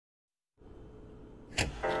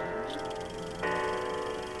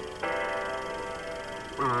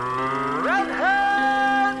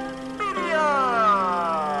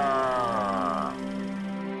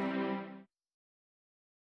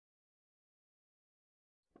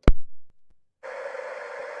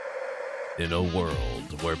In a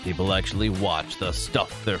world where people actually watch the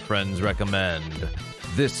stuff their friends recommend,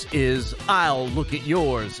 this is I'll Look at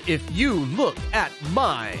Yours If You Look at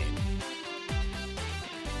Mine.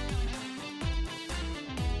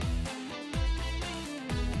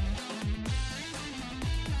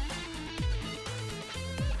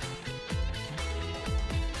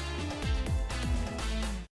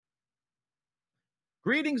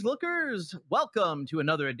 Greetings, lookers! Welcome to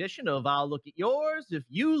another edition of I'll Look at Yours If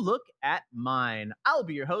You Look at Mine. I'll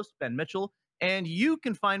be your host, Ben Mitchell, and you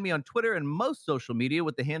can find me on Twitter and most social media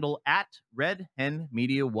with the handle at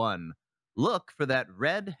RedHenMedia1. Look for that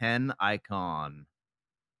red hen icon.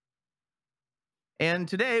 And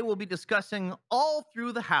today we'll be discussing All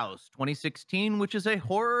Through the House 2016, which is a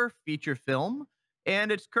horror feature film,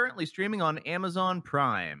 and it's currently streaming on Amazon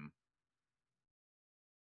Prime.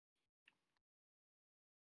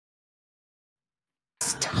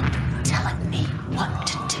 Stop telling me what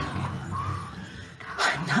to do.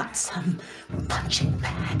 I'm not some punching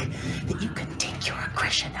bag that you can take your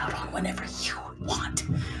aggression out on whenever you want.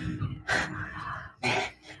 Men,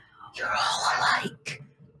 you're all alike.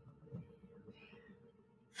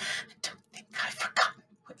 I don't think I've forgotten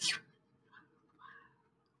what you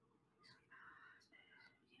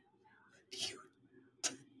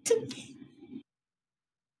did to me.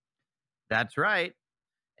 That's right.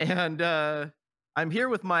 And I'm here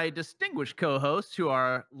with my distinguished co-hosts who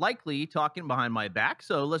are likely talking behind my back.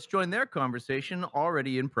 So let's join their conversation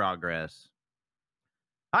already in progress.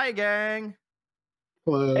 Hi, gang.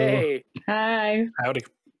 Hello. Hey. Hi. Howdy.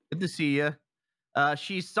 Good to see you.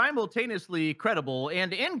 She's simultaneously credible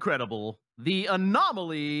and incredible. The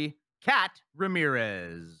anomaly, Kat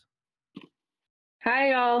Ramirez.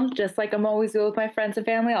 Hi, y'all. Just like I'm always real with my friends and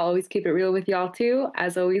family, I'll always keep it real with y'all, too.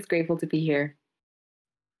 As always, grateful to be here.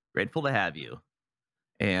 Grateful to have you.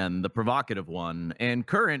 And the provocative one, and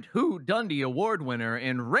current Who Dundee Award winner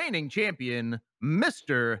and reigning champion,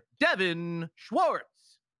 Mr. Devin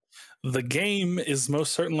Schwartz. The game is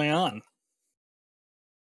most certainly on.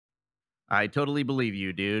 I totally believe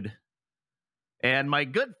you, dude. And my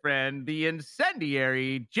good friend, the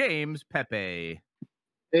incendiary James Pepe.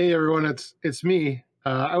 Hey everyone, it's me.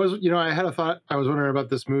 I had a thought. I was wondering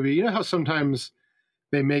about this movie. You know how sometimes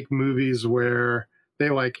they make movies where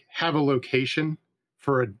they like have a location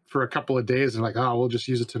for a couple of days and like, oh, we'll just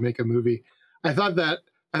use it to make a movie. I thought that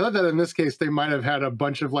in this case they might have had a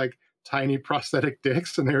bunch of like tiny prosthetic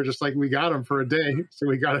dicks, and they were just like, we got them for a day, so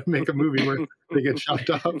we got to make a movie where they get chopped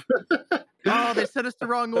up. Oh, they sent us the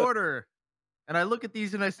wrong order. And I look at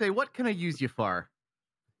these and I say, what can I use you for?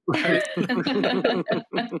 Right. A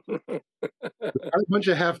bunch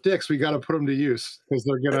of half dicks, we got to put them to use because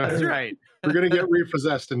That's right. We're gonna get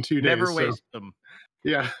repossessed in 2 days. Never waste them.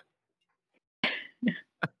 Yeah.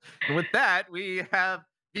 And with that, we have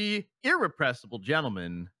the irrepressible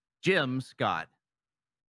gentleman, Jim Scott.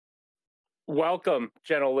 Welcome,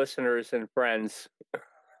 gentle listeners and friends.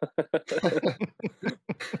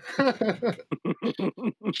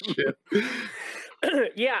 Shit.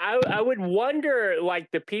 Yeah, I would wonder,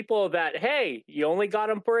 like, the people that, hey, you only got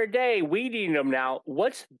them for a day, we need them now.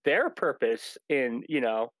 What's their purpose in,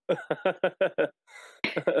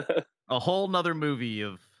 A whole nother movie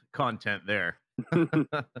of content there.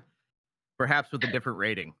 Perhaps with a different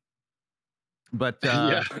rating. But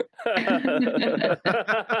Yeah.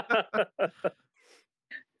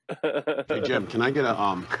 Hey Jim, can I get a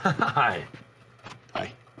Hi.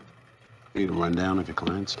 Hi. Need a rundown of your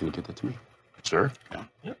clients. Can you get that to me? Sure. Yeah.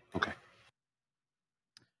 Yep. Okay.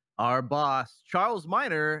 our boss, Charles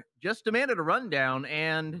Miner, just demanded a rundown,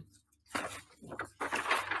 and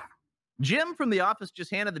Jim from the office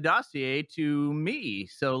just handed the dossier to me.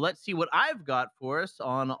 So let's see what I've got for us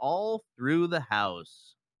on All Through the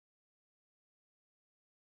House.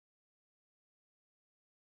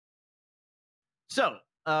 So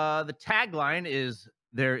the tagline is,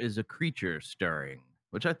 there is a creature stirring,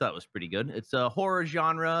 which I thought was pretty good. It's a horror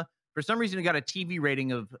genre. For some reason, it got a TV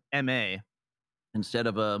rating of MA instead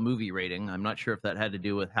of a movie rating. I'm not sure if that had to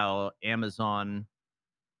do with how Amazon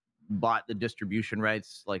bought the distribution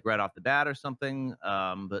rights like right off the bat or something.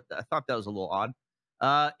 But I thought that was a little odd.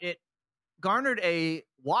 It garnered a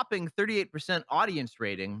whopping 38% audience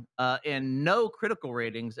rating and no critical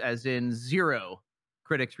ratings, as in 0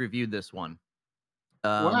 critics reviewed this one.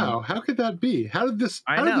 Wow, how could that be? How did this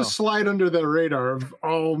know. slide under the radar of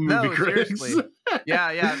all movie critics? Seriously.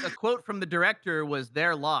 Yeah. The quote from the director was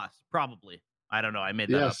their loss, probably. I don't know. I made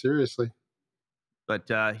that up. Seriously. But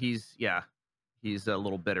he's a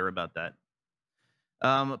little bitter about that.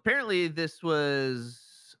 Apparently, this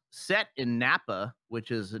was set in Napa, which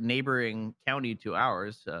is a neighboring county to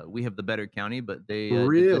ours. We have the better county, but they did this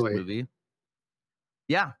Really? movie.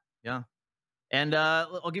 Yeah, yeah. And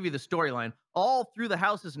I'll give you the storyline. All Through the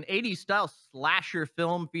House is an 80s style slasher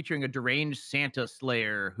film featuring a deranged Santa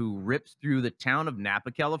slayer who rips through the town of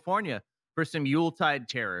Napa, California for some Yuletide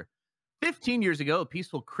terror. 15 years ago, a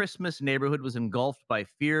peaceful Christmas neighborhood was engulfed by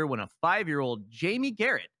fear when a 5-year-old Jamie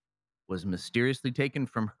Garrett was mysteriously taken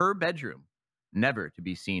from her bedroom, never to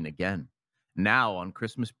be seen again. Now, on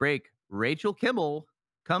Christmas break, Rachel Kimmel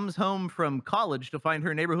comes home from college to find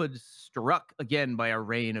her neighborhood struck again by a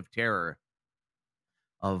reign of terror.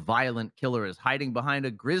 A violent killer is hiding behind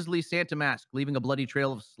a grisly Santa mask, leaving a bloody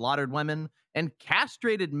trail of slaughtered women and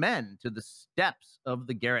castrated men to the steps of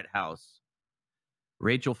the Garrett house.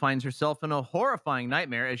 Rachel finds herself in a horrifying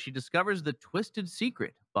nightmare as she discovers the twisted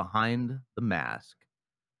secret behind the mask.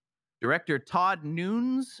 Director Todd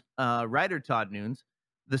Nunes, writer Todd Nunes.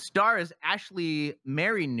 The star is Ashley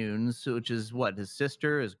Mary Nunes, which is what, his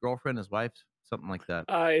sister, his girlfriend, his wife, something like that.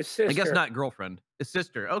 His sister. I guess not girlfriend, his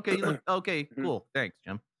sister. Okay, okay, cool. Thanks,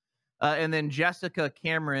 Jim. And then Jessica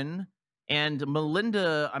Cameron and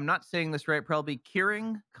Melinda, I'm not saying this right, probably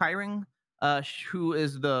Kyring, who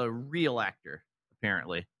is the real actor,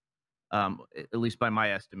 apparently, at least by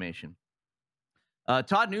my estimation.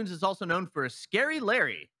 Todd Nunes is also known for Scary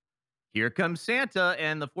Larry, Here Comes Santa,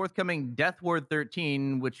 and the forthcoming Death Ward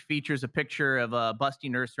 13, which features a picture of a busty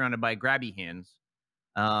nurse surrounded by grabby hands,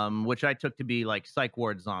 which I took to be like psych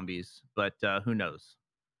ward zombies, but who knows?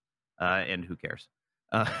 And who cares?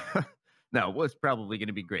 No, it's probably going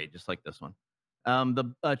to be great, just like this one.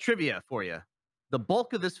 The trivia for you. The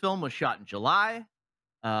bulk of this film was shot in July.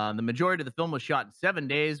 The majority of the film was shot in 7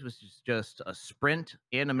 days, which is just a sprint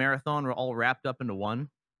and a marathon were all wrapped up into one.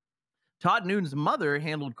 Todd Nunes' mother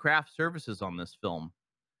handled craft services on this film,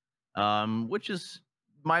 which is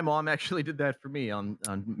my mom actually did that for me on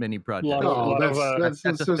many projects.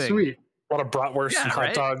 That's so sweet. A lot of bratwurst and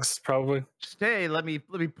hot dogs, probably. Just, hey, let me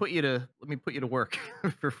put you to work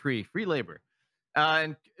for free labor.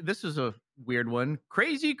 And this is a weird one.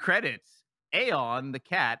 Crazy credits. Aeon the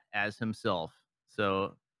cat as himself.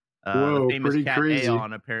 So the famous cat crazy.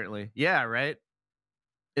 Aeon, apparently. Yeah, right.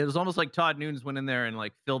 It was almost like Todd Nunes went in there and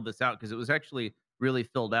like filled this out because it was actually really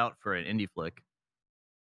filled out for an indie flick.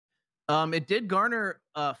 It did garner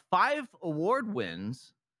 5 award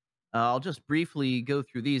wins. I'll just briefly go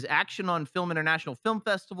through these. Action on Film International Film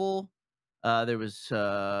Festival. There was,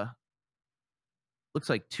 looks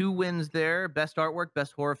like 2 wins there. Best Artwork,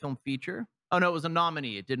 Best Horror Film Feature. Oh, no, it was a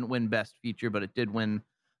nominee. It didn't win Best Feature, but it did win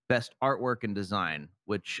Best Artwork and Design,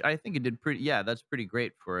 which I think it did pretty, yeah, that's pretty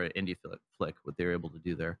great for an indie flick, what they were able to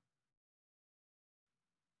do there.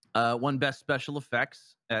 Won Best Special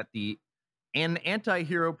Effects at an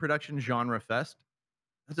Anti-Hero Production Genre Fest.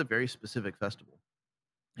 That's a very specific festival.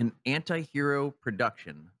 An Anti-Hero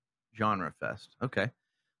Production Genre Fest. Okay.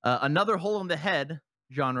 Another Hole in the Head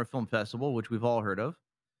Genre Film Festival, which we've all heard of.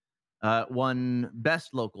 Won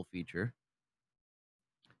Best Local Feature.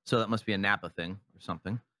 So that must be a Napa thing or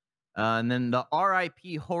something. And then the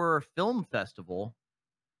RIP Horror Film Festival.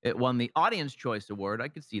 It won the Audience Choice Award. I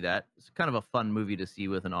could see that. It's kind of a fun movie to see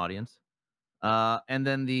with an audience. And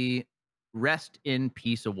then the Rest in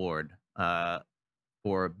Peace Award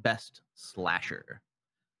for Best Slasher.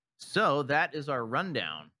 So that is our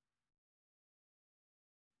rundown.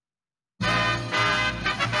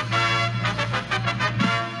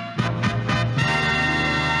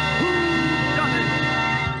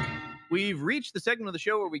 We've reached the segment of the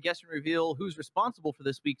show where we guess and reveal who's responsible for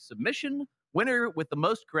this week's submission. Winner with the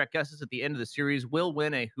most correct guesses at the end of the series will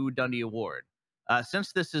win a Who Dundee Award.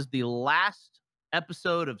 Since this is the last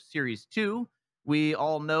episode of Series 2, we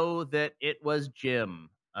all know that it was Jim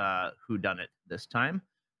who done it this time.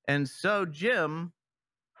 And so, Jim...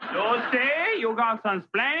 you got some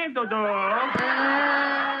explaining to do.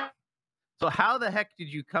 So how the heck did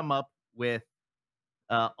you come up with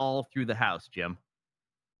All Through the House, Jim?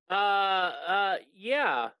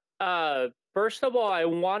 Yeah. First of all, I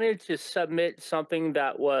wanted to submit something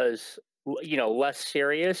that was, less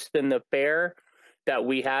serious than the fare that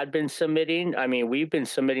we had been submitting. I mean, we've been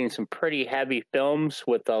submitting some pretty heavy films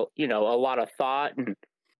with a lot of thought and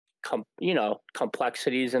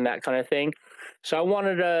complexities and that kind of thing. So I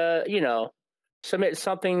wanted to, submit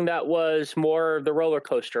something that was more the roller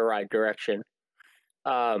coaster ride direction.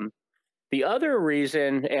 The other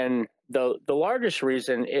reason, and the largest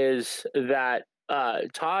reason, is that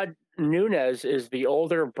Todd Nunes is the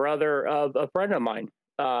older brother of a friend of mine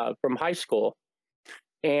from high school.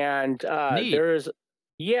 And there's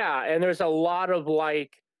a lot of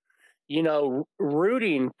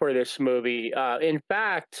rooting for this movie. In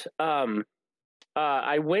fact,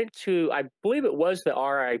 I went to, I believe it was the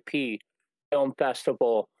RIP Film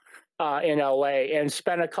Festival in LA, and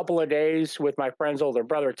spent a couple of days with my friend's older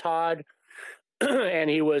brother Todd, and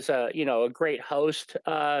he was a great host,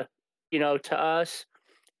 to us,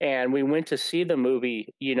 and we went to see the movie,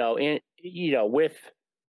 with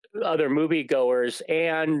other moviegoers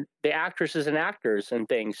and the actresses and actors and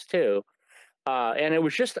things too, and it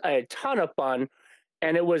was just a ton of fun,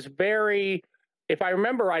 and it was very, if I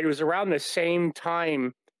remember right, it was around the same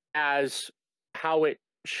time as how it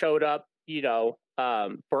showed up,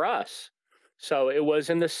 for us. So it was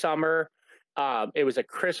in the summer. It was a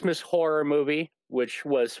Christmas horror movie, which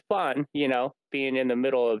was fun, being in the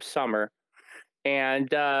middle of summer.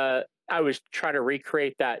 And I was trying to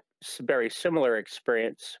recreate that very similar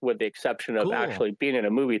experience, with the exception of Cool. actually being in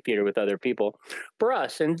a movie theater with other people for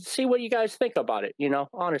us, and see what you guys think about it,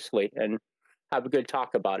 honestly, and have a good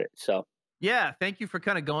talk about it. So Yeah, thank you for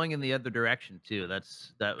kind of going in the other direction too. That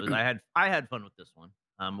was I had fun with this one.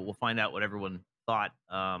 We'll find out what everyone thought.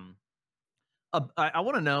 I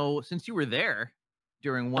want to know, since you were there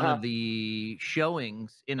during one Uh-huh. of the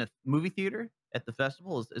showings in a movie theater at the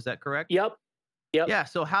festival, is that correct? Yep. Yeah.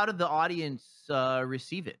 So how did the audience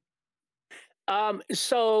receive it?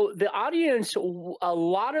 So the audience, a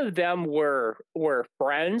lot of them were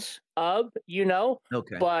friends of,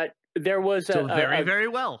 Okay. but there was So very, a very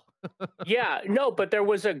well. yeah, no, but there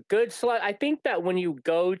was a good select. I think that when you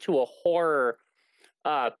go to a horror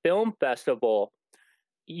film festival,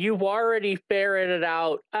 you've already ferreted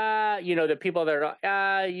out, the people that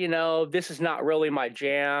are, this is not really my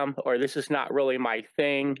jam, or this is not really my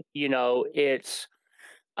thing. It's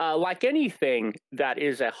like anything that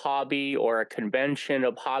is a hobby or a convention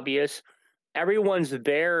of hobbyists, everyone's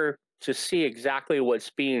there to see exactly what's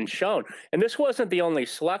being shown. And this wasn't the only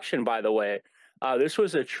selection, by the way. This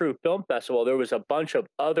was a true film festival. There was a bunch of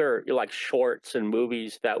other like shorts and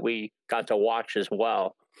movies that we got to watch as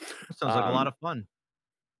well. Sounds like a lot of fun.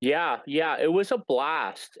 Yeah, it was a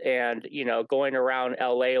blast. And, going around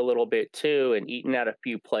LA a little bit too, and eating at a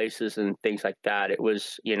few places and things like that. It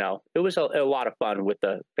was, a lot of fun with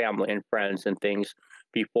the family and friends and things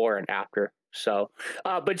before and after. So,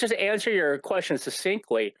 but just to answer your question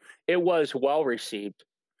succinctly, it was well received.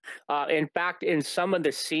 In fact, in some of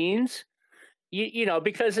the scenes,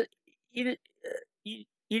 because you,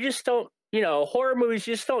 you just don't, horror movies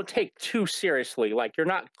you just don't take too seriously. Like, you're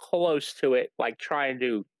not close to it, like trying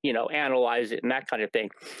to, analyze it and that kind of thing.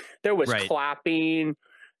 There was Right. clapping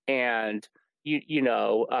and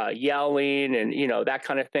yelling and that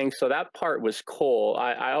kind of thing. So that part was cool.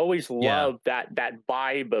 I always Yeah. loved that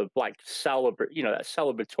vibe of like celebrate, that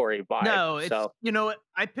celebratory vibe. No, it's So you know what?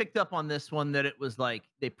 I picked up on this one that it was like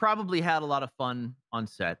they probably had a lot of fun on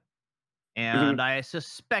set. And I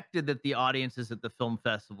suspected that the audiences at the film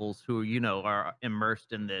festivals who, are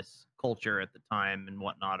immersed in this culture at the time and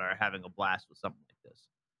whatnot are having a blast with something like this.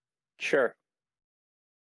 sure.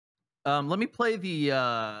 Let me play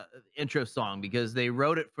the intro song because they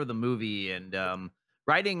wrote it for the movie, and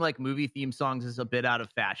writing like movie theme songs is a bit out of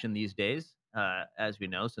fashion these days, as we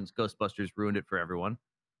know, since Ghostbusters ruined it for everyone,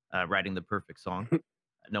 writing the perfect song.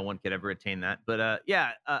 No one could ever attain that. But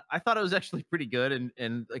I thought it was actually pretty good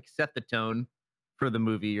and like set the tone for the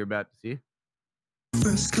movie you're about to see.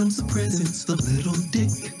 First comes the presence of little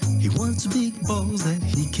Dick. He wants big balls that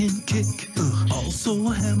he can kick. Also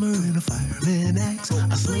a hammer and a fireman axe,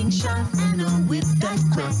 a slingshot and a whip that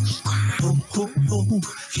cracks. Ho, ho, ho,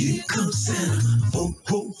 here comes Santa. Ho,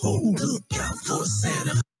 ho, ho, look out for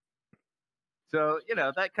Santa. So,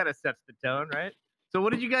 that kind of sets the tone, right? So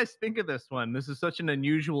what did you guys think of this one? This is such an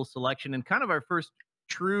unusual selection and kind of our first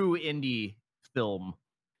true indie film,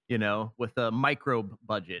 with a micro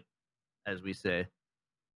budget, as we say.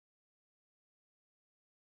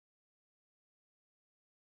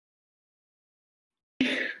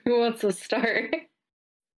 Who wants to start?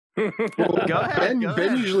 Well, Go ahead.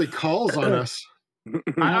 Ben usually calls on us.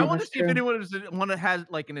 I want to That's see if true. anyone has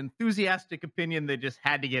like an enthusiastic opinion they just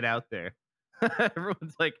had to get out there.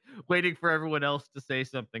 Everyone's like waiting for everyone else to say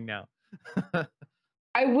something now.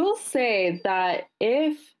 I will say that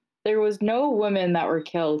if there was no women that were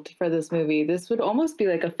killed for this movie, this would almost be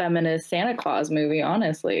like a feminist Santa Claus movie,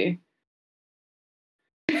 honestly.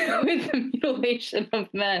 With the mutilation of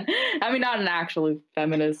men. I mean, not an actual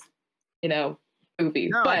feminist, movie,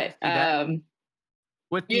 No, I but can see that.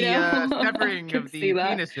 With the severing can of the see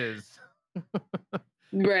that. penises.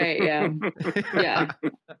 Right, yeah. Yeah.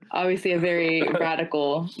 Obviously a very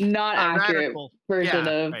radical, not accurate Radical. version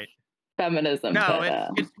Yeah, of right. feminism. No,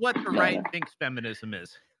 but, it's what the right thinks feminism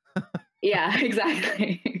is. yeah,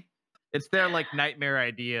 exactly. It's their like nightmare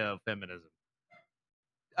idea of feminism.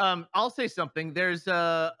 I'll say something. There's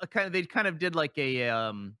they kind of did like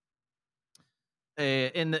a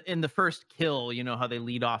in the first kill, you know how they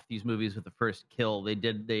lead off these movies with the first kill.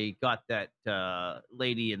 They got that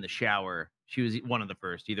lady in the shower. She was one of the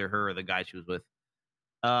first, either her or the guy she was with.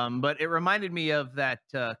 But it reminded me of that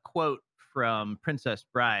quote from Princess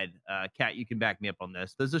Bride. Kat, you can back me up on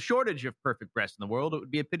this. There's a shortage of perfect breasts in the world. It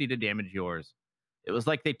would be a pity to damage yours. It was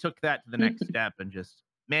like they took that to the next step and just,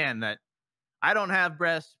 man, that I don't have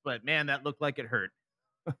breasts, but man, that looked like it hurt.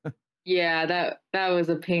 Yeah, that was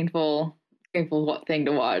a painful thing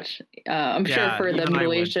to watch. I'm sure Yeah, for the even I would.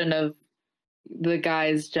 mutilation of the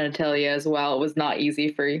guy's genitalia as well, it was not easy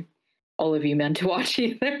for all of you men to watch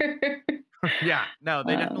either. Yeah, no,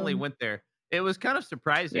 they definitely went there. It was kind of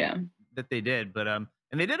surprising Yeah. that they did, but and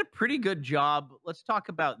they did a pretty good job. Let's talk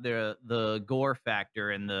about the gore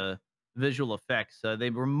factor and the visual effects. They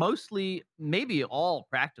were mostly, maybe all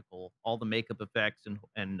practical, all the makeup effects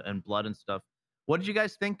and blood and stuff. What did you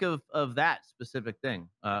guys think of that specific thing?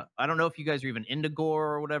 I don't know if you guys are even into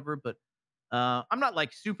gore or whatever, but I'm not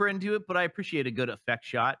like super into it, but I appreciate a good effect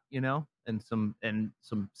shot, you know, and some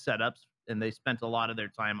setups. And they spent a lot of their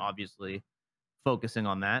time, obviously, focusing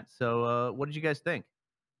on that. So, what did you guys think?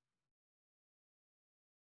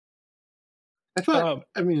 I thought,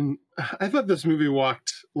 I thought this movie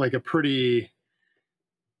walked like a pretty,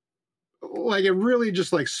 like it really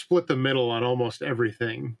just like split the middle on almost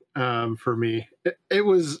everything for me. It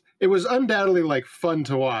was undoubtedly like fun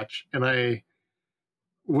to watch, and I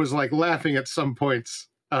was like laughing at some points,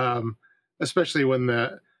 especially when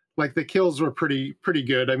the kills were pretty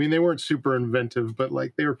good. I mean, they weren't super inventive, but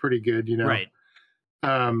like they were pretty good, you know. Right.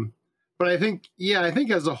 But I think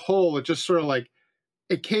as a whole, it just sort of like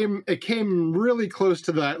it came really close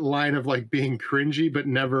to that line of like being cringy, but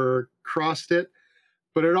never crossed it.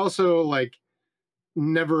 But it also like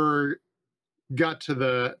never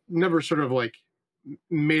sort of like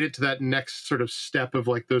made it to that next sort of step of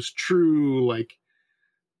like those true like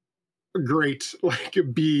great like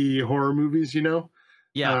B horror movies, you know.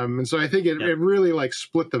 Yeah. And so I think it really like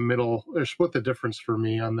split the difference for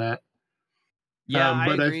me on that. Yeah,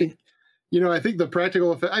 but I agree. I think, I think the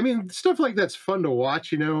practical effect, I mean, stuff like that's fun to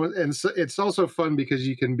watch, you know, and so it's also fun because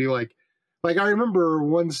you can be like I remember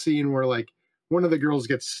one scene where like one of the girls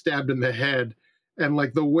gets stabbed in the head, and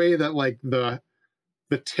like the way that like the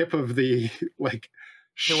tip of the like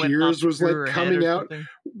shears was like coming out,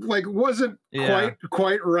 like wasn't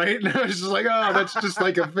quite right. And I was just like, oh, that's just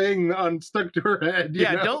like a thing stuck to her head. You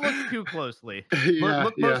know? Don't look too closely. Yeah,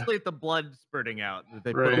 look mostly at the blood spurting out.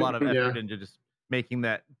 They put a lot of effort into just making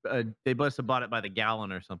that. They must have bought it by the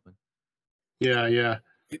gallon or something. Yeah.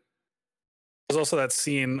 There's also that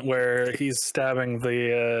scene where he's stabbing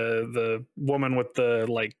the woman with the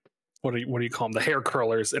like what do you call them, the hair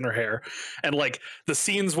curlers in her hair, and like the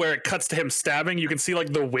scenes where it cuts to him stabbing, you can see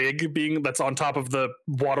like the wig that's on top of the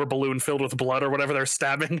water balloon filled with blood or whatever they're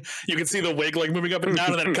stabbing. You can see the wig like moving up and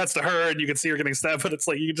down, and then it cuts to her, and you can see her getting stabbed, but it's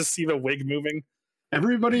like you can just see the wig moving.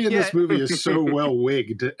 Everybody in this movie is so well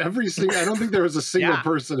wigged. I don't think there was a single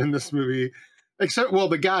person in this movie. Except, well,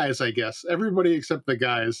 the guys, I guess. Everybody except the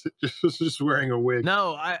guys was just wearing a wig.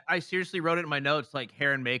 No, I seriously wrote it in my notes. Like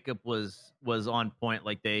hair and makeup was on point.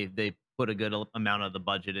 Like they put a good amount of the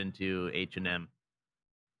budget into H&M,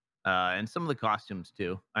 and some of the costumes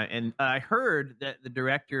too. I heard that the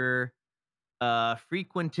director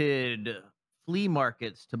frequented flea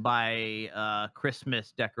markets to buy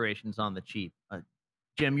Christmas decorations on the cheap.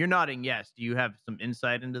 Jim, you're nodding yes. Do you have some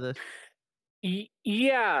insight into this?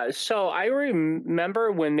 Yeah, so I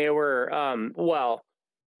remember when they were well,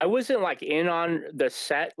 I wasn't like in on the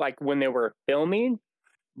set like when they were filming,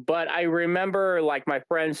 but I remember like my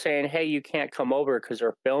friends saying, "Hey, you can't come over because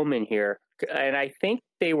they're filming here." And I think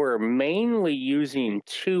they were mainly using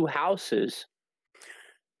two houses,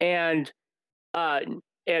 and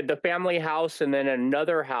the family house and then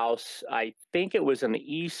another house. I think it was in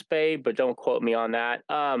the East Bay, but don't quote me on that.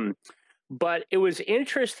 But it was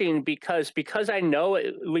interesting because I know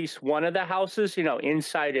at least one of the houses, you know,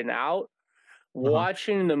 inside and out.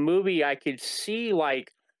 Watching the movie, I could see like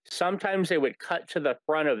sometimes they would cut to the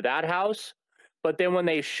front of that house, but then when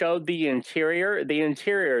they showed the interior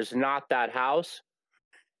is not that house.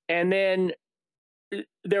 And then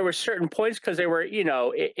there were certain points because they were, you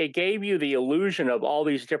know, it gave you the illusion of all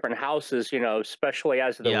these different houses, you know, especially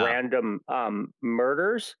as the random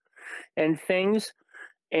murders and things.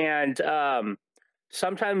 And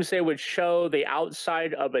sometimes they would show the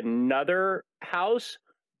outside of another house,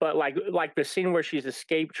 but like the scene where she's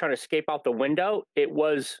trying to escape out the window, it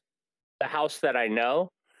was the house that I know.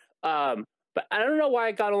 But I don't know why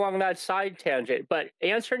I got along that side tangent. But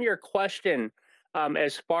answering your question,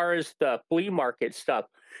 as far as the flea market stuff,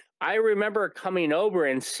 I remember coming over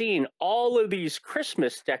and seeing all of these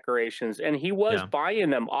Christmas decorations, and he was Yeah. buying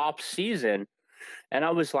them off season. And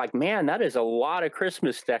I was like, man, that is a lot of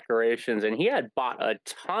Christmas decorations. And he had bought a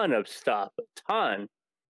ton of stuff, a ton.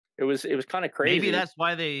 It was kind of crazy. Maybe that's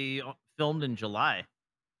why they filmed in July,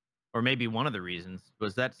 or maybe one of the reasons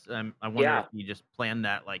was that's. I wonder Yeah. if you just planned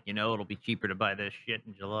that, like, it'll be cheaper to buy this shit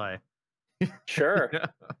in July. Sure,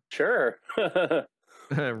 sure.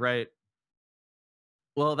 Right.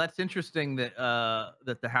 Well, that's interesting that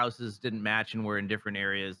that the houses didn't match and were in different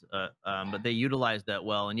areas, but they utilized that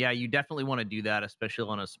well. And yeah, you definitely want to do that, especially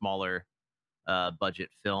on a smaller budget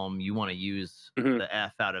film. You want to use Mhm. the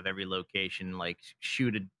F out of every location, like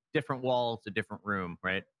shoot a different wall, it's a different room,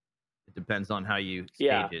 right? It depends on how you stage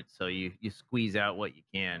Yeah. it. So you squeeze out what you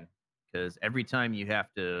can, because every time you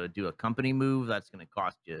have to do a company move, that's going to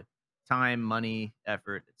cost you time, money,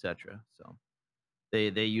 effort, etc. So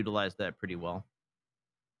they utilize that pretty well.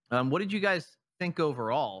 What did you guys think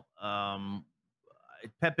overall?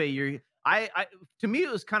 Pepe, I to me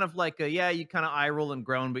it was kind of like you kind of eye roll and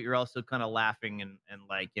groan, but you're also kind of laughing and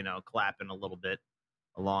like clapping a little bit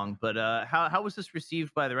along. But how was this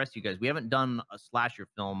received by the rest of you guys? We haven't done a slasher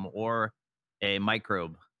film or a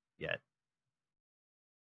microbe yet.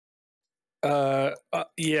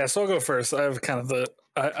 Yeah, so I'll go first. I have kind of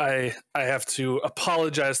I have to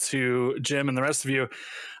apologize to Jim and the rest of you.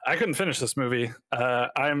 I couldn't finish this movie.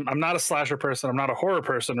 I'm not a slasher person. I'm not a horror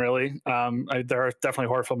person, really. There are definitely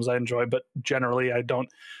horror films I enjoy, but generally I don't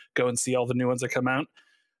go and see all the new ones that come out.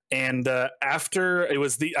 And after it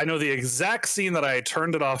was I know the exact scene that I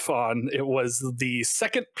turned it off on. It was the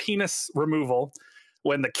second penis removal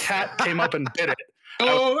when the cat came up and bit it.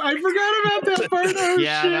 Oh, I forgot about that part. Oh,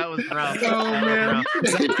 Yeah, shit. that was rough. Oh, man.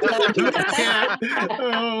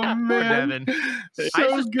 Oh, Poor man. Devin. So I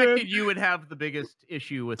suspected good. you would have the biggest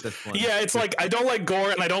issue with this one. Yeah, it's like I don't like gore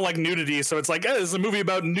and I don't like nudity, so it's like this is a movie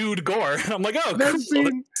about nude gore. I'm like, oh, That cool.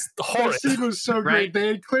 scene, Horrid. that scene was so great. Right. They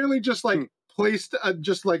had clearly just like placed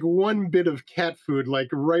just like one bit of cat food like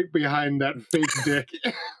right behind that fake dick.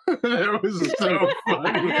 That was so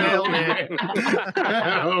funny. Nailed Oh, it.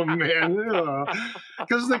 man. Oh man.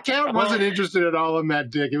 Because the cat wasn't interested at all in that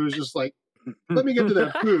dick. It was just like, let me get to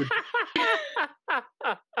that food.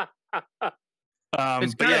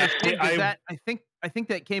 It's But kind yeah, of a shame 'cause I that I think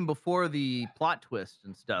that came before the plot twist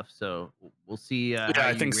and stuff. So we'll see. yeah, how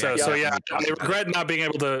I you think so. react So to yeah, the I plot twist. regret not being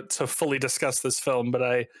able to fully discuss this film, but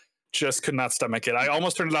I just could not stomach it. I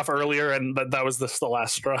almost turned it off earlier, and that was the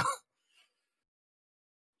last straw.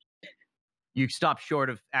 You stop short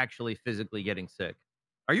of actually physically getting sick.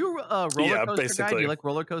 Are you a roller Yeah, coaster guy? Do basically. you like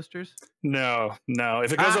roller coasters? No.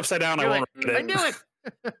 If it goes Ah, upside down, I knew won't it. ride I it. knew it.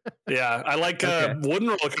 Yeah, I like Okay. wooden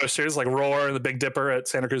roller coasters like Roar and the Big Dipper at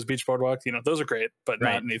Santa Cruz Beach Boardwalk. Those are great, but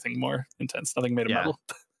Right. not anything more intense. Nothing made of Yeah. metal.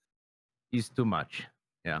 He's too much.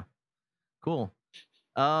 Yeah. Cool.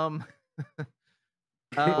 Well,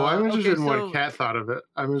 I'm interested okay, in so- what Kat thought of it.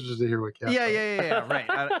 I'm interested to hear what Kat Yeah, thought. yeah. Right.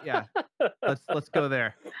 Yeah. Let's go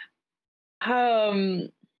there.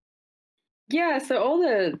 Yeah, so all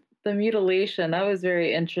the mutilation, that was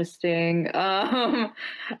very interesting. Because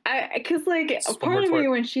like Just one part word of for me it.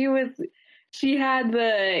 when she had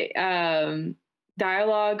the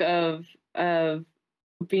dialogue of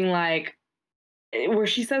being like, where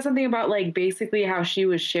she said something about like basically how she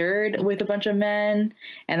was shared with a bunch of men,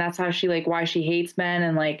 and that's how she like why she hates men,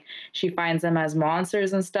 and like she finds them as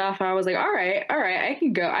monsters and stuff. I was like, all right, I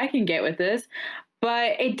can get with this.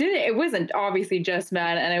 But it wasn't obviously just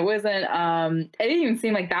men, and it wasn't it didn't even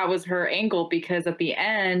seem like that was her angle, because at the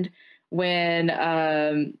end when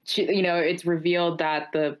she, it's revealed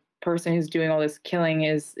that the person who's doing all this killing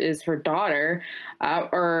is her daughter,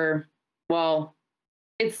 or well,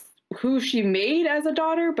 it's who she made as a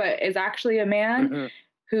daughter, but is actually a man Mhm.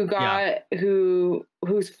 who got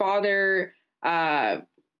whose father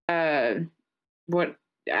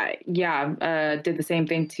did the same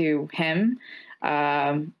thing to him.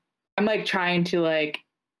 I'm like trying to like,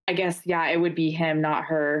 I guess, it would be him, not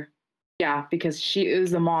her. Yeah, because it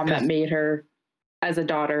was the mom that made her as a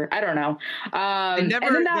daughter. I don't know. They never,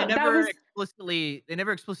 and then they that never was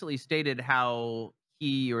explicitly stated how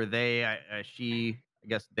he or they, she, I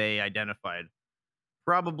guess they identified.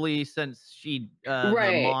 Probably since the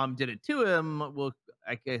Right. mom did it to him, well,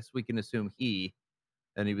 I guess we can assume he,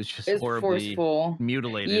 and he was just It's horribly forceful.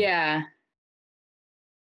 mutilated. Yeah.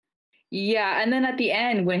 Yeah, and then at the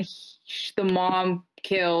end when the mom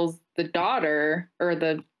kills the daughter, or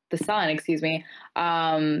the son, excuse me,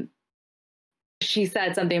 she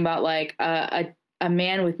said something about like a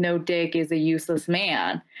man with no dick is a useless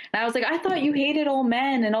man. And I was like, I thought you hated all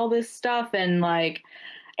men and all this stuff, and like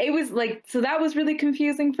it was like, so that was really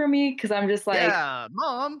confusing for me because I'm just like, Yeah,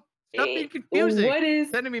 mom, stop being confusing. what is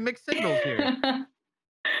Sending me mixed signals here.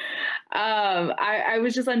 I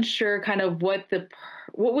was just unsure kind of what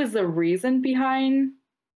was the reason behind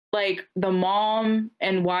like the mom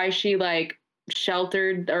and why she like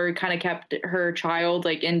sheltered or kind of kept her child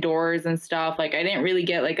like indoors and stuff. Like I didn't really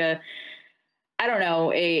get like I don't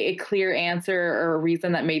know, a clear answer or a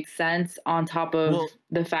reason that made sense on top of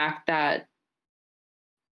the fact that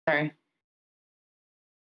sorry.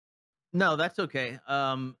 No, that's okay.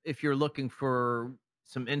 If you're looking for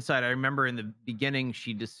some insight, I remember in the beginning,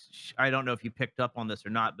 I don't know if you picked up on this or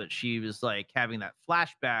not, but she was like having that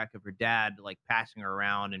flashback of her dad, like passing her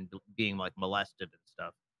around and being like molested and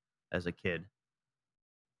stuff as a kid.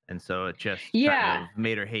 And so it just kind of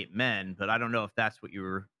made her hate men, but I don't know if that's what you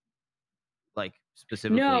were like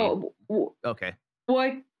specifically. No. Okay. Well,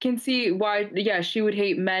 I can see why, she would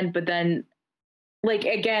hate men, but then like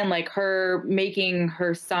again, like her making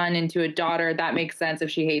her son into a daughter, that makes sense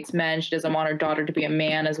if she hates men. She doesn't want her daughter to be a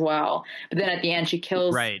man as well. But then at the end she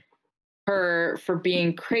kills her for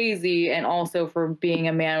being crazy and also for being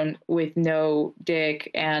a man with no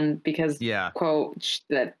dick, and because quote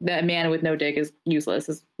that man with no dick is useless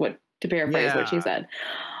is what, to paraphrase what she said.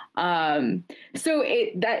 So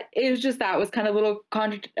that was kind of a little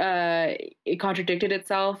it contradicted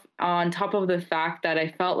itself, on top of the fact that I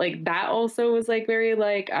felt like that also was like very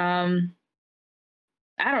like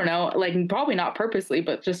I don't know, like probably not purposely,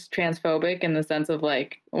 but just transphobic in the sense of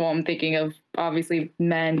like, well, I'm thinking of obviously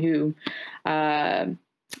men who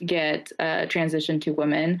get transitioned to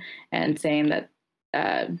women and saying that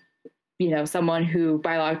someone who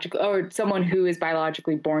is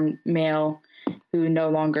biologically born male who no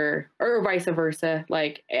longer, or vice versa,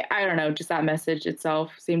 like I don't know, just that message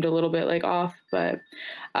itself seemed a little bit like off, but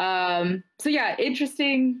so yeah,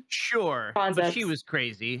 interesting. Sure, concepts. But she was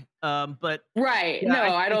crazy. But right, yeah, no,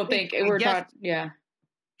 I don't think we're talking. Yeah,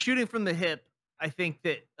 shooting from the hip. I think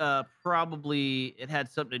that probably it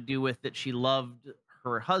had something to do with that she loved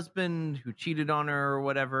her husband who cheated on her or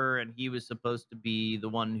whatever, and he was supposed to be the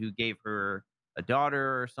one who gave her a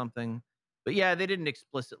daughter or something. But yeah, they didn't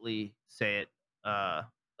explicitly say it,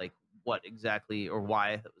 like what exactly or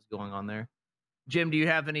why that was going on there. Jim, do you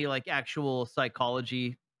have any like actual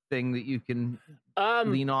psychology thing that you can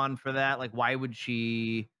lean on for that? Like, why would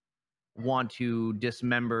she want to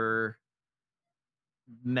dismember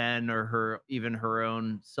men or even her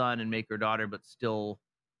own son and make her daughter, but still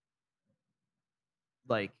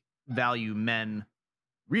like value men,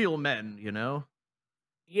 real men,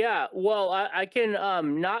 Yeah, well, I can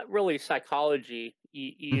not really psychology,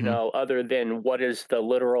 know, other than what is the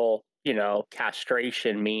literal,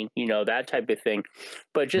 castration mean, that type of thing.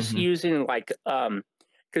 But just using like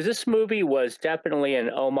because this movie was definitely an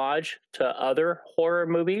homage to other horror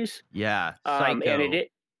movies. Yeah, Psycho, and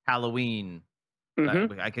Halloween.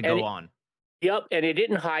 I could go on. Yep, and it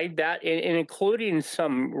didn't hide that, and including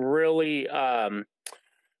some really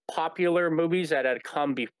popular movies that had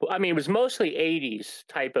come before. I mean, it was mostly 80s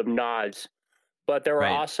type of nods, but there were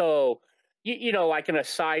also, like an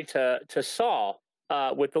aside to Saw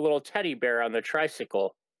with the little teddy bear on the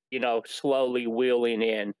tricycle, slowly wheeling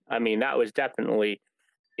in. I mean, that was definitely,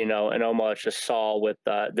 an homage to Saw with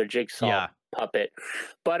the jigsaw puppet.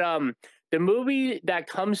 But the movie that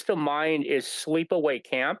comes to mind is Sleepaway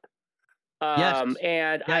Camp.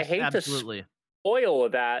 And I hate to spoil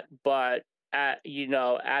that, but at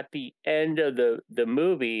the end of the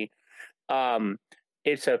movie,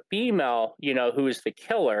 it's a female, who is the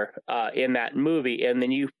killer in that movie, and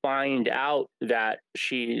then you find out that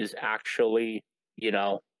she's actually,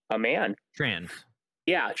 a man. Trans.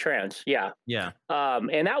 Yeah, trans. Yeah. Yeah.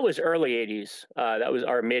 And that was early 80s. That was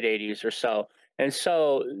our mid 80s or so. And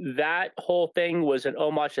so that whole thing was an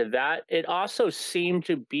homage to that. It also seemed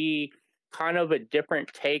to be kind of a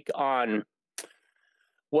different take on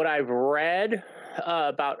what I've read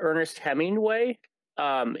about Ernest Hemingway.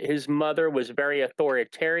 His mother was very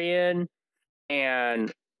authoritarian,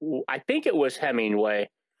 and I think it was Hemingway,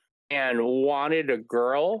 and wanted a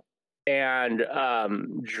girl, and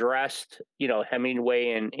dressed,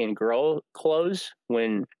 Hemingway in girl clothes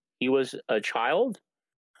when he was a child.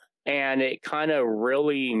 And it kind of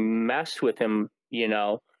really messed with him,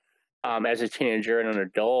 as a teenager and an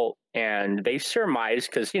adult. And they surmised,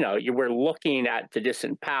 because, you were looking at the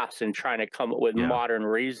distant past and trying to come up with modern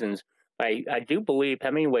reasons. I do believe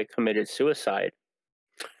Hemingway committed suicide.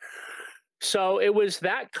 So it was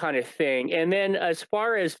that kind of thing. And then as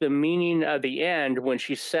far as the meaning of the end, when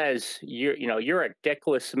she says, you're a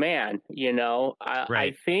dickless man,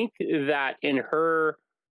 I think that in her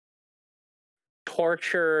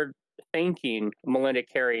tortured thinking, Melinda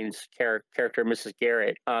Carey's character, Mrs.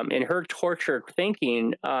 Garrett, in her tortured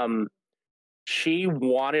thinking, she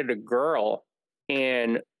wanted a girl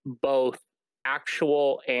in both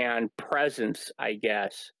actual and presence, I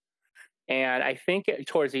guess. And I think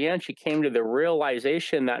towards the end, she came to the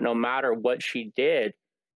realization that no matter what she did,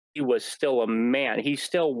 he was still a man. He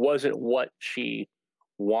still wasn't what she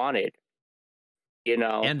wanted, you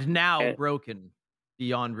know? And now And- broken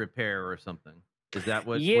beyond repair or something. Is that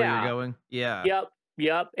where Yeah. you're going? Yeah.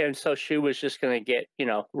 Yep. And so she was just going to get,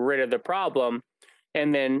 rid of the problem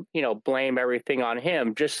and then, blame everything on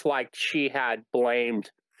him, just like she had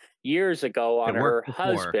blamed years ago on It her worked before.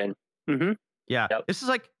 husband. Mm-hmm. Yeah. Yep. This is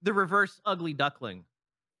like the reverse ugly duckling.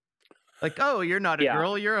 Like, oh, you're not a Yeah.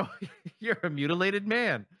 girl, you're a mutilated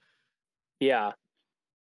man. Yeah.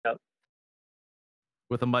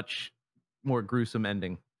 With a much more gruesome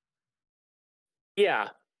ending. Yeah.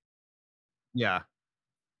 Yeah.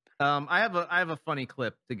 I have a funny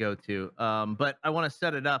clip to go to. But I want to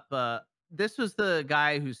set it up. This was the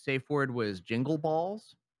guy whose safe word was jingle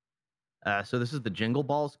balls. So this is the jingle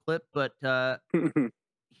balls clip, but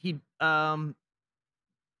he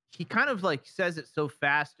kind of like says it so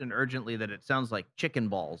fast and urgently that it sounds like chicken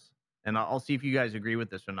balls. And I'll see if you guys agree with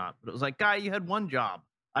this or not. But it was like, guy, you had one job.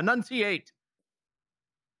 Enunciate.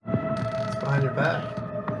 It's behind your back.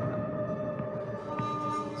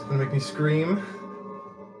 It's gonna make me scream.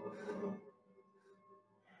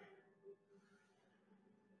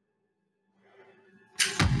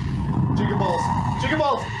 Chicken balls! Chicken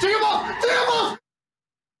balls! Chicken balls! Chicken balls!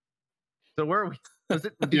 So where are we? Was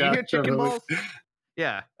it? Did you Yeah, hear chicken definitely. balls?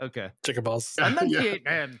 Yeah. Okay. Chicken balls. Enunciate,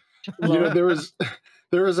 man.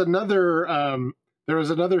 There was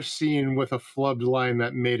another scene with a flubbed line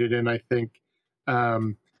that made it in, I think,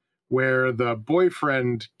 where the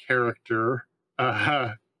boyfriend character,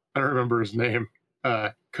 I don't remember his name,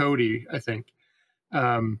 Cody, I think.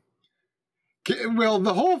 Well,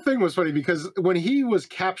 the whole thing was funny because when he was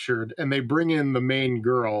captured and they bring in the main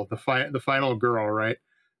girl, the final girl, right?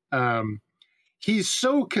 He's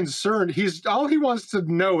so concerned. All he wants to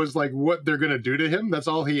know is like what they're gonna do to him. That's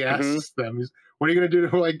all he asks them. He's, what are you gonna do to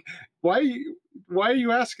him? Like, why are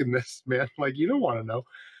you asking this, man? Like, you don't want to know.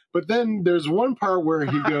 But then there's one part where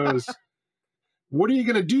he goes, "What are you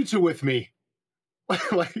gonna do with me?"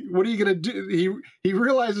 Like, what are you gonna do? He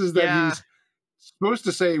realizes that he's supposed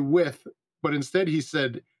to say with, but instead he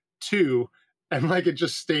said to, and like it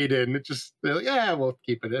just stayed in. They're like, yeah, we'll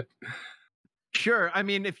keep it in. Sure. I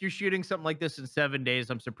mean, if you're shooting something like this in 7 days,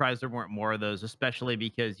 I'm surprised there weren't more of those, especially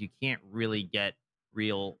because you can't really get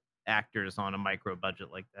real actors on a micro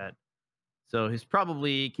budget like that. So he's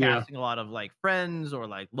probably casting a lot of like friends or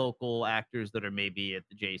like local actors that are maybe at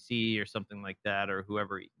the JC or something like that, or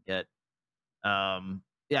whoever he can get.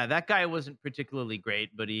 Yeah, that guy wasn't particularly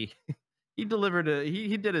great, but he delivered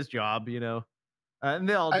he did his job, and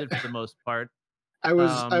they all did for the most part. I was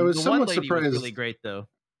The somewhat one lady surprised. was really great though.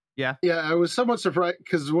 Yeah. Yeah, I was somewhat surprised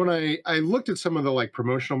because when I looked at some of the like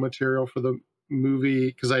promotional material for the movie,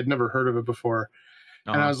 because I'd never heard of it before,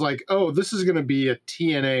 and I was like, oh, this is going to be a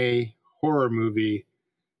TNA horror movie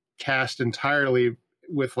cast entirely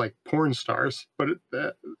with like porn stars, but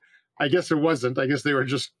I guess it wasn't. I guess they were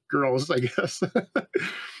just girls, I guess.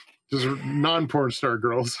 Just non-porn star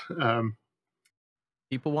girls.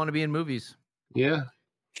 People want to be in movies. Yeah.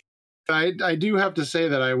 I do have to say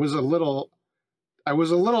that I was a little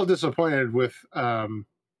disappointed with the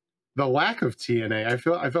lack of TNA. I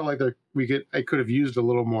felt like I could have used a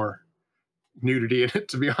little more nudity in it,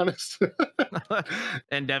 to be honest.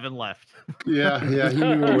 And Devin left. Yeah, he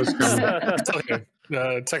knew what was coming.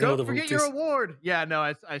 Don't forget your award. Yeah,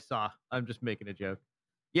 no, I saw. I'm just making a joke.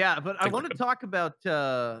 Yeah, but I want to talk about.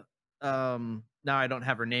 Now I don't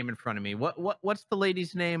have her name in front of me. What's the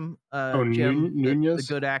lady's name? Jim, Nunez.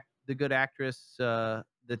 The good actress.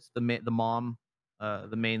 That's the mom.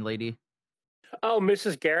 The main lady. Oh,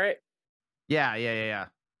 Mrs. Garrett. Yeah.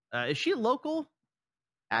 Is she a local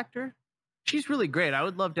actor? She's really great. I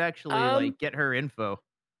would love to actually like get her info.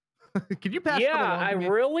 Could you pass? Yeah, I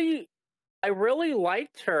really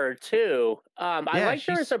liked her too. I liked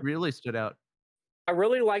her as really stood out. I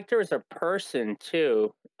really liked her as a person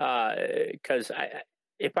too, because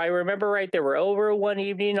if I remember right, they were over one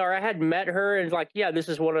evening, or I had met her and like, yeah, this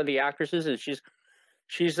is one of the actresses, and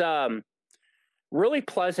she's really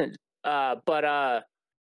pleasant. But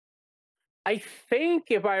I think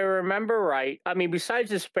if I remember right, I mean, besides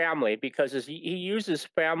his family, because he uses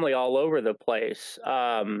family all over the place.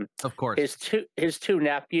 Of course, his two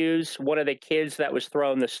nephews, one of the kids that was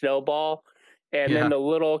throwing the snowball, and then the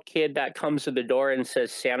little kid that comes to the door and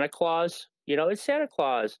says Santa Claus. It's Santa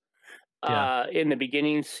Claus. in the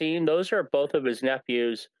beginning scene. Those are both of his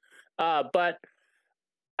nephews. But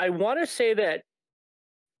I want to say that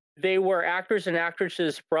they were actors and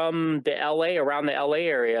actresses from the around the LA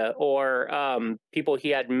area, or people he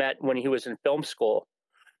had met when he was in film school.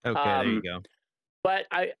 Okay, there you go. But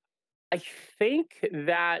I think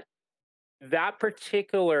that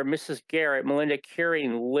particular Mrs. Garrett, Melinda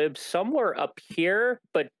Kearing, lives somewhere up here,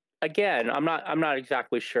 but again, I'm not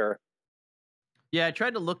exactly sure. Yeah, I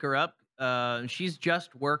tried to look her up. She's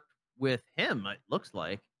just worked with him, it looks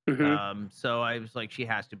like. So I was like, she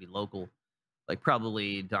has to be local. Like,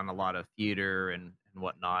 probably done a lot of theater and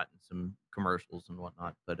whatnot, and some commercials and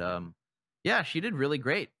whatnot. But yeah, she did really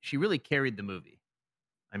great. She really carried the movie.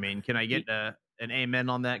 I mean, can I get an amen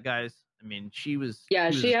on that, guys? I mean, she was.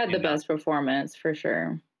 Yeah, she a had the standout. best performance for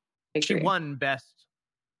sure. She won Best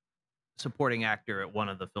Supporting Actor at one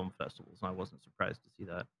of the film festivals, and I wasn't surprised to see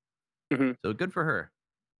that. So good for her.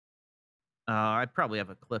 I probably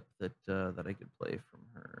have a clip that I could play from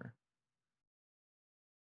her.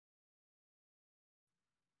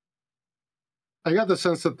 I got the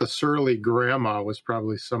sense that the surly grandma was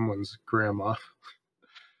probably someone's grandma.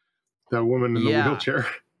 That woman in the wheelchair.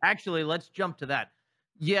 Actually, let's jump to that.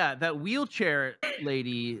 Yeah, that wheelchair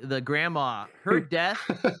lady, the grandma, her death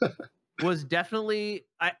was definitely,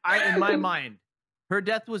 I in my mind, her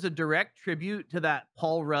death was a direct tribute to that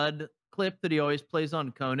Paul Rudd clip that he always plays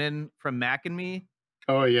on Conan from Mac and Me.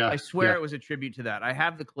 Oh yeah, I swear it was a tribute to that. I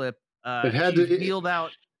have the clip. It had to wheeled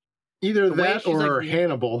out either that or like,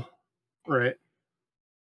 Hannibal, right?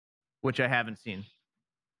 Which I haven't seen.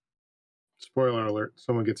 Spoiler alert: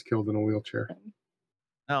 someone gets killed in a wheelchair.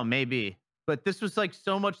 Oh, maybe. But this was like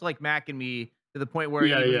so much like Mac and Me to the point where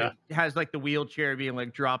it has like the wheelchair being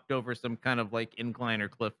like dropped over some kind of like incline or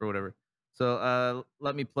cliff or whatever. So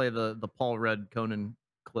let me play the Paul Rudd Conan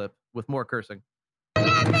clip with more cursing.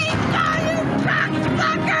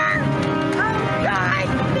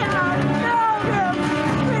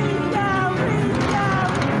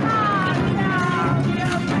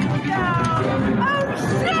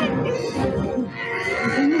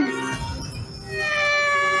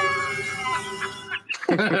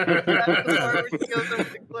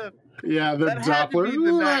 Yeah, the Doppler.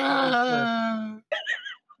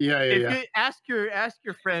 If you ask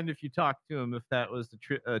your friend if you talk to him if that was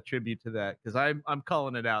a tribute to that, because I'm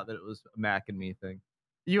calling it out that it was a Mac and Me thing.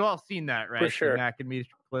 You all seen that, right? For sure. The Mac and Me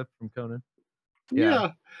clip from Conan.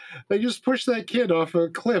 Yeah, they just pushed that kid off a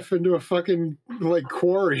cliff into a fucking like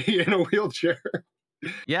quarry in a wheelchair.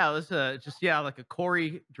 Yeah, it was just like a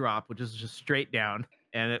quarry drop, which is just straight down,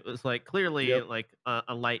 and it was like clearly like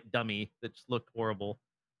a light dummy that just looked horrible,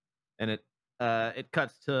 and it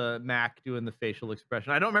cuts to Mac doing the facial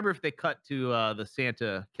expression. I don't remember if they cut to the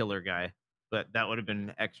Santa killer guy, but that would have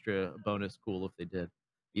been extra bonus cool if they did.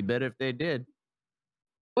 You bet if they did.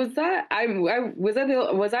 Was that was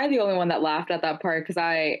I the only one that laughed at that part? Because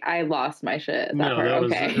I lost my shit at that part.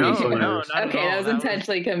 Okay. No, okay, that was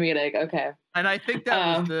intentionally comedic. Okay. And I think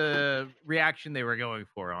that was the reaction they were going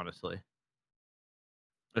for, honestly.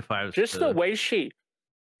 If I was just the way she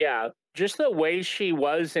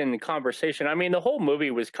was in conversation. I mean, the whole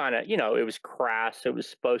movie was kind of, it was crass. It was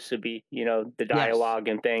supposed to be, the dialogue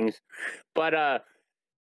and things. But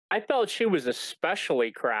I felt she was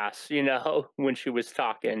especially crass, when she was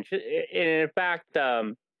talking. And in fact,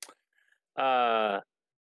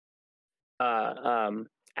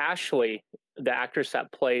 Ashley, the actress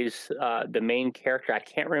that plays the main character, I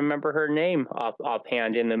can't remember her name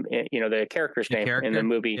offhand in the character's name in the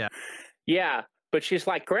movie. Yeah, but she's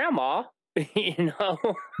like grandma,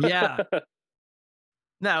 Yeah.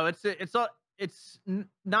 No, it's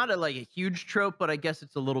not a huge trope, but I guess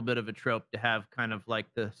it's a little bit of a trope to have kind of like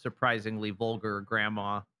the surprisingly vulgar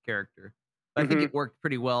grandma character. I think it worked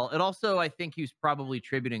pretty well. It also, I think he was probably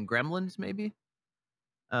tributing Gremlins, maybe.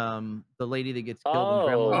 The lady that gets killed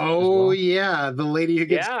in Gremlins. Oh well. Yeah, the lady who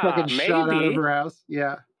gets fucking shot out of her house.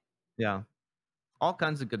 Yeah. Yeah. All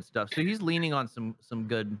kinds of good stuff. So he's leaning on some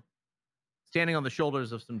good, standing on the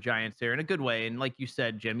shoulders of some giants there in a good way. And like you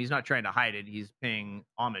said, Jim, he's not trying to hide it. He's paying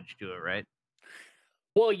homage to it, right?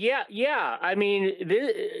 Well, yeah. I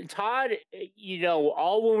mean, Todd,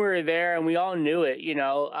 all when we were there and we all knew it,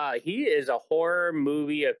 he is a horror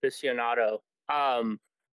movie aficionado.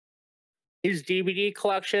 His DVD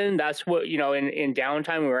collection, that's what, in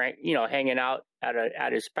downtime, we were, hanging out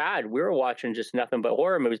at his pad. We were watching just nothing but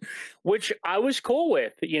horror movies, which I was cool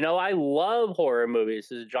with. I love horror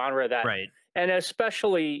movies as a genre that, right. And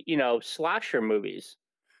especially, slasher movies.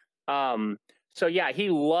 So yeah, he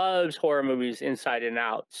loves horror movies inside and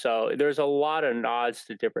out. So there's a lot of nods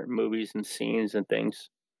to different movies and scenes and things.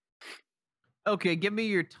 Okay, give me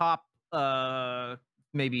your top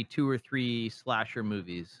maybe 2 or 3 slasher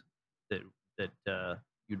movies that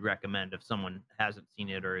you'd recommend if someone hasn't seen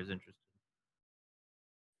it or is interested?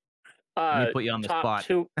 Let me put you on the spot.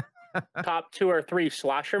 Top 2 or 3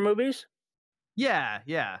 slasher movies? Yeah.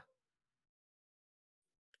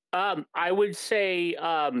 I would say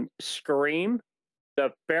Scream,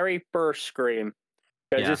 the very first Scream,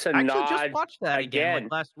 because it's a I actually nod just watched that again again.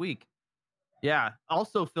 like last week. Yeah,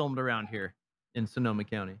 also filmed around here in Sonoma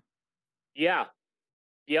County. Yeah.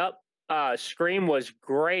 Yep. Scream was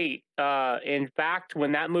great. In fact,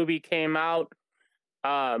 when that movie came out,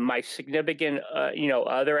 my significant,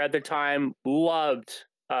 other at the time loved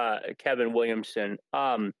Kevin Williamson.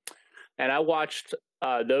 And I watched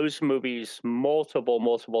those movies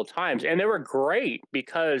multiple times, and they were great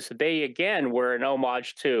because they again were an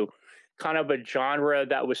homage to kind of a genre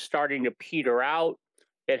that was starting to peter out.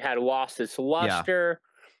 It had lost its luster.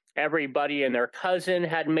 Everybody and their cousin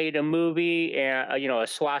had made a movie and a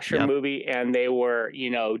slasher movie, and they were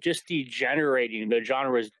just degenerating. The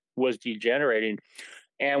genre was degenerating,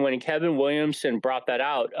 and when Kevin Williamson brought that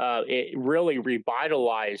out, it really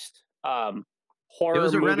revitalized horror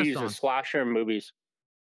movies and renaissance. slasher movies.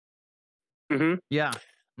 Mm-hmm. Yeah.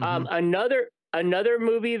 Another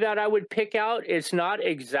movie that I would pick out, it's not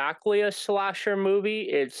exactly a slasher movie,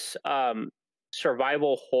 it's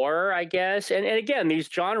survival horror, I guess. And again, these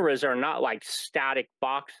genres are not like static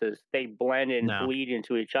boxes. They blend and bleed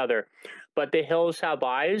into each other. But The Hills Have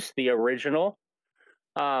Eyes, the original,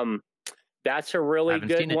 that's a really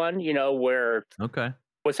good one, where... Okay.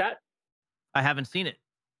 What's that? I haven't seen it.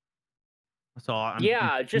 So I'm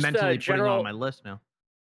just mentally general... putting it on my list now.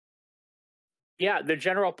 Yeah, the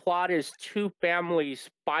general plot is 2 families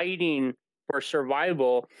fighting for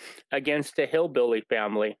survival against a hillbilly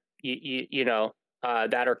family,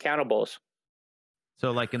 that are cannibals.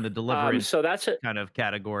 So like in the Deliverance so that's a kind of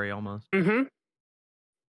category almost. Mm-hmm.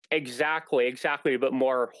 Exactly, but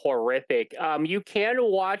more horrific. You can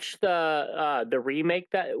watch the remake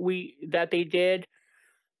that they did.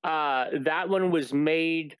 That one was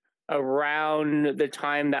made around the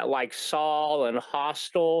time that like Saw and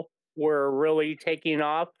Hostel were really taking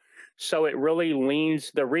off. So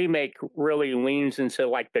the remake really leans into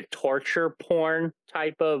like the torture porn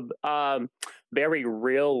type of very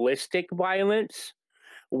realistic violence,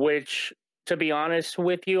 which, to be honest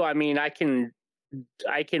with you, I mean, I can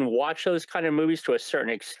watch those kind of movies to a certain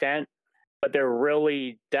extent, but they're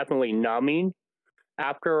really definitely numbing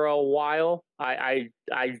after a while. I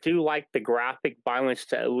do like the graphic violence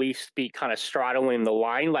to at least be kind of straddling the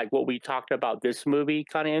line, like what we talked about this movie,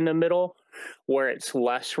 kind of in the middle, where it's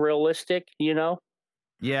less realistic,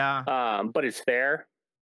 Yeah. but it's there.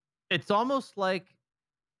 It's almost like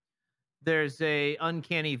there's a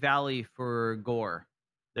uncanny valley for gore,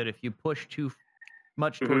 that if you push too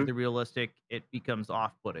much towards the realistic, it becomes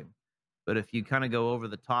off-putting. But if you kind of go over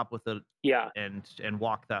the top with it, and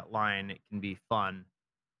walk that line, it can be fun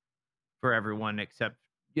for everyone except,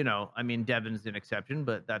 I mean, Devin's an exception,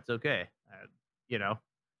 but that's okay.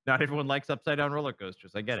 Not everyone likes upside down roller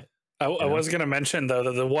coasters. I get it. I was going to mention though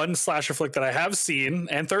that the one slasher flick that I have seen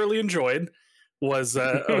and thoroughly enjoyed was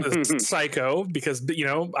Psycho, because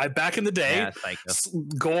back in the day,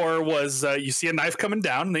 gore was you see a knife coming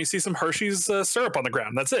down and then you see some Hershey's syrup on the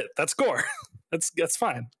ground. That's it. That's gore. That's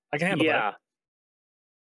fine. I can handle that.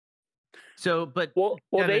 So, but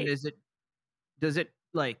Kevin, does it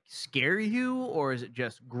like scare you, or is it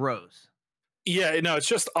just gross? Yeah, no, it's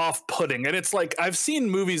just off-putting, and it's like I've seen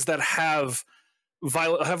movies that have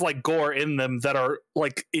like gore in them that are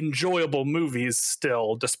like enjoyable movies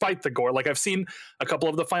still, despite the gore. Like I've seen a couple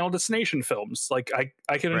of the Final Destination films. Like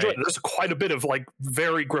I can enjoy it. There's quite a bit of like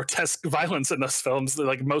very grotesque violence in those films.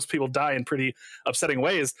 Like most people die in pretty upsetting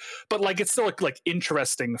ways, but like it's still like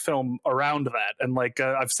interesting film around that. And like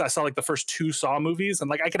I saw like the first 2 Saw movies, and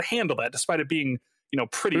like I could handle that despite it being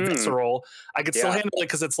pretty visceral. I could still handle it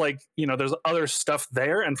because it's like, there's other stuff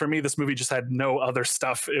there. And for me, this movie just had no other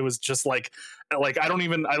stuff. It was just like I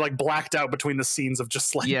like blacked out between the scenes of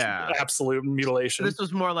just like absolute mutilation. This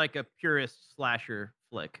was more like a purist slasher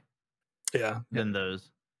flick. Than those.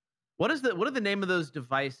 What are the name of those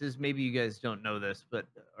devices? Maybe you guys don't know this,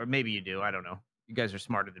 or maybe you do. I don't know. You guys are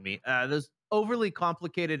smarter than me. Those overly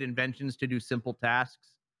complicated inventions to do simple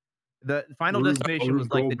tasks. The Final Destination was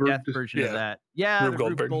like the death version of that. Yeah,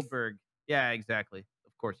 Rube Goldberg. Yeah, exactly.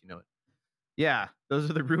 Of course you know it. Yeah, those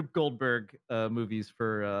are the Rube Goldberg movies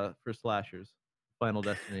for slashers. Final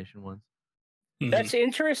Destination ones. That's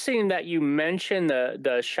interesting that you mentioned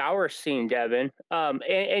the shower scene, Devin.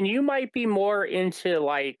 And you might be more into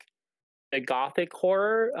like the gothic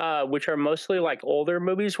horror, which are mostly like older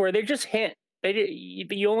movies where they just hint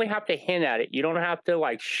you only have to hint at it. You don't have to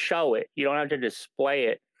like show it. You don't have to display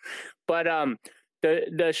it. But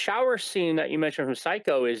the shower scene that you mentioned from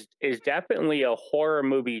Psycho is definitely a horror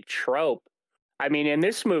movie trope. I mean, in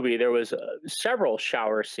this movie there was several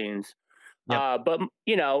shower scenes. Yep. But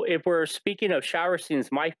you know, if we're speaking of shower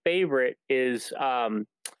scenes, my favorite is I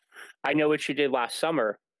Know What You Did Last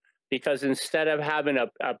Summer, because instead of having a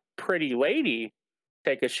pretty lady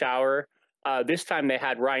take a shower, this time they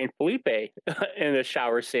had Ryan Felipe in the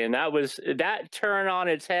shower scene. That turn on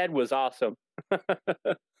its head was awesome.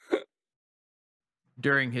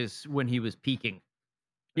 During when he was peaking.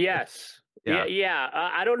 Yes. Yeah.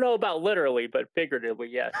 I don't know about literally, but figuratively,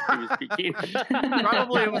 yes, he was peaking.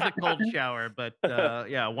 Probably it was a cold shower, but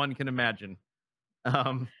yeah, one can imagine.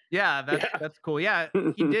 That's cool. Yeah,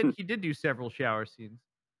 he did do several shower scenes.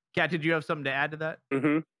 Kat, did you have something to add to that?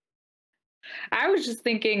 Mm-hmm. I was just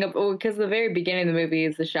thinking of because the very beginning of the movie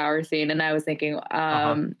is the shower scene, and I was thinking,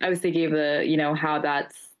 I was thinking of the how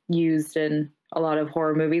that's used in a lot of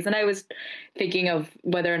horror movies, and I was thinking of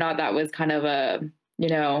whether or not that was kind of a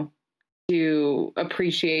to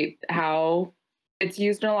appreciate how it's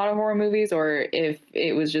used in a lot of horror movies, or if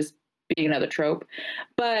it was just being another trope.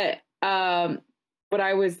 But what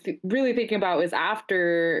I was really thinking about was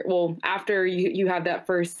after you have that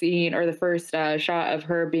first scene or the first shot of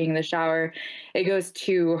her being in the shower, it goes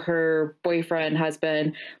to her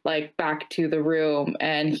husband, like back to the room,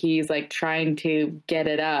 and he's like trying to get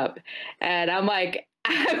it up. And I'm like,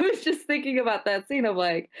 I was just thinking about that scene of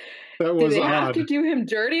like, that was did they odd. have to do him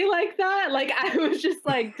dirty like that? Like, I was just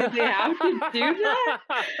like, did they have to do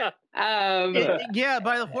that? Yeah,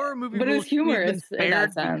 by the horror movie but it rules, was humorous should he have been in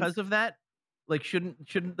that spared sense. because of that. Like, shouldn't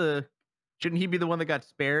he be the one that got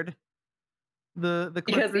spared? The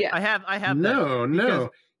because I have no.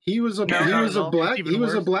 He was a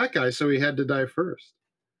black guy, so he had to die first.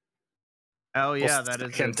 Oh yeah, Well, that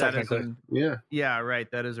is second, technically. Yeah, right.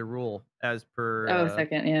 That is a rule as per.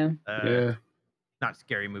 Second, yeah. Not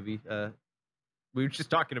Scary Movie. We were just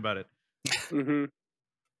talking about it. Mm-hmm.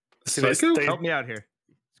 Psycho? Help me out here.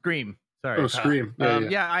 Scream. Sorry. Oh, Scream.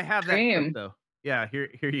 Yeah, I have that Scream. clip, though. Yeah, here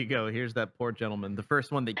you go. Here's that poor gentleman, the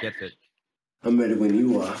first one that gets it. I'm ready when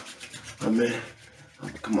you are. I'm ready.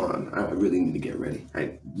 Come on, I really need to get ready.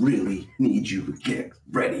 I really need you to get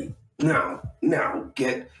ready. Now,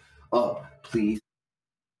 get up, please.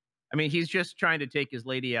 I mean, he's just trying to take his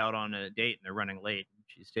lady out on a date, and they're running late.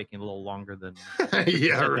 She's taking a little longer than.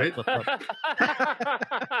 Yeah, right. Oh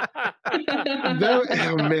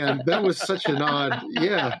man, that was such an odd.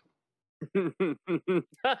 Yeah.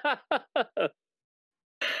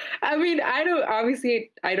 I mean, I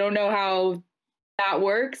don't know how that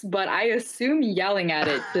works, but I assume yelling at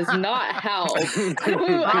it does not help.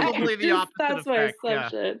 Probably the opposite That's my effect.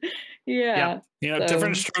 assumption. Yeah.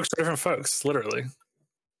 Different strokes for different folks, literally.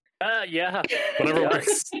 Yeah. Whatever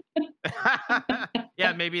works.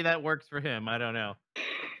 Yeah, maybe that works for him. I don't know.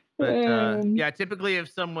 But yeah, typically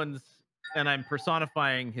if someone's, and I'm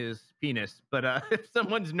personifying his penis, but if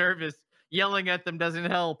someone's nervous, yelling at them doesn't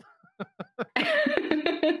help.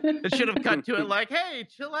 It should have cut to it like, hey,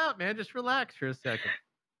 chill out, man. Just relax for a second.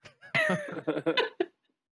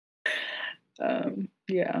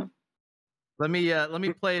 Yeah. Let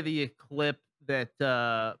me play the clip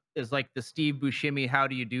that is like the Steve Buscemi "How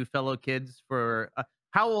do you do, fellow kids?" for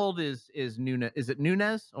how old is Nunez? Is it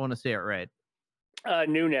Nunez? I want to say it right.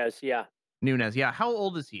 Nunez, yeah. Nunez, yeah. How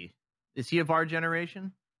old is he? Is he of our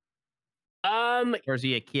generation? Or is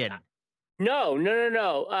he a kid?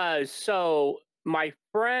 No. So my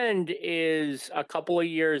friend is a couple of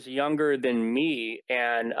years younger than me,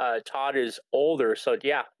 and Todd is older. So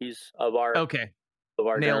yeah, he's of our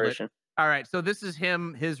Nailed generation. It. All right, so this is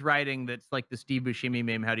his writing that's like the Steve Buscemi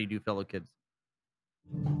meme, "How do you do, fellow kids?"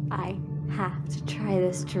 I have to try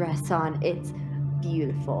this dress on. It's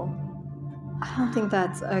beautiful. I don't think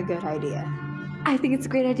that's a good idea. I think it's a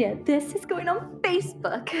great idea. This is going on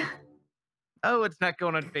Facebook. Oh, it's not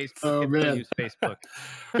going on Facebook. Oh, man. Use Facebook.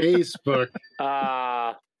 Facebook.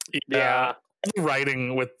 Yeah.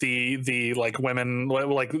 Writing with the like women,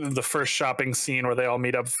 like the first shopping scene where they all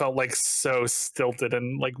meet up, felt like so stilted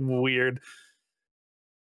and like weird.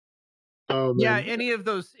 Oh, Yeah, man. any of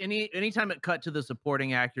those, anytime it cut to the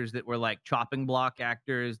supporting actors that were like chopping block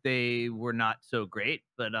actors, they were not so great.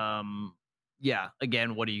 But yeah,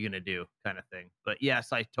 again, what are you gonna do, kind of thing. But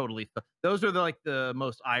yes, I totally. Those are the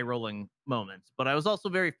most eye rolling moments. But I was also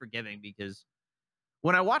very forgiving because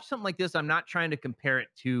when I watch something like this, I'm not trying to compare it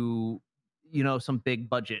to some big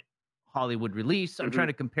budget Hollywood release. I'm trying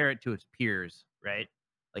to compare it to its peers, right?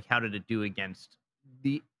 Like, how did it do against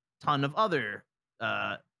the ton of other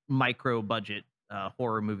micro budget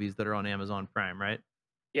horror movies that are on Amazon Prime, right?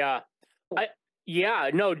 Yeah.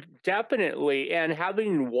 No, definitely. And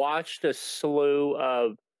having watched a slew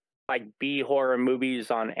of like B horror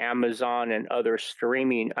movies on Amazon and other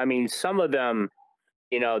streaming, I mean, some of them,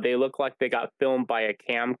 they look like they got filmed by a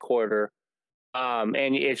camcorder.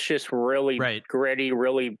 And it's just really gritty,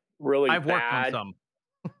 really, really I've bad. worked on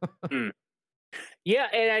some. Yeah,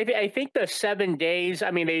 and I think the 7 days,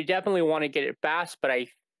 I mean, they definitely want to get it fast, but I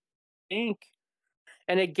think,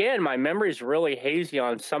 and again, my memory is really hazy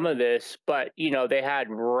on some of this, but, they had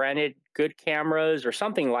rented good cameras or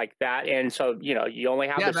something like that. And so, you only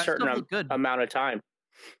have a certain amount of time.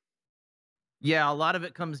 Yeah, a lot of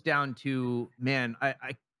it comes down to, man,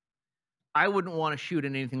 I wouldn't want to shoot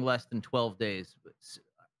in anything less than 12 days. But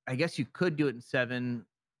I guess you could do it in 7,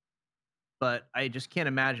 but I just can't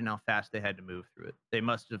imagine how fast they had to move through it. They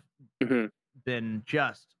must have been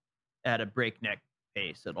just at a breakneck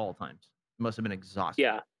pace at all times. It must have been exhausting.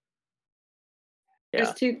 Yeah.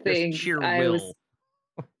 There's two things. Sheer will.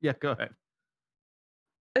 Yeah, go ahead.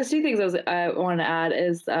 There's two things I want to add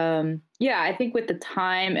is, I think with the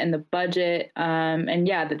time and the budget,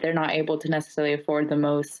 that they're not able to necessarily afford the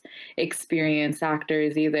most experienced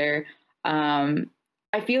actors either. I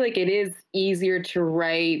feel like it is easier to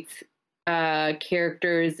write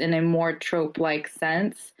characters in a more trope-like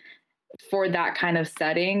sense for that kind of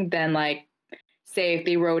setting than, like, say if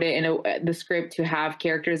they wrote it in the script to have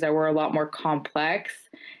characters that were a lot more complex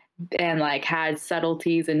and like had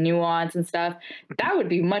subtleties and nuance and stuff. That would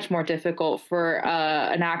be much more difficult for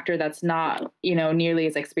an actor that's not, nearly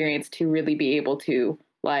as experienced to really be able to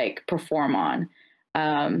like perform on.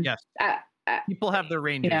 Yes. People have their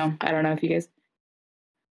ranges. I don't know if you guys.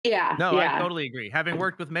 Yeah. No, yeah. I totally agree. Having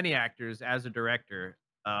worked with many actors as a director,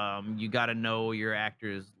 you got to know your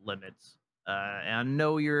actors' limits and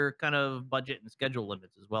know your kind of budget and schedule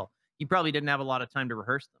limits as well. You probably didn't have a lot of time to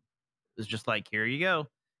rehearse them. It was just like, here you go.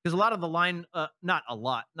 Because a lot of the line, not a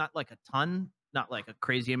lot, not like a ton, not like a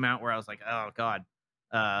crazy amount where I was like, oh God,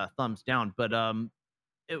 thumbs down. But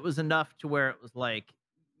it was enough to where it was like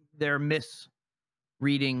they're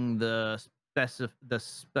misreading the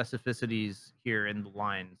specificities here in the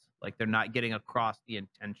lines. Like they're not getting across the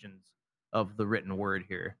intentions of the written word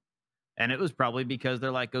here. And it was probably because they're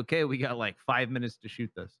like, okay, we got like 5 minutes to shoot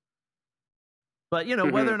this. But,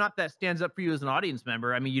 whether or not that stands up for you as an audience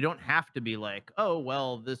member, I mean, you don't have to be like, oh,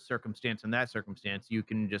 well, this circumstance and that circumstance. You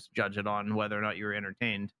can just judge it on whether or not you're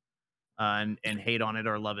entertained and hate on it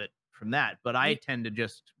or love it from that. But I tend to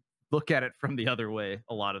just look at it from the other way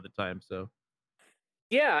a lot of the time. So,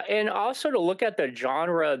 yeah. And also to look at the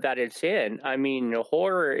genre that it's in. I mean,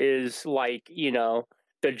 horror is like,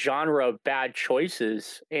 the genre of bad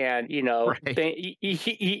choices. And, you know what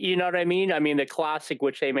I mean? I mean, the classic,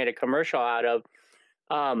 which they made a commercial out of,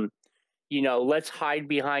 let's hide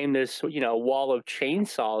behind this, wall of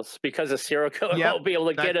chainsaws because a serial killer won't be able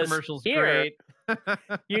to get us here. Great.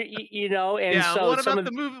 And yeah, so what about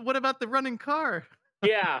the movie? What about the running car?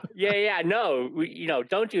 No,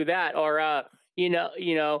 don't do that. Or,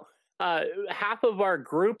 half of our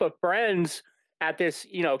group of friends at this,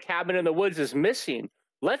 cabin in the woods is missing.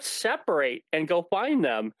 Let's separate and go find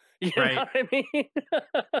them. You know what I mean?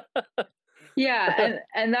 Yeah,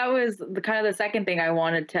 and that was the kind of the second thing I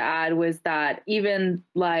wanted to add was that even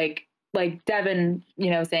like Devin,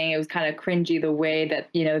 saying it was kind of cringy the way that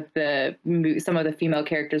some of the female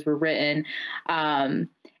characters were written, and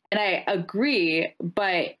I agree,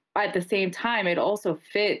 but at the same time, it also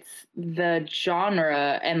fits the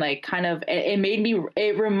genre and like kind of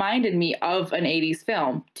it reminded me of an 80s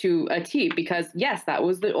film to a T, because yes, that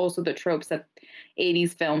was also the tropes that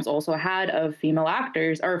 80s films also had of female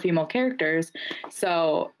actors or female characters.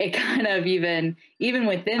 So it kind of even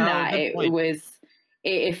within that,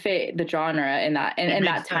 it fit the genre in that and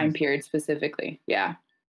that time period specifically. Yeah.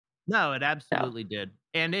 No, it absolutely did.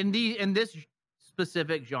 And in this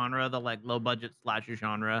specific genre, the like low budget slasher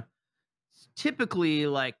genre, typically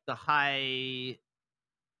like the high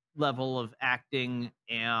level of acting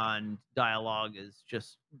and dialogue is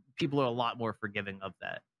just, people are a lot more forgiving of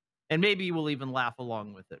that. And maybe you will even laugh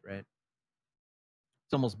along with it, right?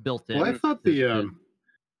 It's almost built in. Well, I thought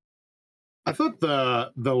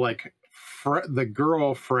the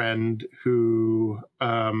girlfriend who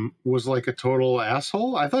was like a total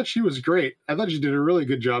asshole, I thought she was great. I thought she did a really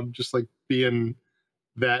good job just like being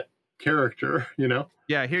that character,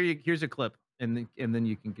 Yeah, here's a clip, and then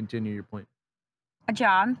you can continue your point. A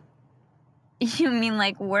job? You mean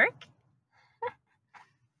like work?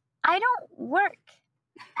 I don't work.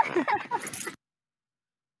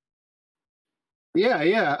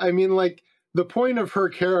 Yeah. I mean, like, the point of her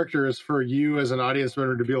character is for you as an audience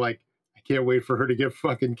member to be like, I can't wait for her to get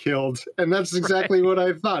fucking killed. And that's exactly what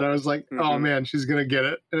I thought. I was like, oh man, she's gonna get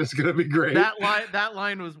it, and it's gonna be great. That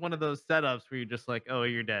line was one of those setups where you're just like, oh,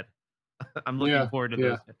 you're dead. I'm looking forward to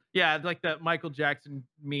this. Yeah, like that Michael Jackson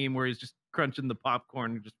meme where he's just crunching the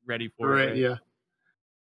popcorn, just ready for it. Right?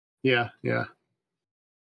 Yeah.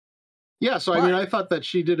 So I mean, I thought that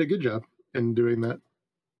she did a good job in doing that.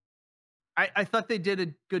 I thought they did a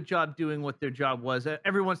good job doing what their job was.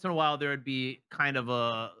 Every once in a while, there would be kind of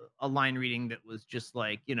a line reading that was just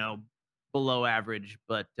like, below average,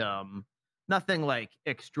 but nothing like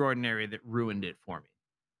extraordinary that ruined it for me.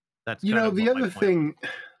 That's the other thing.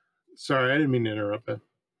 Sorry, I didn't mean to interrupt it.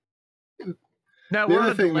 No, we're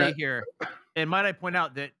on a delay here. And might I point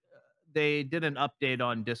out that they did an update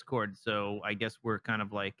on Discord, so I guess we're kind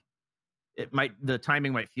of like the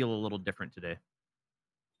timing might feel a little different today.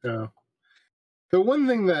 Yeah. The one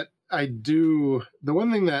thing that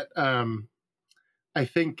I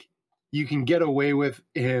think you can get away with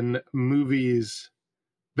in movies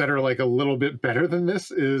that are like a little bit better than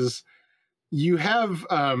this is you have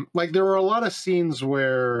like there were a lot of scenes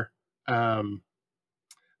where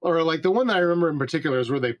or like the one that I remember in particular is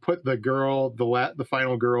where they put the girl, the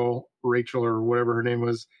final girl, Rachel or whatever her name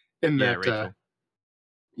was, in that.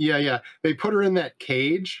 They put her in that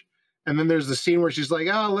cage, and then there's the scene where she's like,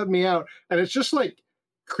 "Oh, let me out," and it's just like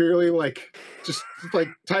clearly like just like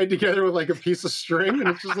tied together with like a piece of string, and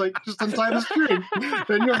it's just like just untie the string,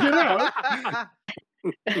 then you'll get out.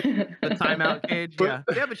 The timeout cage, but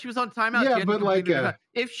she was on timeout. Yeah, but like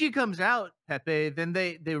if she comes out, Pepe, then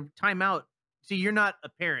they time out. See, you're not a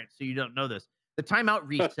parent, so you don't know this. The timeout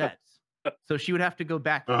resets, so she would have to go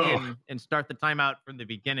back in and start the timeout from the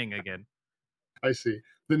beginning again. I see.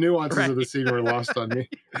 The nuances of the scene were lost on me.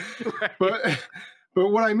 But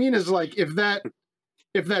what I mean is like if that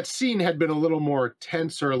scene had been a little more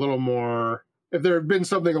tense or a little more, if there had been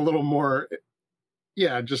something a little more,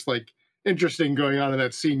 just like interesting going on in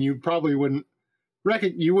that scene, you probably wouldn't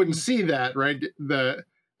see that, right? I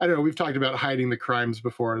don't know. We've talked about hiding the crimes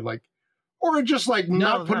before, like, or just like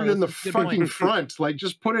not put it in the fucking front, like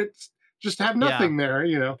just have nothing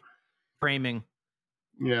there, Framing.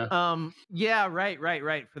 Yeah.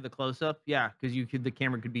 Right. For the close up, because the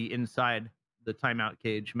camera could be inside the timeout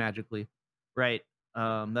cage magically, right?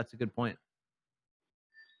 That's a good point.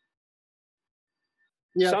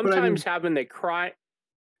 Yeah. Sometimes having the crime.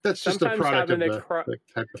 That's just a product of the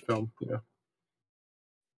type of film,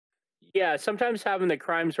 Yeah, sometimes having the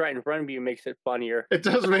crimes right in front of you makes it funnier. It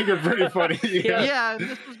does make it pretty funny. Yeah,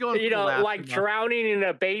 this was going. Like drowning in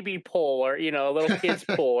a baby pool or a little kid's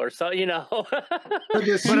pool or so. Or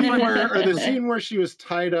the scene where she was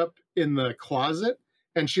tied up in the closet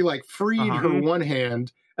and she like freed her one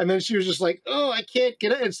hand, and then she was just like, "Oh, I can't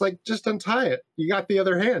get it." It's like, just untie it. You got the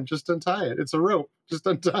other hand. Just untie it. It's a rope. Just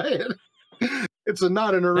untie it. It's a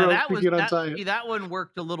knot in a rope. That one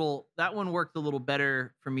worked a little. That one worked a little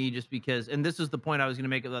better for me, just because. And this is the point I was going to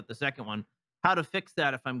make about the second one. How to fix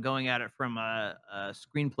that if I'm going at it from a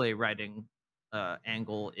screenplay writing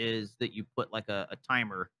angle is that you put like a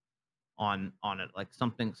timer on it, like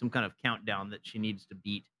some kind of countdown that she needs to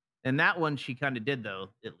beat. And that one she kind of did, though,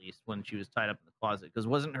 at least when she was tied up in the closet, because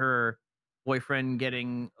wasn't her boyfriend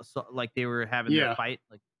getting like they were having their fight,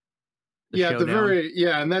 like.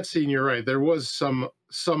 In that scene, you're right. There was some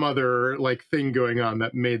other like thing going on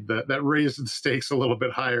that made that raised the stakes a little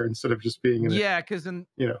bit higher instead of just being in because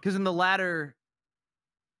in the latter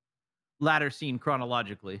scene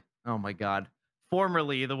chronologically, oh my god,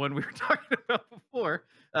 formerly the one we were talking about before,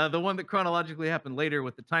 the one that chronologically happened later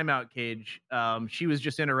with the timeout cage, she was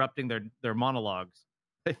just interrupting their monologues.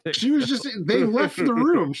 She was just they left the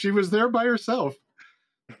room. She was there by herself.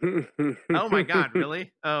 Oh my god,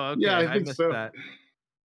 really? Oh, okay. Yeah, I think missed so. that.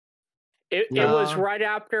 It was right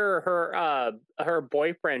after her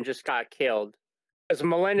boyfriend just got killed, because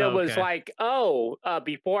Melinda was like, "Oh,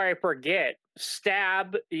 before I forget,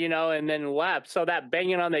 stab," and then left. So that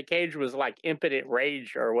banging on the cage was like impotent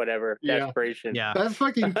rage or whatever, desperation. Yeah, that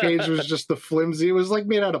fucking cage was just the flimsy. It was like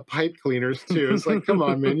made out of pipe cleaners too. It's like, come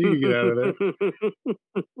on, man, you can get out of there.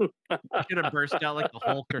 Should have burst out like the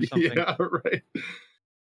Hulk or something. Yeah, right.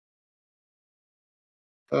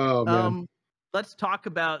 Oh man. Let's talk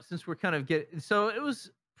about, since we're kind of so it was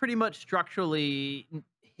pretty much structurally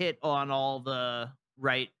hit on all the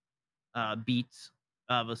right beats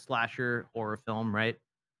of a slasher horror film, right?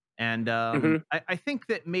 And I think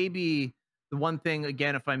that maybe the one thing,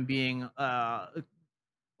 again, if I'm being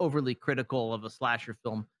overly critical of a slasher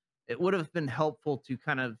film, it would have been helpful to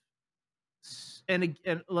kind of, and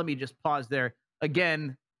let me just pause there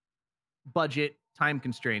again, budget, time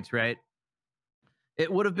constraints, right?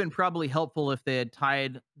 It would have been probably helpful if they had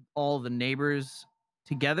tied all the neighbors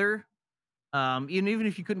together. Even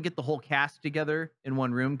if you couldn't get the whole cast together in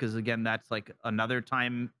one room, because again, that's like another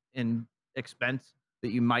time and expense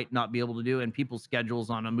that you might not be able to do. And people's schedules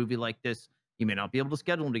on a movie like this, you may not be able to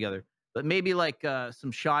schedule them together. But maybe like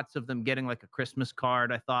some shots of them getting like a Christmas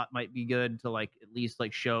card, I thought might be good to like at least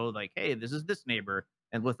like show like, hey, this is this neighbor,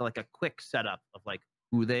 and with like a quick setup of like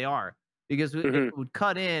who they are, because it would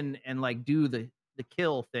cut in and like do the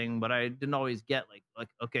kill thing, but I didn't always get like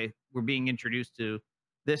okay, we're being introduced to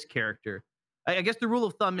this character. I guess the rule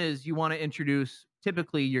of thumb is you want to introduce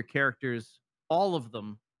typically your characters, all of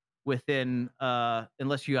them, within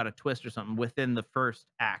unless you got a twist or something, within the first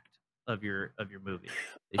act of your movie.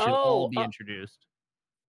 They should all be introduced.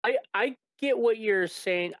 I get what you're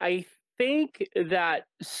saying. I think that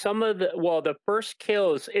some of the first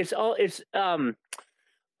kills, it's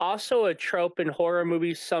also a trope in horror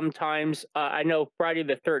movies sometimes. I know Friday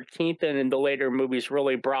the 13th and in the later movies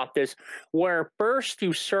really brought this, where first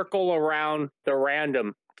you circle around the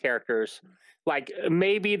random characters. Like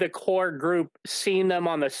maybe the core group, seeing them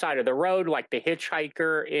on the side of the road, like the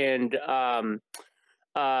hitchhiker and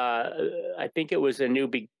I think it was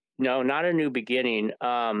not a new beginning.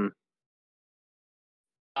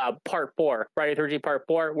 Part 4, Friday the 13th Part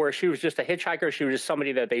 4, where she was just a hitchhiker. She was just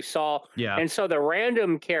somebody that they saw. Yeah. And so the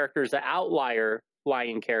random characters, the outlying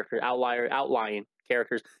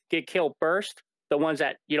characters get killed first, the ones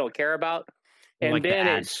that you don't care about. And like then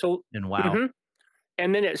and wow.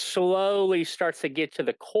 And then it slowly starts to get to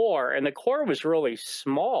the core. And the core was really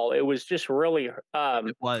small. It was just really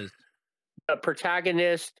it was a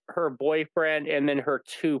protagonist, her boyfriend, and then her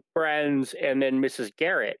 2 friends, and then Mrs.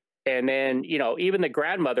 Garrett. And then, even the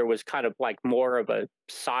grandmother was kind of like more of a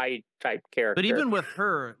side type character. But even with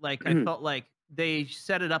her, like I felt like they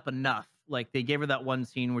set it up enough. Like they gave her that one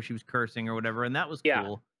scene where she was cursing or whatever, and that was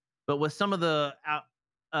cool. But with some of the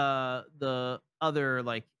other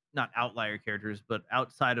like not outlier characters, but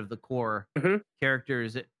outside of the core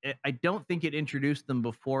characters, I don't think it introduced them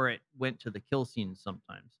before it went to the kill scenes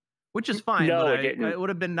sometimes, which is fine. No, but it didn't. It would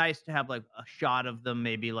have been nice to have like a shot of them,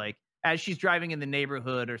 maybe like as she's driving in the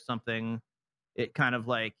neighborhood or something. It kind of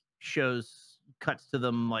like cuts to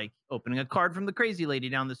them like opening a card from the crazy lady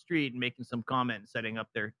down the street and making some comment and setting up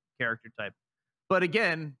their character type. But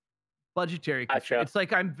again, budgetary. Gotcha. It's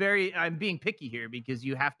like I'm being picky here because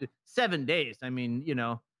you have to 7 days. I mean,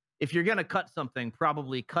 if you're gonna cut something,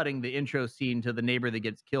 probably cutting the intro scene to the neighbor that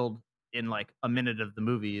gets killed in like a minute of the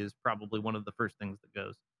movie is probably one of the first things that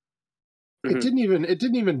goes. It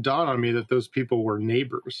didn't even dawn on me that those people were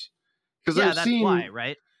neighbors. Because that's why,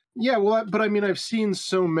 right? Yeah, well, but I mean, I've seen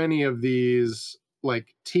so many of these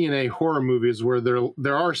like TNA horror movies where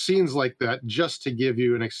there are scenes like that just to give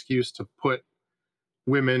you an excuse to put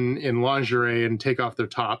women in lingerie and take off their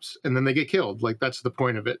tops, and then they get killed. Like that's the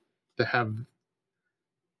point of it, to have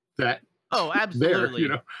that. Oh, absolutely.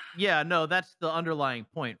 There, Yeah, no, that's the underlying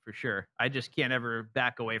point for sure. I just can't ever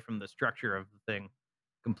back away from the structure of the thing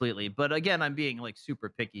completely. But again, I'm being like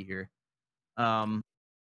super picky here.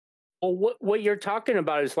 Well, what you're talking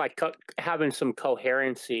about is like having some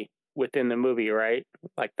coherency within the movie, right?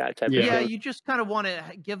 Like that type of thing. Yeah, you just kind of want to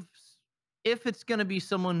give, if it's going to be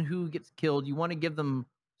someone who gets killed, you want to give them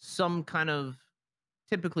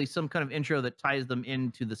typically some kind of intro that ties them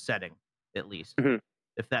into the setting, at least,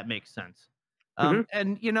 if that makes sense. And,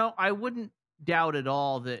 I wouldn't doubt at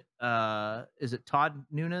all that, is it Todd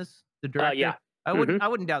Nunes, the director? Yeah. I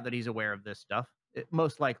wouldn't doubt that he's aware of this stuff. It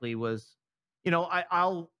most likely was,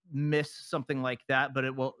 I'll miss something like that, but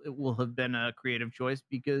it will have been a creative choice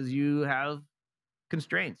because you have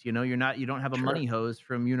constraints. You don't have a money hose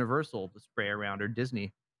from Universal to spray around, or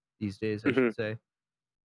Disney these days, I should say.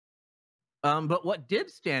 But what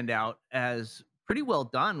did stand out as pretty well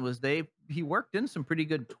done was he worked in some pretty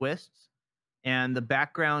good twists, and the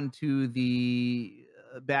background to the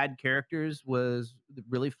bad characters was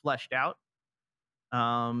really fleshed out.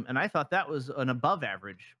 And I thought that was an above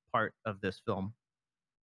average part of this film.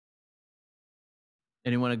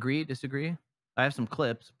 Anyone agree, disagree? I have some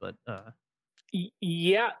clips, but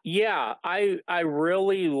yeah. I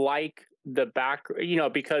really like the back,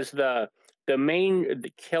 because the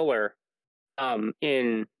killer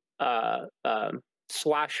in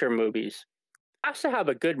slasher movies has to have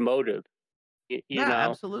a good motive. You know,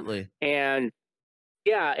 absolutely. And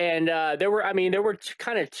there were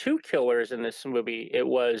kind of 2 killers in this movie. It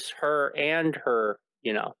was her and her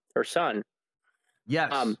son.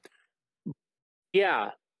 Yes.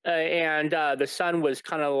 And the son was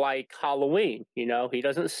kind of like Halloween. He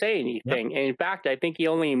doesn't say anything. Yep. And in fact, I think he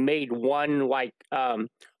only made one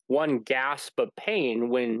gasp of pain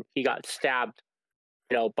when he got stabbed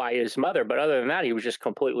by his mother. But other than that, he was just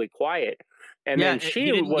completely quiet. And Yeah, then he she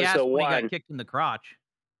didn't was gasp the when he got one. kicked in the crotch.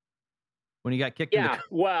 When he got kicked in the Yeah, crotch.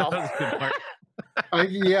 well, That was a good part.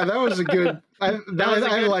 Yeah, that was a good.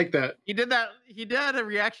 I like that. He did that. He did a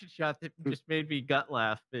reaction shot that just made me gut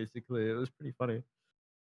laugh. Basically, it was pretty funny.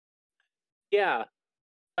 yeah.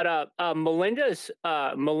 But Melinda's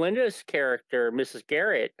character, Mrs.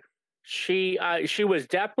 Garrett, she was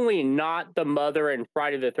definitely not the mother in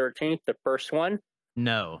Friday the 13th, the first one.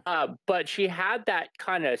 No. But she had that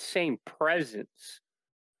kind of same presence.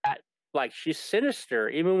 That, like, she's sinister,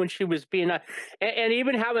 even when she was being and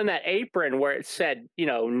even having that apron where it said,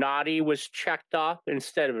 naughty was checked off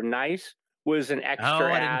instead of nice was an extra I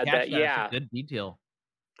didn't ad. catch that. Yeah, That's a good detail.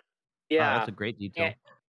 yeah, That's a great detail.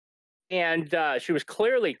 and she was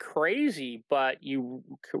clearly crazy, but you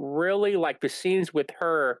really like the scenes with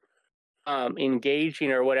her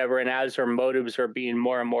engaging or whatever, and as her motives are being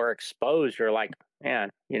more and more exposed, you're like, man,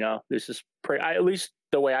 this is pretty. At least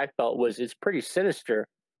the way I felt was it's pretty sinister.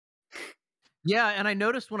 Yeah, and I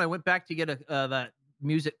noticed when I went back to get that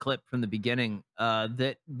music clip from the beginning,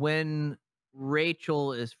 that when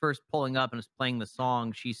Rachel is first pulling up and is playing the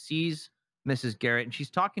song, she sees Mrs. Garrett and she's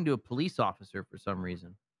talking to a police officer for some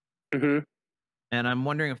reason. Mm-hmm. And I'm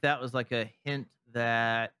wondering if that was like a hint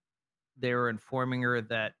that they were informing her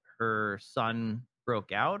that her son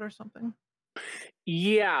broke out or something.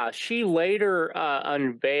 Yeah, she later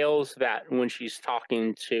unveils that when she's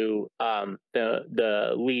talking to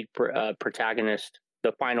the lead protagonist,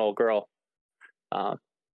 the final girl.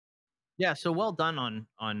 Yeah, so well done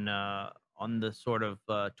on the sort of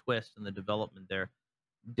twist and the development there.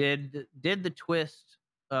 Did the twist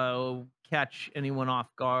catch anyone off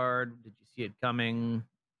guard? Did you see it coming?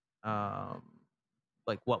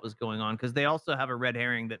 Like what was going on? Because they also have a red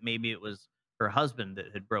herring that maybe it was her husband that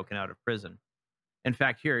had broken out of prison. In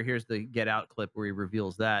fact, here's the Get Out clip where he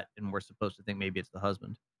reveals that, and we're supposed to think maybe it's the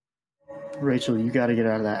husband. Rachel, you got to get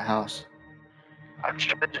out of that house. I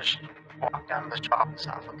should have just walked down to the office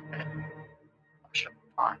and looked at it. I should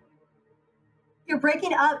be fine. You're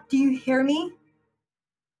breaking up. Do you hear me?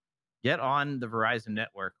 Get on the Verizon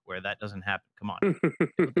network where that doesn't happen. Come on. Give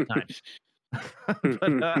it the time.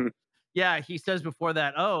 But, yeah, he says before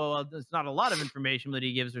that, well, there's not a lot of information, but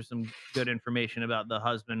he gives her some good information about the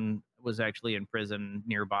husband was actually in prison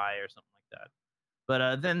nearby or something like that.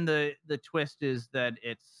 But then the twist is that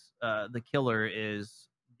it's the killer is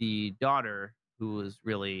the daughter who is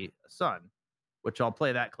really a son, which I'll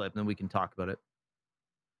play that clip and then we can talk about it.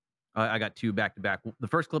 I got two back to back. The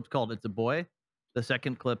first clip's called It's a Boy. The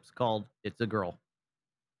second clip's called It's a Girl.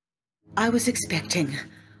 I was expecting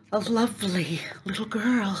a lovely little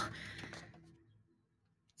girl.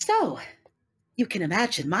 So, you can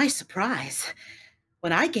imagine my surprise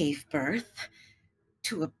when I gave birth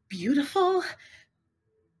to a beautiful,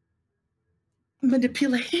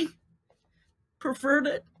 manipulating,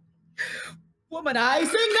 perverted,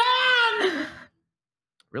 womanizing man!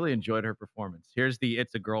 Really enjoyed her performance. Here's the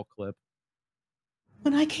It's a Girl clip.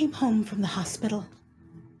 When I came home from the hospital,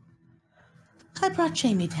 I brought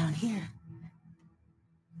Jamie down here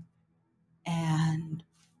and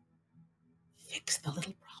fixed the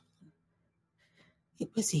little problem. It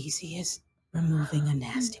was easy as removing a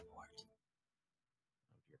nasty wart.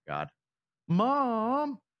 Dear God.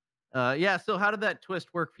 Mom. Yeah, so how did that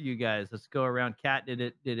twist work for you guys? Let's go around. Kat, did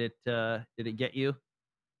it get you?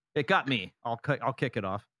 It got me. I'll kick it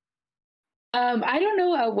off. I don't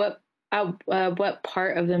know what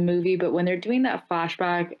part of the movie, but when they're doing that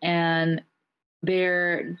flashback and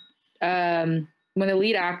they're when the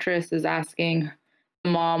lead actress is asking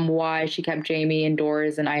mom why she kept Jamie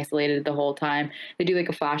indoors and isolated the whole time, they do like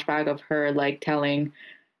a flashback of her like telling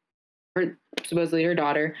her, supposedly her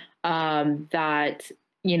daughter, that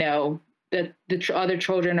that the other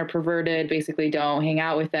children are perverted, basically don't hang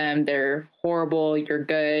out with them, they're horrible, you're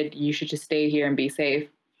good, you should just stay here and be safe.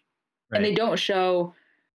 Right. And they don't show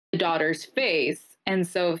the daughter's face. And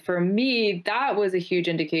so for me, that was a huge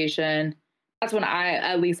indication. That's when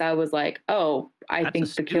I was like, oh, I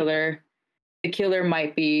think the killer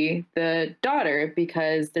might be the daughter,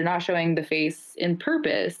 because they're not showing the face in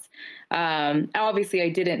purpose. Obviously I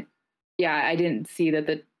didn't see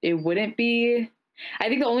that it wouldn't be. I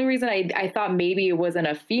think the only reason I thought maybe it wasn't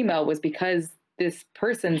a female was because this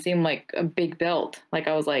person seemed like a big built. Like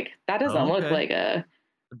I was like, that doesn't look like a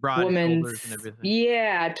woman's.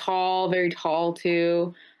 Yeah, tall, very tall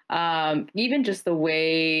too. Even just the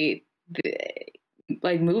way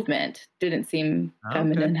like movement. Didn't seem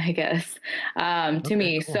feminine, I guess, to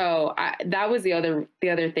me. cool. So that was the other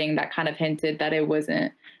thing that kind of hinted that it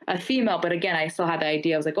wasn't a female. But again, I still had the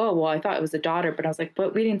idea. I was like, oh well, I thought it was a daughter, but I was like,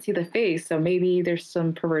 but we didn't see the face, so maybe there's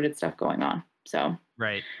some perverted stuff going on. So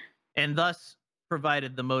Right. And thus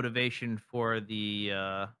provided the motivation for the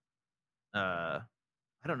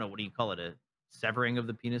I don't know, what do you call it? A severing of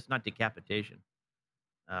the penis, not decapitation.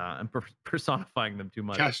 I'm personifying them too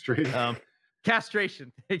much. Castrated.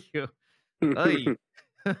 Castration. Thank you. Ay.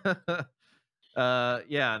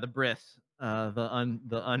 Yeah, the bris, the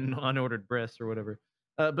unordered bris or whatever.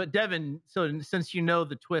 But Devin, so since you know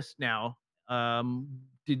the twist now,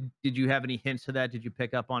 did you have any hints to that? Did you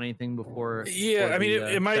pick up on anything before? Yeah, before I mean,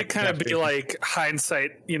 the, it might kind of be castration? like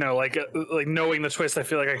hindsight, like knowing the twist. I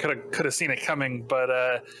feel like I could have seen it coming,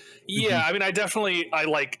 but yeah, I mean, I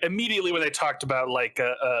like immediately when they talked about like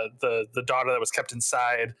the daughter that was kept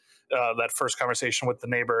inside. That first conversation with the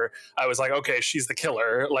neighbor, I was like, okay, she's the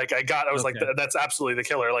killer. Like I was like, that's absolutely the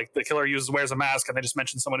killer. Like the killer wears a mask, and they just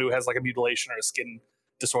mentioned someone who has like a mutilation or a skin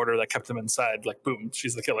disorder that kept them inside. Like, boom,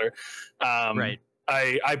 she's the killer. Right.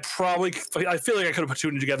 I feel like I could have put two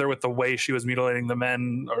and two together with the way she was mutilating the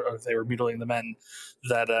men, or they were mutilating the men.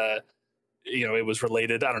 That it was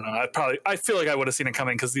related. I don't know. I feel like I would have seen it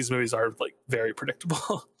coming because these movies are like very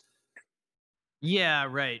predictable. Yeah,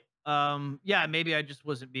 right. Yeah, maybe I just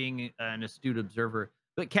wasn't being an astute observer.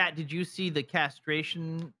 But Kat, did you see the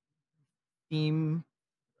castration theme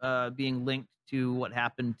being linked to what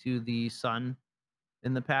happened to the son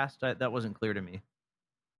in the past? That wasn't clear to me.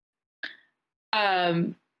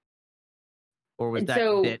 Or was that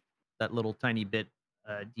so- bit, that little tiny bit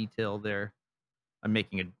detail there? I'm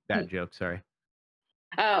making a bad joke, sorry.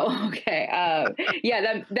 Oh, okay.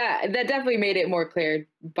 Yeah, that definitely made it more clear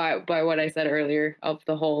by what I said earlier of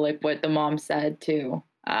the whole, like what the mom said too,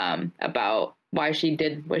 about why she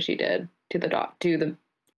did what she did to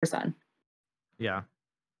her son. Yeah.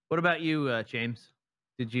 What about you, James?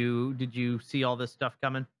 Did you see all this stuff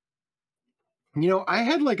coming? I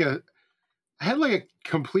had like a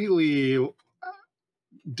completely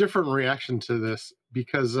different reaction to this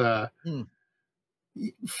because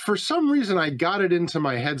for some reason I got it into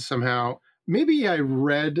my head somehow. Maybe I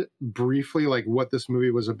read briefly like what this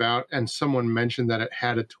movie was about, and someone mentioned that it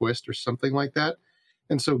had a twist or something like that.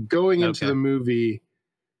 And so going into the movie,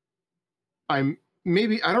 I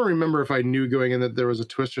don't remember if I knew going in that there was a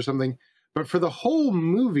twist or something, but for the whole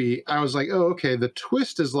movie, I was like, oh, okay, the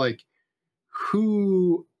twist is like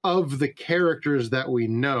who of the characters that we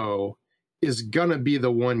know is gonna be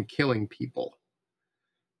the one killing people.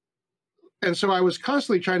 And so I was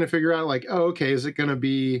constantly trying to figure out like, oh, okay, is it gonna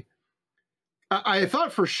be, I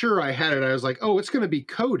thought for sure I had it. I was like, oh, it's gonna be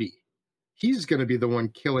Cody. He's gonna be the one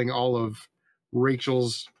killing all of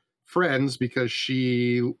Rachel's friends because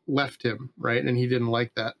she left him, right? And he didn't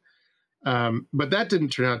like that. But that didn't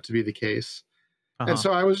turn out to be the case. And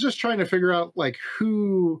so I was just trying to figure out like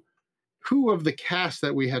who of the cast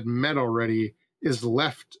that we had met already is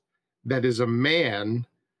left that is a man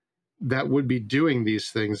that would be doing these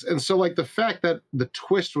things. And so like the fact that the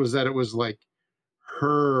twist was that it was like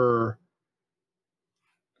her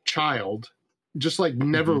child just like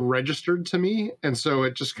never registered to me. And so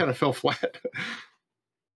it just kind of fell flat.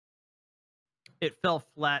 It fell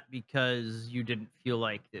flat because you didn't feel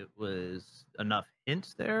like it was enough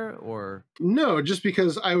hints there, or? No, just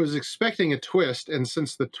because I was expecting a twist. And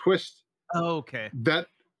since the twist that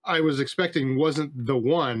I was expecting wasn't the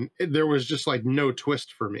one, there was just like no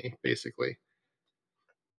twist for me, basically.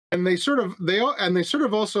 And they sort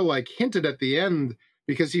of also like hinted at the end,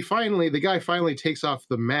 because the guy finally takes off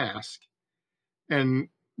the mask and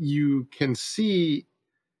you can see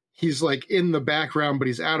he's like in the background, but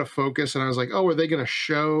he's out of focus. And I was like, oh, are they going to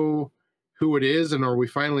show who it is? And are we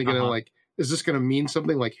finally going to like, is this going to mean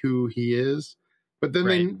something like who he is? But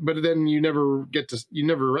then, then you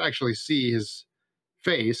never actually see his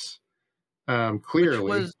face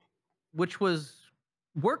clearly. Which was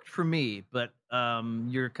worked for me, but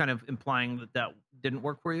you're kind of implying that didn't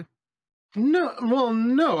work for you?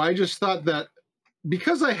 No, I just thought that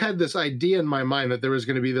because I had this idea in my mind that there was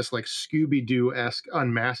going to be this like Scooby-Doo-esque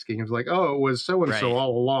unmasking. It was like, oh, it was so-and-so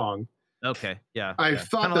all along. Okay, yeah. I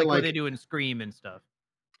thought kind of that like what like they do in Scream and stuff.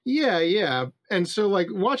 Yeah. And so like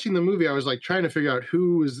watching the movie, I was like trying to figure out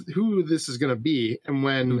who this is going to be. And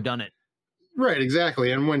Who done it? Right,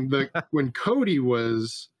 exactly. And when Cody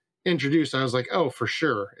was introduced, I was like, oh, for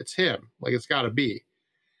sure, it's him. Like it's got to be.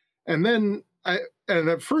 And then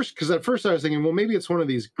at first I was thinking, well, maybe it's one of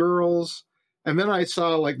these girls. And then I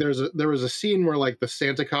saw like there was a scene where like the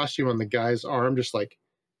Santa costume on the guy's arm just like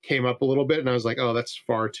came up a little bit, and I was like, oh, that's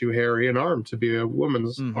far too hairy an arm to be a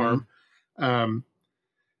woman's arm. And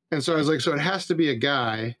so I was like, so it has to be a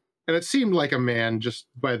guy. And it seemed like a man just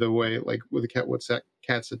by the way, like with the cat, what's that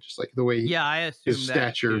cat said, just like the way I assume his that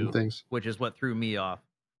stature too, and things. which is what threw me off.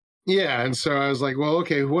 Yeah, and so I was like, well,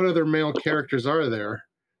 okay, what other male characters are there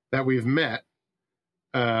that we've met?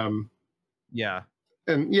 Yeah.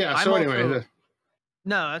 And yeah, so anyway.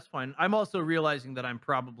 No, that's fine. I'm also realizing that I'm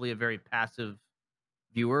probably a very passive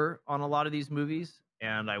viewer on a lot of these movies,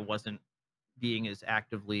 and I wasn't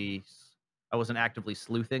actively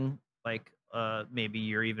sleuthing like maybe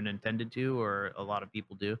you're even intended to, or a lot of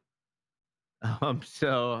people do.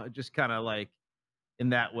 So just kind of like in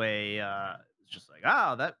that way, it's just like,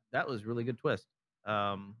 that was a really good twist.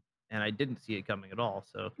 And I didn't see it coming at all.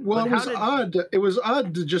 So well, it was odd. It was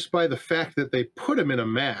odd just by the fact that they put him in a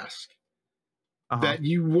mask. That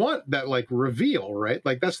you want that like reveal, right?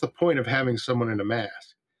 Like that's the point of having someone in a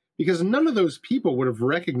mask, because none of those people would have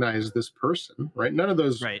recognized this person, right? None of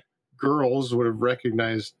those girls would have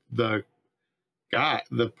recognized the guy,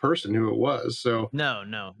 the person who it was. So no,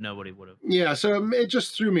 nobody would have. Yeah, so it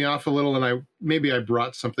just threw me off a little, and I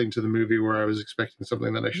brought something to the movie where I was expecting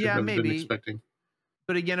something that I shouldn't have been expecting.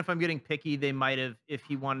 But again, if I'm getting picky, they might have, if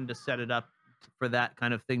he wanted to set it up for that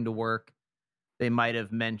kind of thing to work, they might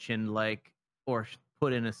have mentioned like, or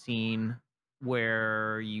put in a scene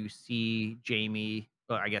where you see Jamie.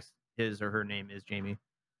 Well, I guess his or her name is Jamie.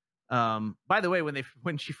 By the way,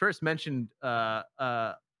 when she first mentioned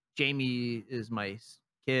Jamie is my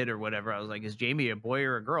kid or whatever, I was like, is Jamie a boy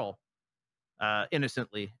or a girl?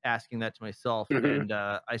 Innocently asking that to myself, and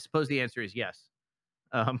I suppose the answer is yes.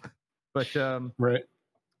 Right.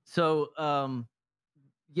 So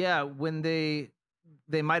yeah, when they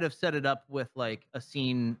might have set it up with like a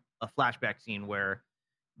flashback scene where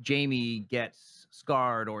Jamie gets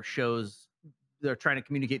scarred or shows they're trying to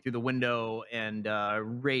communicate through the window, and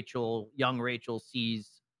young Rachel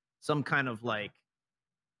sees some kind of like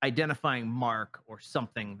identifying mark or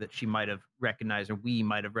something that she might have recognized, or we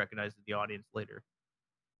might have recognized as the audience later.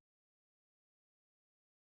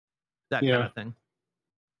 That kind of thing.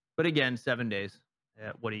 But again, 7 days.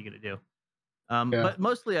 What are you going to do? But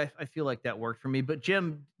mostly I feel like that worked for me. But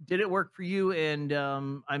Jim, did it work for you? And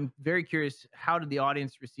I'm very curious, how did the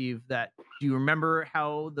audience receive that? Do you remember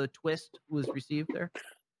how the twist was received there?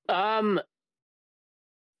 I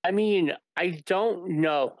mean, I don't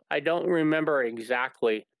know. I don't remember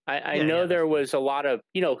exactly. I know there was a lot of,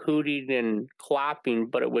 hooting and clapping,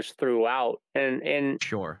 but it was throughout. And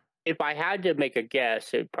sure, if I had to make a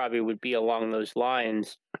guess, it probably would be along those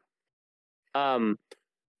lines.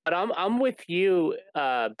 But I'm with you,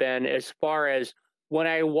 Ben, as far as when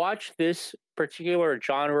I watch this particular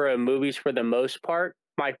genre of movies, for the most part,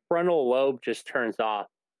 my frontal lobe just turns off,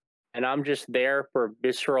 and I'm just there for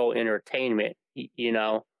visceral entertainment,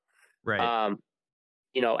 Right.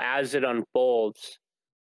 As it unfolds.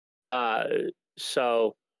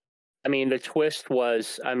 So, I mean, the twist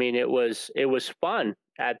was, it was fun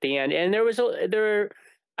at the end, and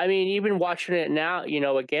even watching it now,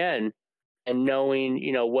 again, and knowing,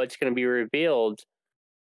 what's going to be revealed.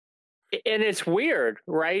 And it's weird,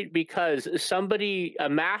 right? Because a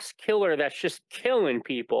mass killer that's just killing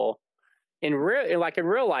people in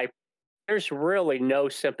real life, there's really no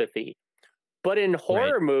sympathy. But in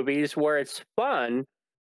horror movies where it's fun,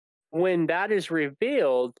 when that is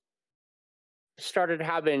revealed, I started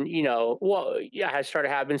having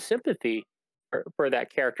sympathy for that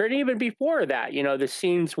character. And even before that, the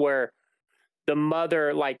scenes where the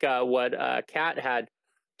mother, like what Kat had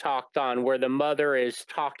talked on, where the mother is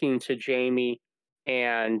talking to Jamie,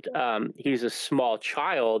 and he's a small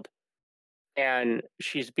child, and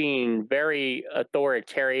she's being very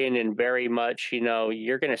authoritarian and very much,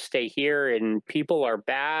 you're going to stay here, and people are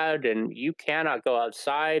bad, and you cannot go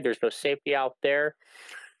outside. There's no safety out there.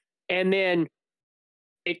 And then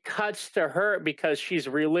it cuts to her because she's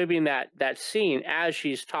reliving that scene as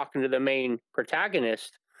she's talking to the main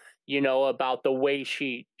protagonist, about the way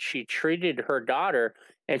she treated her daughter.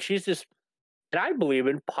 And she's just, and I believe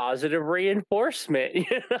in positive reinforcement.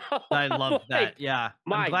 I love that. Yeah.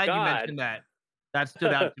 My I'm glad God. you mentioned that. That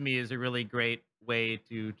stood out to me as a really great way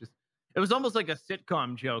to just, it was almost like a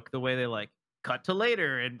sitcom joke, the way they like cut to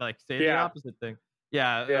later and like say the opposite thing.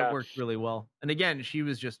 Yeah, it worked really well. And again, she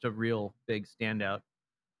was just a real big standout.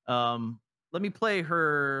 Let me play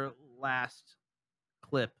her last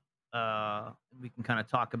clip. We can kind of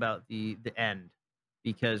talk about the end,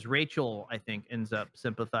 because Rachel, I think, ends up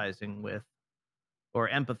sympathizing with, or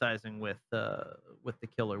empathizing with the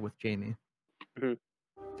killer, with Jamie.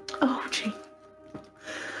 Oh, Jamie,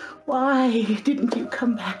 why didn't you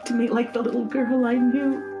come back to me like the little girl I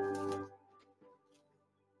knew?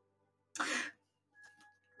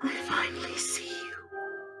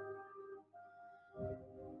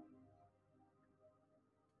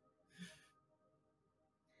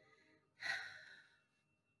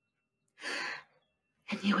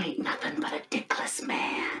 you ain't nothing but a dickless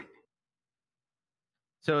man.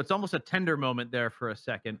 So it's almost a tender moment there for a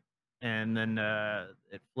second, and then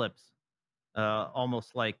it flips,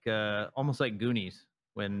 almost like Goonies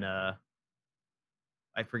when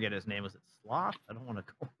I forget his name. Was it Sloth? I don't want to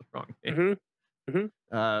call the wrong name.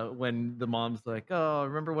 When the mom's like, "Oh,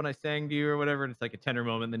 remember when I sang to you?" or whatever, and it's like a tender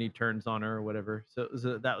moment. Then he turns on her or whatever. So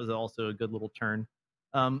that was also a good little turn.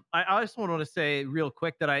 I just want to say real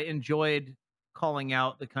quick that I enjoyed calling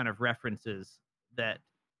out the kind of references that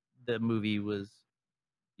the movie was,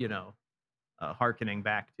 hearkening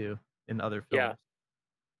back to in other films. Yeah.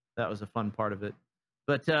 That was a fun part of it.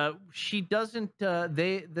 But she doesn't.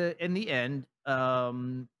 In the end,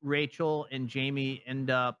 Rachel and Jamie end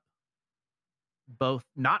up both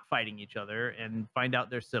not fighting each other and find out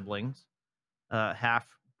they're siblings, half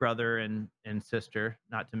brother and sister.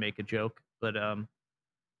 Not to make a joke, but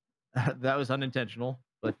that was unintentional,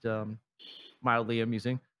 but mildly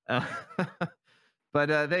amusing.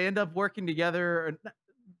 But they end up working together.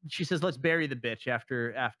 She says, "Let's bury the bitch,"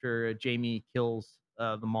 after Jamie kills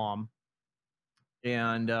the mom.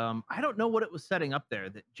 And I don't know what it was setting up there,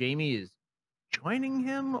 that Jamie is joining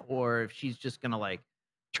him, or if she's just gonna like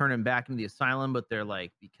turn him back into the asylum, but they're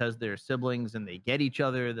like, because they're siblings and they get each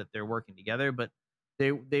other, that they're working together, but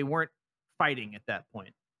they weren't fighting at that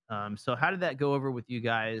point. So how did that go over with you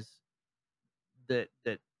guys that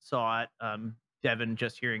saw it? Devin,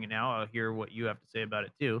 just hearing it now, I'll hear what you have to say about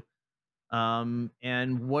it too.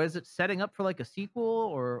 And was it setting up for like a sequel,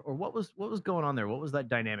 or what was going on there? What was that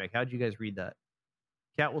dynamic? How did you guys read that?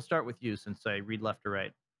 Kat, we'll start with you since I read left to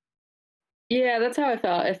right. Yeah, that's how I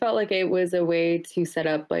felt. It felt like it was a way to set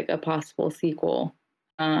up like a possible sequel.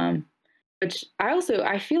 Which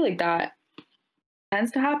I feel like that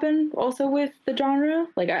tends to happen also with the genre.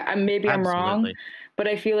 Like maybe I'm wrong, but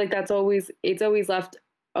I feel like it's always left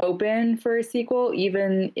open for a sequel,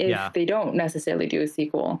 even if they don't necessarily do a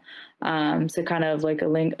sequel. So kind of like a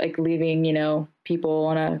link, like leaving, people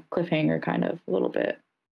on a cliffhanger kind of a little bit.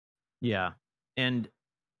 Yeah. And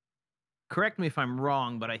correct me if I'm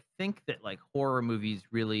wrong, but I think that like horror movies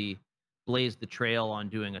really blaze the trail on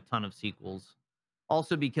doing a ton of sequels.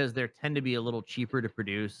 Also because they tend to be a little cheaper to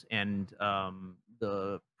produce, and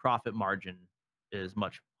the profit margin is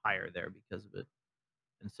much higher there because of it.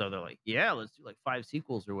 And so they're like, yeah, let's do like 5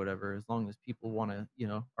 sequels or whatever, as long as people want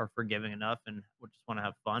to, are forgiving enough and just want to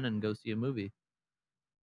have fun and go see a movie.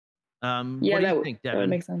 What do you think, Devin? That would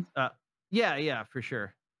make sense. Yeah, for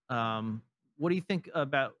sure. What do you think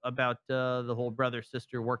about the whole brother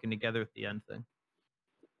sister working together at the end thing?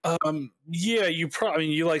 Yeah,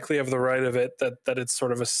 you likely have the right of it that it's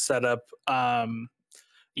sort of a setup.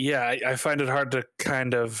 Yeah, I find it hard to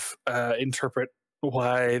kind of interpret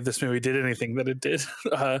why this movie did anything that it did.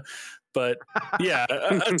 But yeah,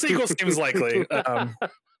 a sequel seems likely.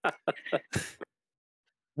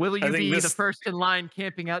 Will you be the first in line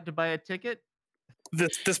camping out to buy a ticket?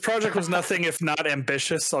 This project was nothing if not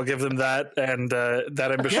ambitious. I'll give them that, and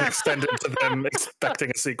that ambition extended to them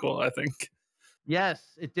expecting a sequel, I think. Yes,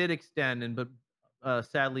 it did extend, but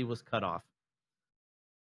sadly was cut off.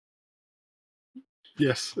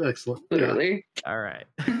 Yes, excellent. Literally. Yeah. All right.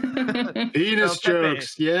 Penis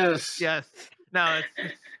jokes. Yes. No,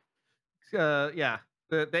 it's yeah.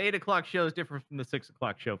 The 8 o'clock show is different from the 6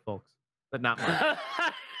 o'clock show, folks, but not much.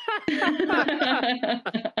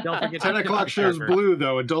 Don't forget 10 o'clock show's blue,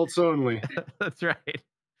 though. Adults only. That's right.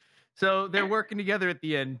 So they're working together at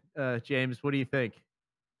the end. James, what do you think?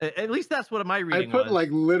 At least that's what my reading I put like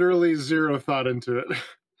literally 0 thought into it.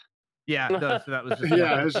 Yeah, no, so that was just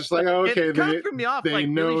yeah, it's just like, oh, okay, they like,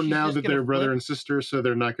 know really, now that they're brother flip? and sister, so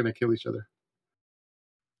they're not going to kill each other.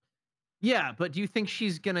 Yeah, but do you think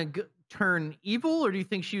she's going to turn evil, or do you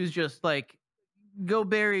think she was just like, go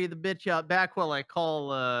bury the bitch out back while I call,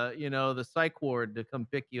 the psych ward to come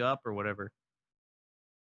pick you up or whatever?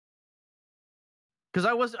 Because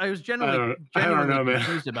I was genuinely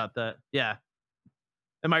confused about that. Yeah.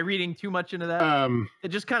 Am I reading too much into that? It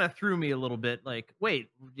just kind of threw me a little bit. Like,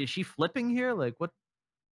 wait, is she flipping here? Like, what?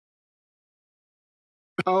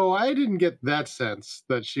 Oh, I didn't get that sense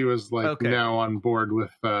that she was like now on board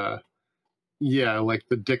with, like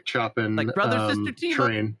the dick chopping like brother sister team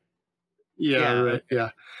train. Yeah, right.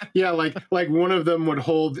 Okay. Yeah, like one of them would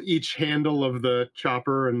hold each handle of the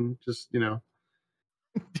chopper and just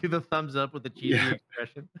do the thumbs up with the cheesy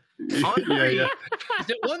expression. Yeah. Is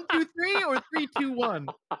it 1, 2, 3 or 3, 2, 1?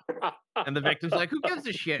 And the victim's like, who gives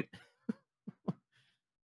a shit?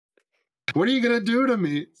 What are you gonna do to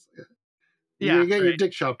me? You're gonna get your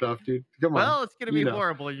dick chopped off, dude. Come on. Well, it's gonna be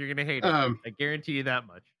horrible. You're gonna hate it. I guarantee you that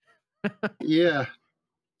much. Yeah.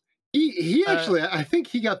 He actually, I think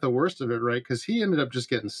he got the worst of it, right? Because he ended up just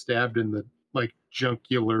getting stabbed in the like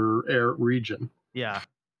jungular air region. Yeah.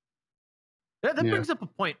 That Yeah. brings up a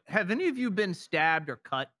point. Have any of you been stabbed or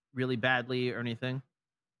cut really badly or anything?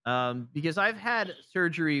 Because I've had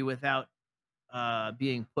surgery without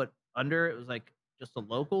being put under. It was like just a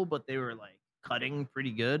local, but they were like cutting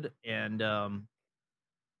pretty good. And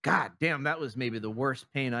God damn, that was maybe the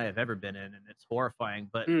worst pain I have ever been in, and it's horrifying.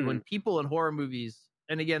 But when people in horror movies,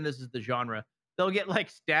 and again, this is the genre, they'll get like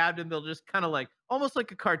stabbed and they'll just kind of like almost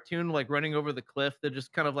like a cartoon, like running over the cliff. They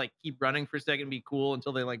just kind of like keep running for a second, and be cool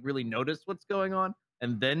until they like really notice what's going on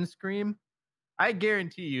and then scream. I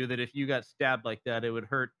guarantee you that if you got stabbed like that, it would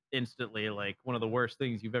hurt instantly, like one of the worst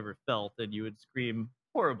things you've ever felt, and you would scream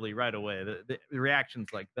horribly right away. The reactions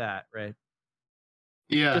like that, right?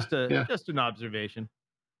 Yeah. Just an observation.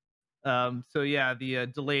 So yeah, the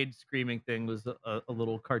delayed screaming thing was a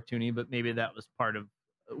little cartoony, but maybe that was part of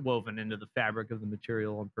woven into the fabric of the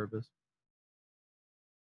material on purpose.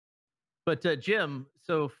 But Jim,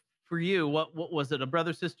 so for you, what was it? A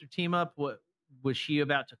brother sister team up? What was she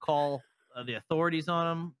about to call the authorities on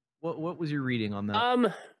him? What was your reading on that? So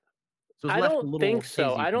it was I left a don't little think so.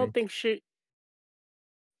 hazy I for me. don't think she.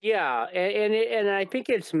 Yeah, and I think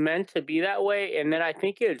it's meant to be that way, and then I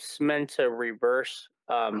think it's meant to reverse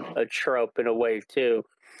a trope in a way too.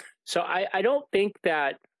 So I don't think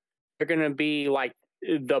that they're gonna be like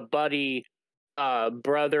the buddy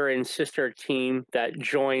brother and sister team that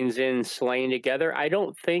joins in slaying together. I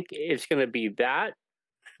don't think it's gonna be that.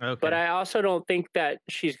 Okay. But I also don't think that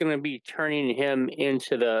she's going to be turning him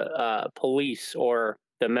into the police or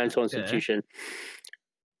the mental Okay. institution.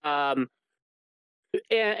 And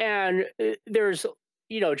there's,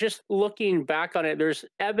 just looking back on it, there's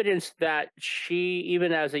evidence that she,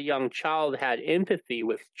 even as a young child, had empathy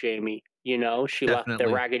with Jamie. She left the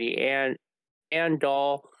Definitely. Raggedy Ann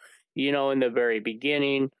doll, in the very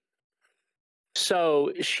beginning.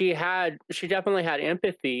 So she definitely had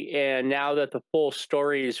empathy, and now that the full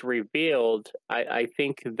story is revealed, I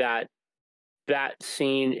think that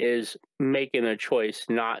scene is making a choice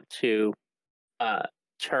not to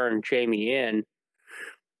turn Jamie in.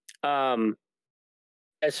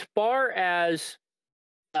 As far as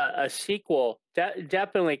a sequel,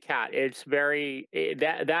 definitely, Kat. It's very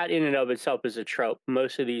that in and of itself is a trope.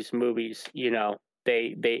 Most of these movies,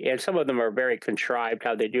 they and some of them are very contrived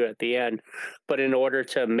how they do it at the end, but in order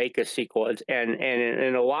to make a sequel, and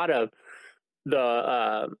in a lot of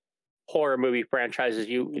the horror movie franchises,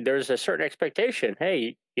 there's a certain expectation.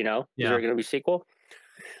 Hey, is there going to be a sequel?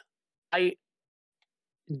 I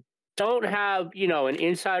don't have an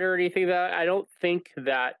insider or anything that I don't think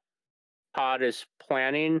that Todd is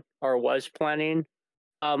planning or was planning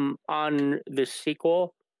on the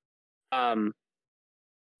sequel.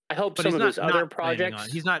 I hope But some he's of his not other planning on.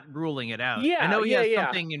 projects. He's not ruling it out. I Yeah, know he has yeah.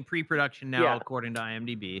 something in pre-production now, Yeah. according to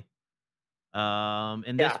IMDb.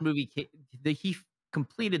 And this Yeah. movie, he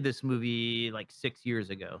completed this movie like 6 years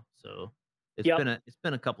ago, so it's Yep.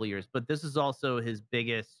 been a couple of years. But this is also his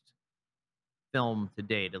biggest film to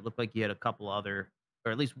date. It looked like he had a couple other,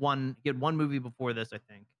 or at least one. He had one movie before this, I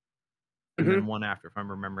think, and then one after, if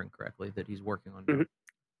I'm remembering correctly, that he's working on now.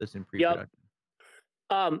 This in pre-production.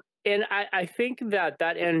 And I think that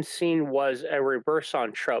end scene was a reverse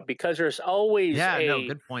on trope because there's always a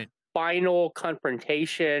good point. final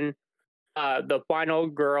confrontation. The final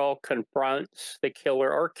girl confronts the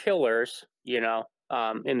killer or killers, in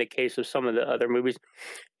the case of some of the other movies,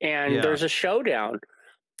 and there's a showdown.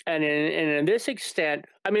 And in this extent,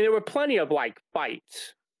 I mean, there were plenty of like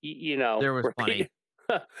fights, There was plenty.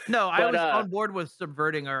 No, I was on board with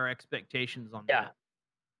subverting our expectations on that.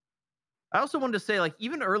 I also wanted to say, like,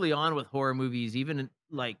 even early on with horror movies, even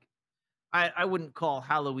like, I wouldn't call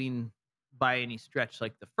Halloween by any stretch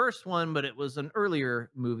like the first one, but it was an earlier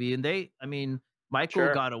movie, and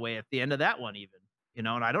Michael got away at the end of that one, even, and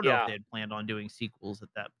I don't know if they had planned on doing sequels at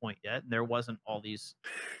that point yet, and there wasn't all these,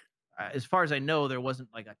 as far as I know, there wasn't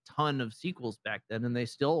like a ton of sequels back then, and they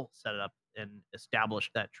still set it up and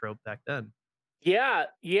established that trope back then. Yeah,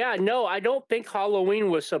 no, I don't think Halloween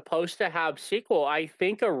was supposed to have sequel. I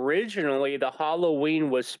think originally the Halloween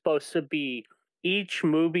was supposed to be each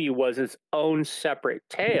movie was its own separate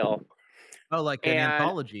tale. Oh, like an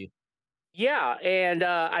anthology. Yeah, and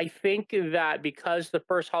I think that because the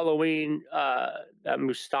first Halloween that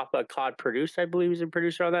Mustafa Akkad produced, I believe he's a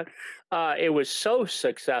producer on that, it was so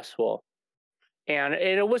successful. And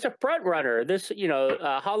it was a front runner. This,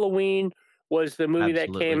 Halloween was the movie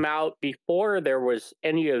that came out before there was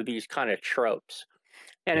any of these kind of tropes.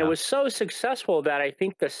 And it was so successful that I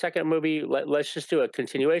think the second movie, let's just do a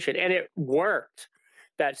continuation. And it worked.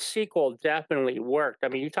 that sequel definitely worked. I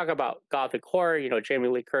mean, you talk about gothic horror, you know, Jamie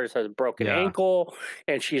Lee Curtis has a broken Yeah. ankle,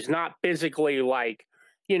 and she's not physically like,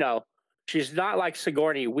 you know, she's not like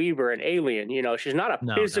Sigourney Weaver in Alien, you know, she's not a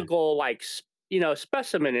No, no. physical like you know,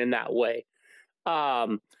 specimen in that way.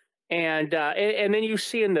 And then you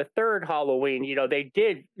see in the third Halloween, you know,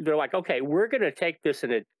 they're like, okay, we're gonna take this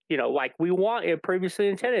in a, you know, like we want it previously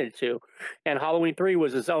intended to. And Halloween 3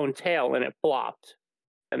 was its own tale and it flopped.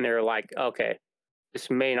 And they're like, okay, this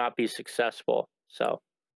may not be successful. So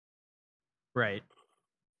Right.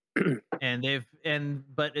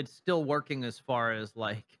 But it's still working as far as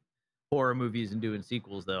like horror movies and doing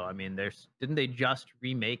sequels though. I mean, didn't they just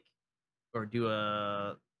remake or do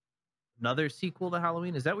another sequel to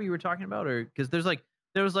Halloween? Is that what you were talking about? Or because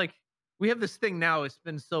we have this thing now, it's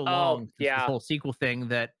been so long since this whole sequel thing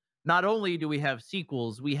that not only do we have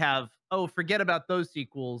sequels, we have, forget about those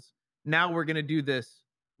sequels. Now we're gonna do this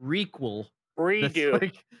requel. Redo.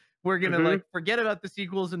 Like, we're gonna like forget about the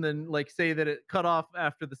sequels and then like say that it cut off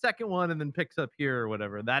after the second one and then picks up here or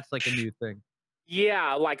whatever. That's like a new thing.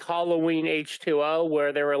 Yeah, like Halloween H2O,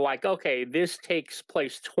 where they were like, okay, this takes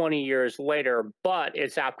place 20 years later, but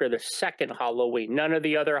it's after the second Halloween. None of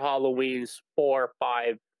the other Halloweens 4,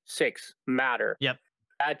 5, 6 matter. Yep.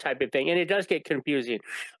 That type of thing. And it does get confusing.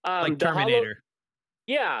 Like Terminator.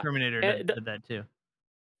 Yeah. Terminator did that too.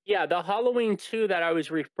 Yeah, the Halloween 2 that I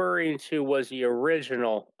was referring to was the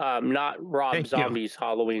original, not Rob Zombie's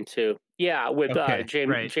Halloween 2. Yeah, with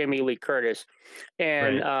Jamie Lee Curtis.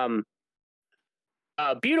 And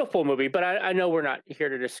beautiful movie, but I know we're not here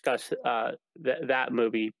to discuss that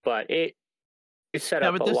movie, but it set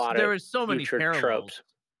up a lot there of was so many parallels. tropes.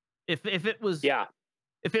 If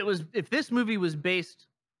this movie was based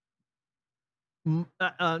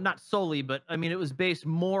not solely, but I mean it was based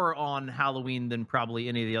more on Halloween than probably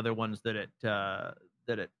any of the other ones that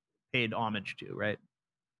it paid homage to, right?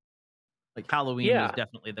 Like Halloween was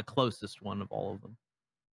definitely the closest one of all of them.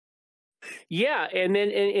 Yeah, and then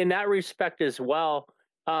in that respect as well,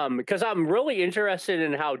 because I'm really interested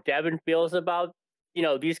in how Devin feels about, you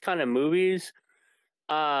know, these kind of movies.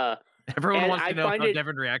 Everyone wants to know how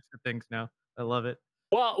Devin reacts to things now. I love it.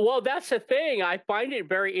 Well, that's the thing. I find it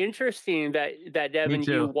very interesting that Devin,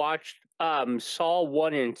 you watched Saw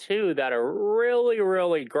 1 and 2 that are really,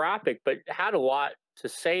 really graphic, but had a lot to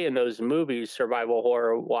say in those movies, survival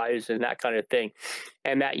horror wise and that kind of thing,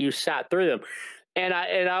 and that you sat through them. And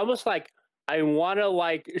I was like, I want to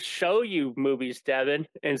like show you movies, Devin,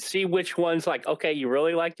 and see which ones like, okay, you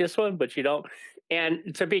really like this one, but you don't.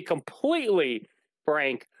 And to be completely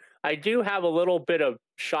frank, I do have a little bit of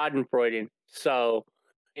Schadenfreude. So,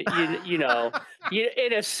 you know,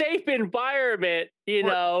 in a safe environment,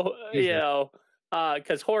 because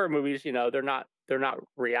horror movies, you know, they're not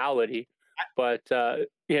reality. But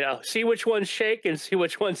see which ones shake and see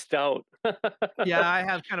which ones don't. Yeah, I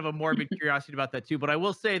have kind of a morbid curiosity about that too. But I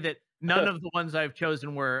will say that none of the ones I've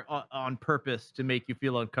chosen were on purpose to make you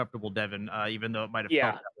feel uncomfortable, Devin. Even though it might have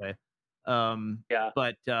felt that way.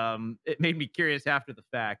 But it made me curious after the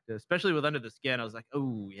fact, especially with Under the Skin. I was like,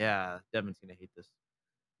 oh yeah, Devin's gonna hate this.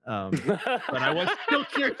 But I was still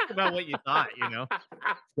curious about what you thought, you know.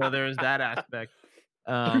 So there was that aspect.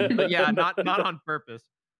 But yeah, not on purpose.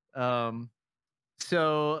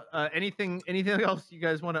 So anything else you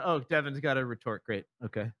guys want to? Oh, Devin's got a retort. Great.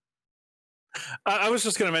 Okay. I was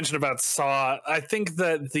just going to mention about Saw. I think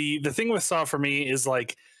that the thing with Saw for me is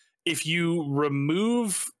like, if you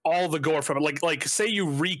remove all the gore from it, like say you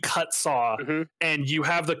recut Saw and you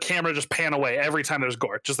have the camera just pan away every time there's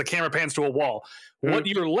gore, just the camera pans to a wall. What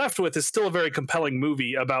you're left with is still a very compelling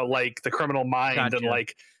movie about like the criminal mind and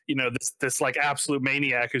like, you know, this like absolute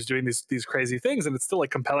maniac who's doing these crazy things, and it's still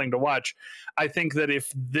like compelling to watch. I think that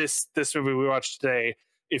if this movie we watched today,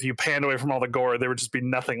 if you panned away from all the gore, there would just be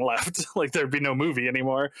nothing left. Like there'd be no movie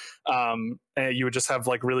anymore. And you would just have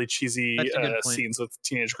like really cheesy scenes with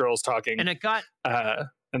teenage girls talking. And it got,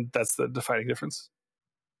 and that's the defining difference.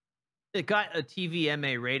 It got a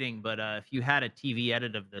TVMA rating, but if you had a TV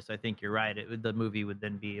edit of this, I think you're right. The movie would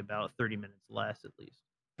then be about 30 minutes less, at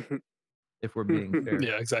least, if we're being fair.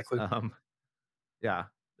 Yeah, exactly. Yeah,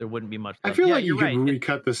 there wouldn't be much I left. feel like you could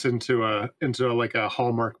recut this into like a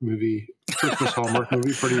Hallmark movie, Christmas Hallmark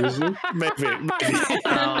movie, pretty easily. Maybe.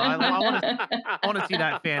 I want to see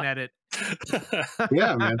that fan edit.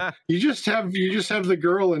 Yeah, man. You just have the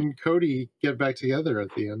girl and Cody get back together at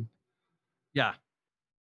the end. Yeah.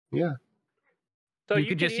 Yeah. So you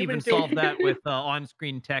could just even solve that with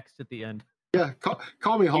on-screen text at the end. Yeah,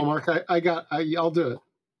 call me Hallmark. I'll do it.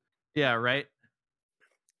 Yeah, right.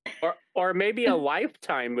 Or maybe a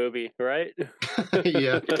Lifetime movie, right?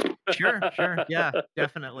 Yeah. Sure. Yeah,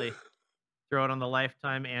 definitely. Throw it on the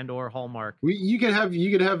Lifetime and or Hallmark. You could have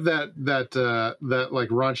that like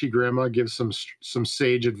raunchy grandma give some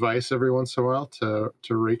sage advice every once in a while to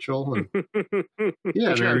Rachel. And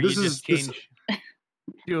yeah, Sure, man, you just change.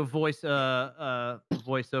 Do a voiceover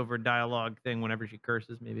dialogue thing whenever she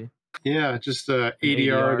curses, maybe. Yeah, just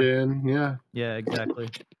ADR it in. Yeah. Yeah, exactly.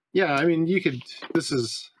 Yeah, I mean, you could.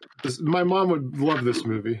 This. My mom would love this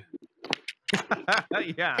movie.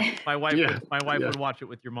 Yeah, my wife would watch it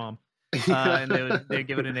with your mom, and they'd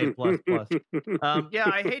give it an A++. Yeah,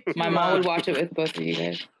 I hate to. My mom would watch it with both of you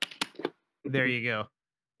guys. There you go.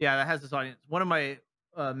 Yeah, that has this audience. One of my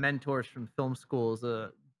mentors from film school is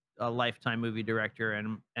a Lifetime movie director,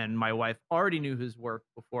 and my wife already knew his work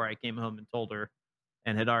before I came home and told her,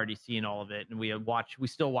 and had already seen all of it. And we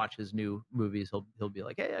still watch his new movies. He'll be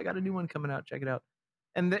like, "Hey, I got a new one coming out. Check it out."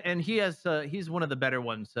 And he has he's one of the better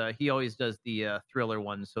ones. He always does the thriller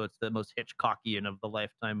ones, so it's the most Hitchcockian of the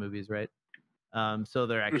Lifetime movies, right? So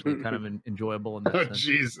they're actually kind of enjoyable in that sense.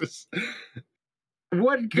 Jesus.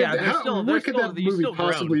 What could that movie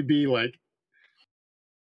possibly be like?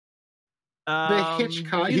 The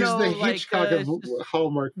Hitchcock. He's the Hitchcock of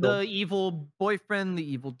Hallmark films. The evil boyfriend, the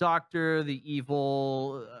evil doctor, the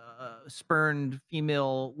evil spurned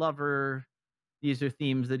female lover. These are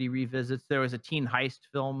themes that he revisits. There was a teen heist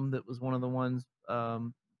film that was one of the ones but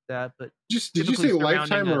did you say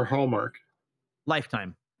Lifetime or Hallmark?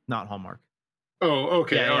 Lifetime, not Hallmark. Oh,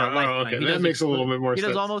 okay. Yeah, okay. That makes a little bit more sense. He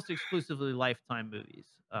does almost exclusively Lifetime movies.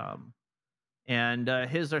 And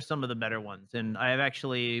his are some of the better ones. And I have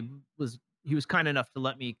actually he was kind enough to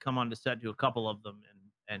let me come on to set to a couple of them,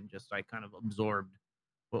 and just I kind of absorbed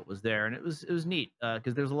what was there, and it was neat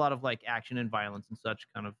because there's a lot of like action and violence and such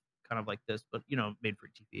kind of like this, but made for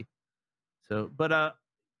TV. So, but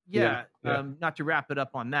not to wrap it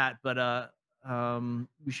up on that, but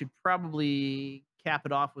we should probably cap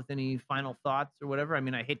it off with any final thoughts or whatever. I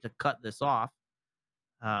mean, I hate to cut this off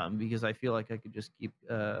because I feel like I could just keep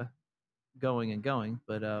going and going,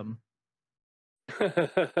 but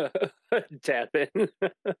tap in.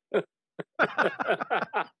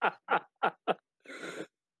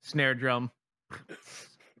 Snare drum.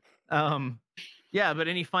 Yeah, but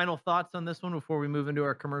any final thoughts on this one before we move into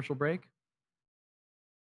our commercial break?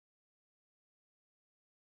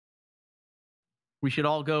 We should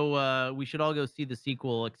all go see the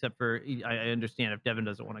sequel, except for I understand if Devin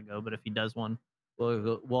doesn't want to go, but if he does one,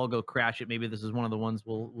 we'll all go crash it. Maybe this is one of the ones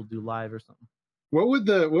we'll do live or something. What would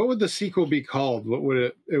the sequel be called? What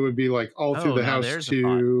would it would be like? All Through the House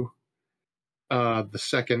 2, the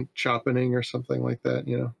second Choppening or something like that,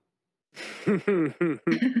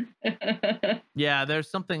 Yeah,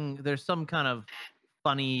 there's some kind of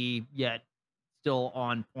funny yet still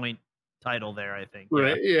on point title there, I think.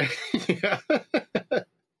 Right. Yeah.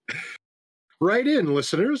 Write in,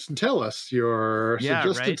 listeners, and tell us your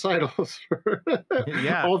suggested titles for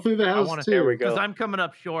All Through the House 2. There we go. Because I'm coming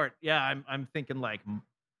up short. Yeah, I'm thinking like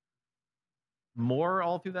more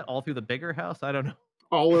All Through the Bigger House. I don't know.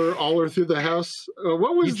 All Through the House.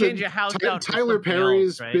 What was Tyler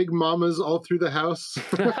Perry's else, right? Big Mama's All Through the House?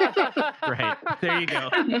 Right. There you go.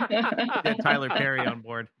 Get Tyler Perry on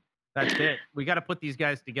board. That's it. We got to put these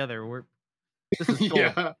guys together. This is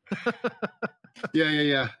cool.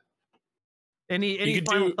 Yeah. Any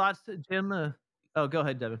final thoughts, Jim? Oh, go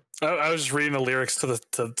ahead, Devin. I was just reading the lyrics to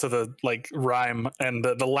the like rhyme, and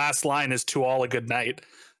the last line is "To all a good night."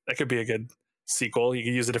 That could be a good sequel. You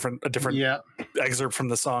could use a different excerpt from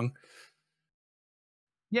the song.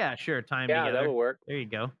 Yeah, sure. Time yeah, together. that would work. There you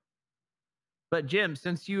go. But Jim,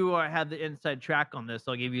 since you had the inside track on this,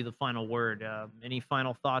 I'll give you the final word. Any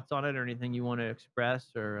final thoughts on it, or anything you want to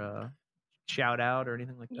express, or shout out, or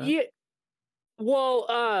anything like that? Yeah. Well,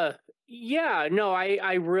 no,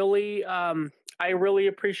 I really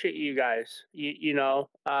appreciate you guys,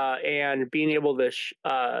 and being able to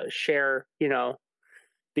share,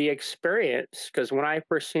 the experience. Because when I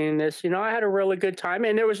first seen this, I had a really good time,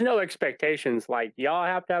 and there was no expectations like y'all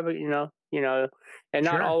have to have it, and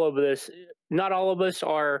not all of us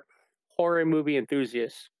are horror movie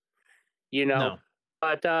enthusiasts, No.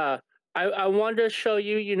 But I wanted to show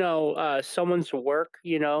you, someone's work,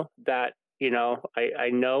 that I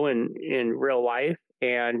know in real life,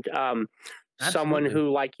 and someone who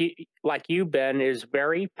like you, Ben, is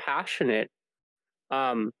very passionate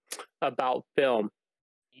about film.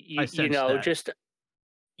 Because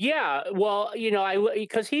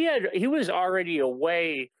he was already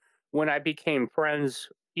away when I became friends,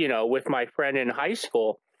 with my friend in high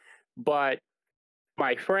school, but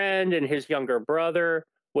my friend and his younger brother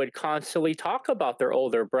would constantly talk about their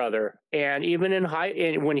older brother. And even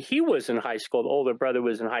when he was in high school, the older brother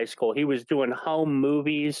was in high school, he was doing home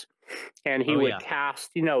movies and he would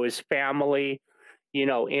cast, his family,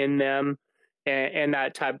 in them, and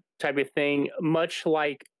that type of thing. Much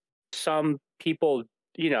like some people,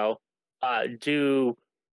 do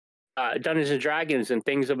Dungeons and Dragons and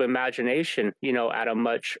things of imagination, at a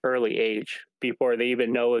much early age before they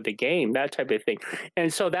even know of the game, that type of thing.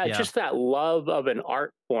 And so that just that love of an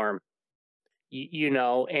art form,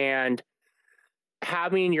 and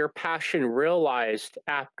having your passion realized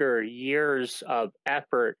after years of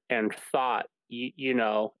effort and thought,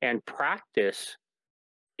 and practice,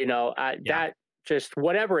 that just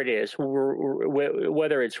whatever it is,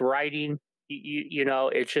 whether it's writing,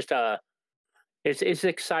 it's just it's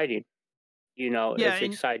exciting, it's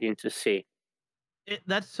exciting to see.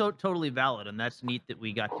 That's so totally valid, and that's neat that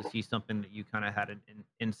we got to see something that you kind of had an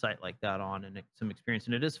insight like that on, and some experience.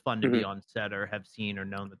 And it is fun to be on set or have seen or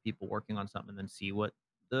known the people working on something, and then see what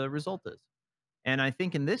the result is. And I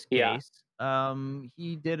think in this case,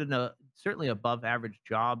 he did certainly above average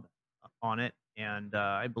job on it, and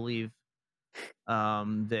I believe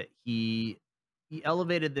that he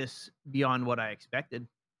elevated this beyond what I expected.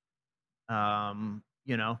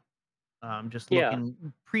 Just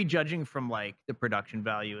prejudging from like the production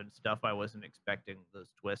value and stuff, I wasn't expecting those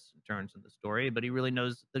twists and turns in the story, but he really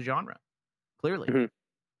knows the genre clearly.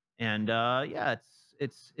 And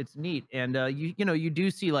it's neat. And you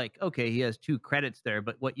do see like, okay, he has 2 credits there,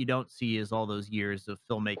 but what you don't see is all those years of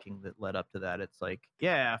filmmaking that led up to that. It's like,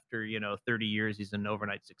 after 30 years he's an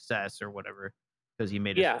overnight success or whatever because he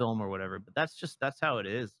made his film or whatever. But that's how it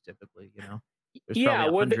is typically. There's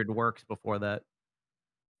probably 100 works before that.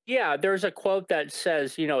 Yeah, there's a quote that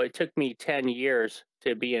says, it took me 10 years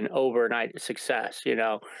to be an overnight success,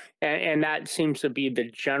 and that seems to be the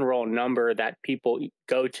general number that people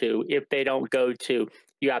go to. If they don't go to,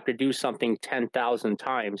 you have to do something 10,000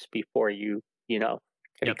 times before you, can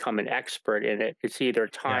become an expert in it. It's either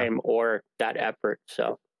time or that effort.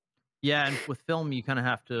 So, and with film, you kind of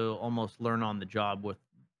have to almost learn on the job with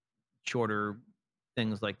shorter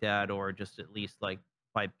things like that, or just at least like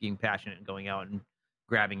by being passionate and going out and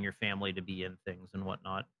grabbing your family to be in things and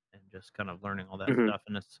whatnot, and just kind of learning all that stuff.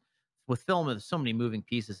 And it's with film, there's so many moving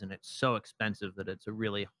pieces, and it's so expensive that it's a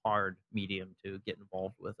really hard medium to get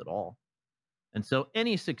involved with at all. And so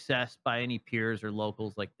any success by any peers or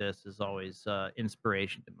locals like this is always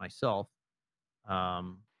inspiration to myself,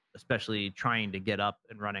 especially trying to get up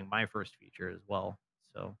and running my first feature as well.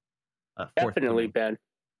 So definitely, Ben.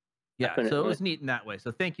 Yeah, definitely. So it was neat in that way.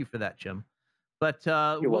 So thank you for that, Jim. But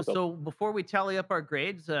so before we tally up our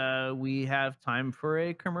grades, we have time for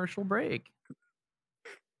a commercial break.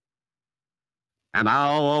 And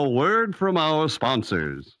now a word from our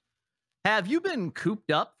sponsors. Have you been cooped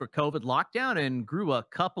up for COVID lockdown and grew a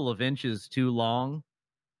couple of inches too long?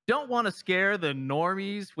 Don't want to scare the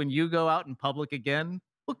normies when you go out in public again?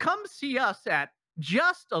 Well, come see us at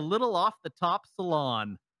Just a Little Off the Top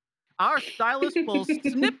Salon. Our stylist will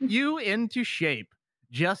snip you into shape.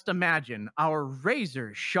 Just imagine our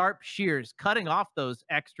razor-sharp shears cutting off those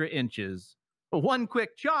extra inches. One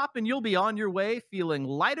quick chop and you'll be on your way feeling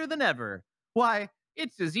lighter than ever. Why,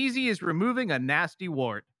 it's as easy as removing a nasty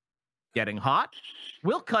wart. Getting hot?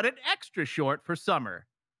 We'll cut it extra short for summer.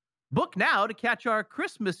 Book now to catch our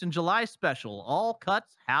Christmas and July special, all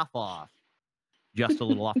cuts half off. Just a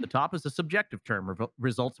little off the top is a subjective term.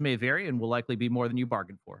 Results may vary and will likely be more than you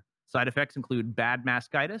bargained for. Side effects include bad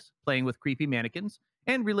mastitis, playing with creepy mannequins,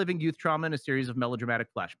 and reliving youth trauma in a series of melodramatic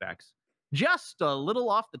flashbacks. Just a little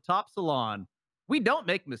off the top salon. We don't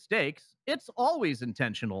make mistakes. It's always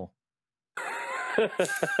intentional. That's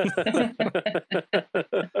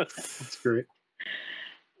great.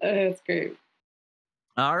 That's great.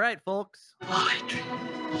 All right, folks. Poetry.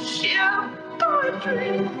 Yeah,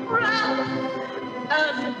 poetry.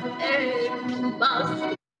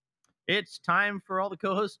 It's time for all the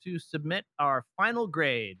co-hosts to submit our final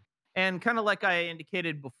grade. And kind of like I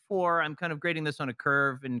indicated before, I'm kind of grading this on a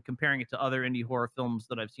curve and comparing it to other indie horror films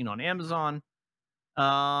that I've seen on Amazon.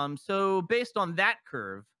 So based on that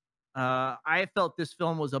curve, I felt this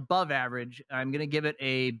film was above average. I'm going to give it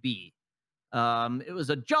a B. It was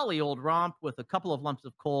a jolly old romp with a couple of lumps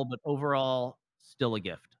of coal, but overall, still a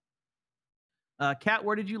gift. Kat,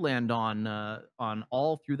 where did you land on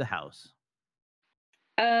All Through the House?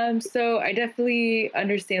 So I definitely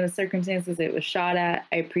understand the circumstances it was shot at.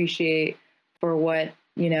 I appreciate for what,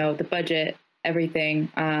 the budget, everything,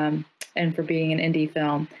 and for being an indie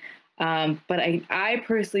film. But I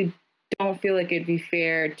personally don't feel like it'd be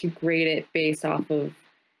fair to grade it based off of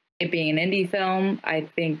it being an indie film. I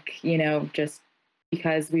think, just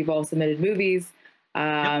because we've all submitted movies,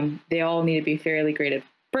 they all need to be fairly graded.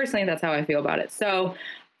 Personally, that's how I feel about it. So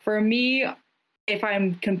for me, if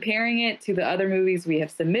I'm comparing it to the other movies we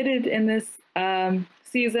have submitted in this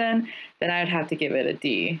season, then I'd have to give it a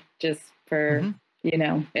D, just for,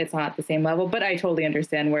 it's not the same level. But I totally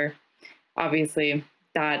understand where, obviously,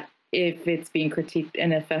 that if it's being critiqued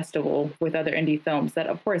in a festival with other indie films, that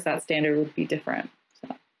of course that standard would be different.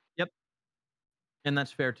 So. Yep. And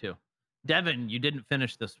that's fair too. Devin, you didn't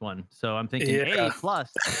finish this one, so I'm thinking Yeah. A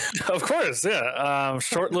plus. Of course, yeah.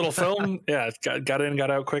 Short little film. Yeah, got in,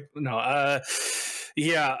 got out quick. No,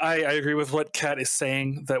 yeah, I agree with what Kat is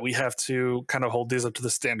saying, that we have to kind of hold these up to the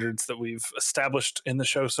standards that we've established in the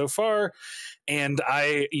show so far. And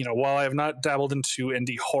while I have not dabbled into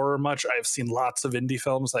indie horror much, I've seen lots of indie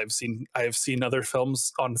films. I've seen other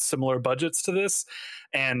films on similar budgets to this,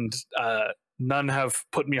 and none have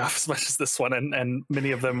put me off as much as this one, and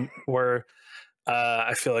many of them were,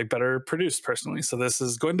 I feel like, better produced personally. So this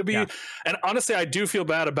is going to be, and honestly, I do feel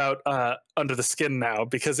bad about Under the Skin now,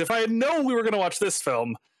 because if I had known we were going to watch this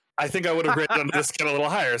film, I think I would have graded Under the Skin a little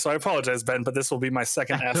higher. So I apologize, Ben, but this will be my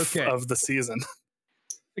second F of the season.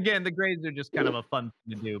 Again, the grades are just kind of a fun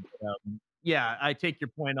thing to do. But, yeah, I take your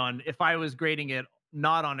point on, if I was grading it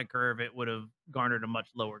not on a curve, it would have garnered a much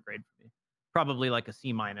lower grade for me. Probably like a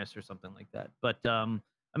C- or something like that. But I'm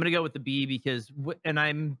going to go with the B because, and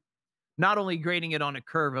I'm not only grading it on a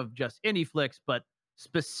curve of just indie flicks, but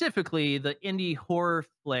specifically the indie horror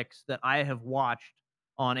flicks that I have watched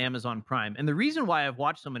on Amazon Prime. And the reason why I've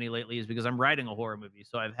watched so many lately is because I'm writing a horror movie.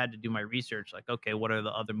 So I've had to do my research, like, okay, what are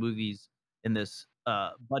the other movies in this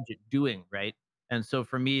budget doing, right? And so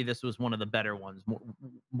for me, this was one of the better ones,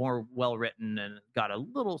 more well written, and got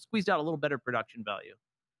squeezed out a little better production value.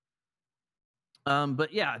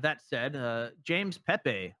 But yeah, that said, James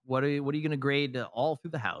Pepe, what are you going to grade All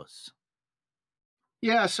Through the House?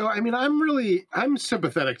 Yeah, so I mean, I'm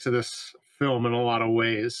sympathetic to this film in a lot of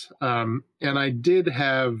ways, and I did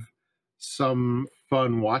have some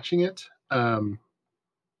fun watching it.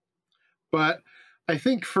 But I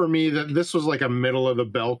think for me that this was like a middle of the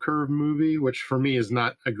bell curve movie, which for me is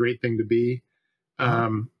not a great thing to be.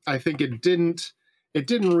 I think it didn't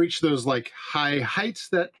reach those like high heights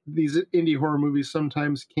that these indie horror movies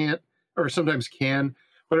sometimes can't, or sometimes can,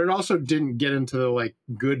 but it also didn't get into the like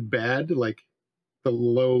good bad, like the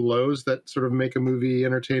low lows that sort of make a movie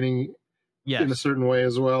entertaining in a certain way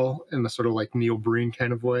as well, in the sort of like Neil Breen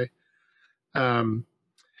kind of way. And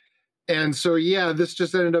so, yeah, this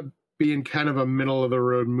just ended up being kind of a middle of the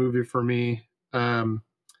road movie for me. So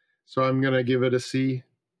I'm going to give it a C.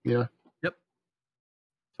 Yeah. Yep.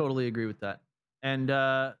 Totally agree with that. And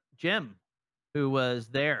Jim, who was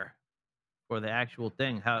there for the actual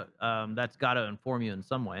thing, how that's got to inform you in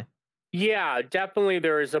some way. Yeah, definitely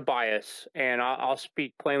there is a bias, and I'll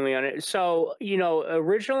speak plainly on it. So,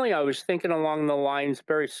 originally I was thinking along the lines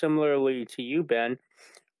very similarly to you, Ben,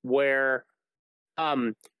 where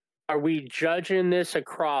are we judging this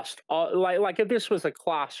across all, like if this was a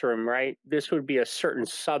classroom, right? This would be a certain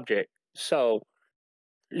subject. So,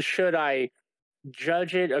 should I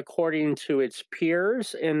judge it according to its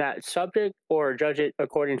peers in that subject, or judge it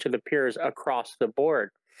according to the peers across the board?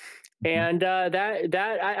 And I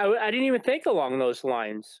didn't even think along those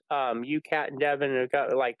lines. You, Kat, and Devin have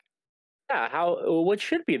got like, what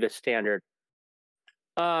should be the standard?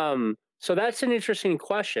 So that's an interesting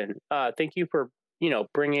question. Thank you for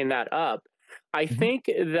bringing that up. I think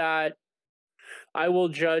that I will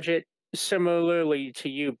judge it similarly to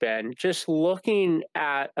you, Ben. Just looking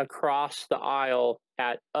at across the aisle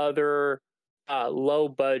at other low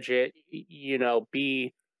budget,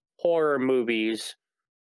 B horror movies.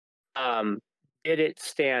 Did it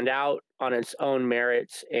stand out on its own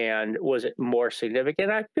merits, and was it more significant?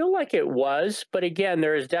 I feel like it was, but again,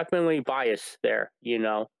 there is definitely bias there.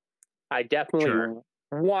 I definitely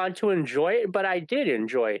want to enjoy it, but I did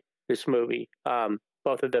enjoy this movie,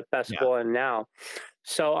 both at the festival and now.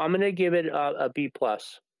 So I'm going to give it a B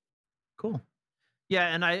plus. Cool.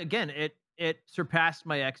 Yeah, and it surpassed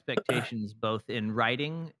my expectations both in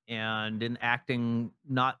writing and in acting,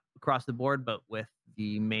 not across the board, but with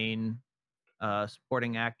the main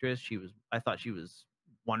supporting actress. I thought she was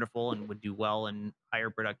wonderful and would do well in higher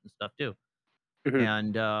production stuff too.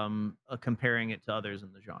 And comparing it to others in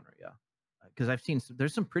the genre, because I've seen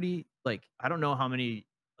there's some pretty, like, I don't know how many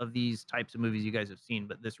of these types of movies you guys have seen,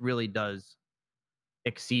 but this really does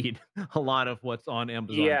exceed a lot of what's on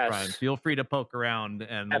Amazon Prime. Feel free to poke around,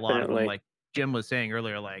 and a lot of them, like Jim was saying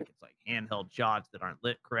earlier, like it's like handheld shots that aren't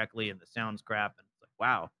lit correctly and the sound's crap, and it's like,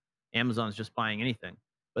 wow, Amazon's just buying anything.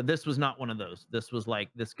 But this was not one of those. This was like,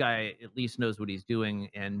 this guy at least knows what he's doing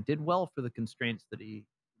and did well for the constraints that he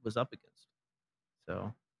was up against.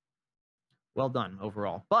 So well done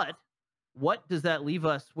overall. But what does that leave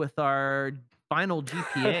us with our final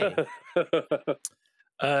GPA?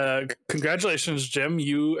 Congratulations, Jim.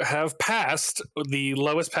 You have passed the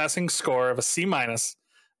lowest passing score of a C-,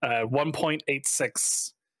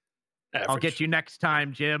 1.86. Average. I'll get you next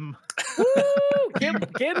time, Jim. Woo!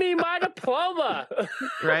 Give me my diploma.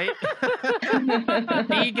 Right?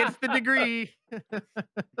 He gets the degree.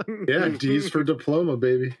 Yeah, D's for diploma,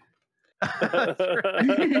 baby.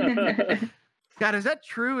 God, is that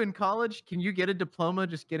true in college? Can you get a diploma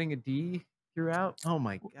just getting a D throughout? Oh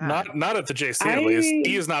my God. Not at the JC, at least.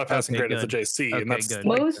 D is not a passing grade at the JC. Okay, and that's good.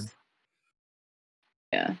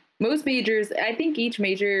 Most majors, I think each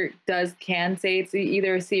major can say it's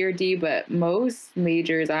either a C or D, but most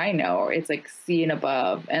majors I know, it's like C and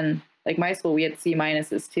above. And like my school, we had C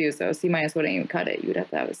minuses too. So C minus wouldn't even cut it. You would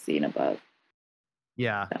have to have a C and above.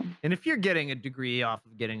 Yeah. And if you're getting a degree off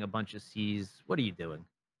of getting a bunch of C's, what are you doing?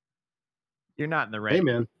 You're not in the right. Hey,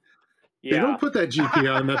 man. They don't put that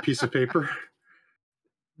GPA on that piece of paper.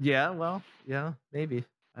 Yeah, well, yeah, maybe.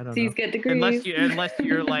 I don't C's know. get degrees. Unless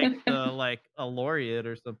you're like like a laureate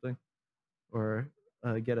or something, or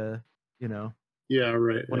get a Yeah,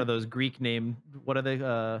 right. one of those Greek name. What are they?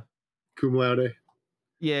 Cum laude.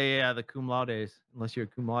 Yeah, the cum laudes. Unless you're a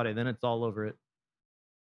cum laude, then it's all over it.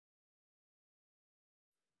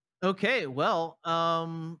 Okay, well,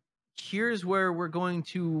 here's where we're going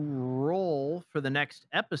to roll for the next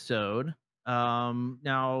episode.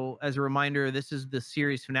 Now, as a reminder, this is the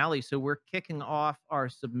series finale, so we're kicking off our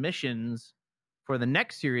submissions for the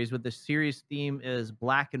next series with the series theme is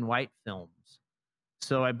black and white films.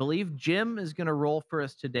 So I believe Jim is going to roll for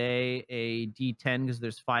us today a D10 because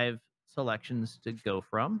there's 5 selections to go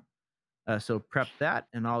from. So prep that,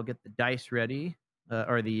 and I'll get the dice ready,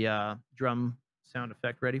 or the drum sound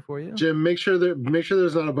effect ready for you. Jim, make sure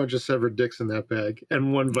there's not a bunch of severed dicks in that bag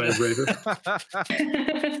and one vibrator.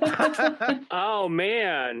 Oh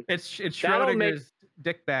man, it's Schrodinger's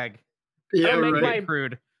dick bag. Yeah, right.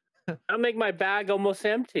 Crude. I'll make my bag almost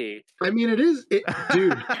empty. I mean, dude.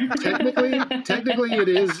 Technically, it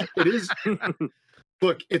is.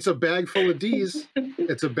 Look, it's a bag full of D's.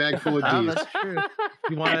 It's a bag full of D's. Oh, that's true.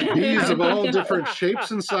 You want D's of all different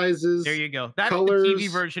shapes and sizes. There you go. That's colors. The TV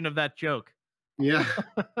version of that joke. Yeah.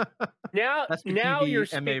 Now TV you're MA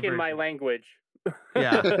speaking my version. language.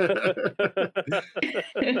 Yeah.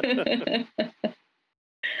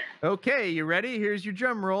 Okay, you ready? Here's your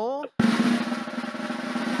drum roll.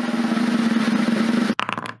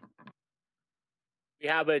 We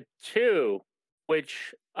have a 2,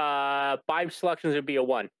 which 5 selections would be a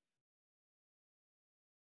 1.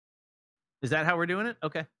 Is that how we're doing it?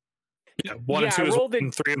 Okay. Yeah, 1 and 2 is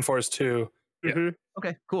 1, 3 and 4 is 2. Yeah. Mm-hmm.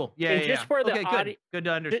 Okay, cool. Yeah, And yeah, just yeah. for the okay, good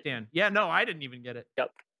to understand. Yeah, no, I didn't even get it.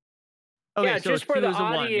 Yep. Okay, Yeah, so just a for 2 the is a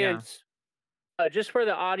 1, yeah. audience. Just for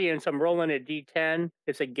the audience, I'm rolling a D10.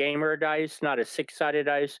 It's a gamer dice, not a 6-sided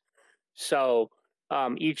dice. So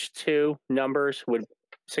each 2 numbers would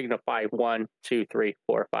signify 1, 2, 3,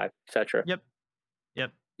 4, 5, etc. Yep.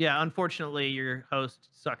 Yeah, unfortunately, your host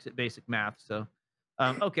sucks at basic math. So,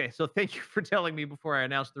 okay, so thank you for telling me before I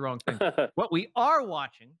announced the wrong thing. What we are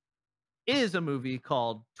watching is a movie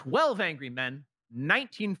called 12 Angry Men,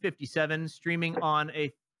 1957, streaming on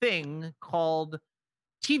a thing called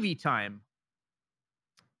TV Time.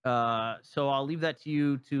 So I'll leave that to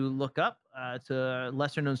you to look up. It's a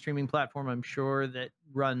lesser known streaming platform, I'm sure, that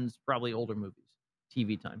runs probably older movies.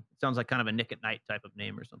 TV Time. It sounds like kind of a Nick at Night type of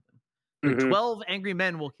name or something. So 12 Angry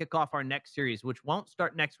Men will kick off our next series, which won't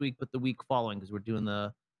start next week, but the week following, because we're doing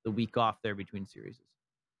the week off there between series.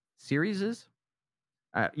 Series?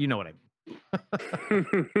 You know what I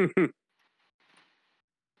mean.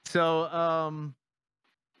 So,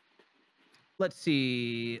 let's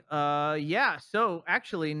see. Yeah, so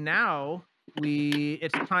actually now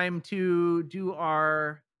it's time to do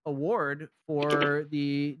our award for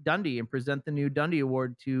the Dundie and present the new Dundie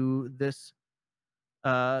Award to this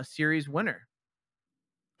series winner.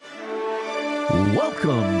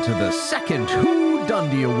 Welcome to the second Who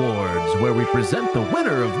Dundie Awards, where we present the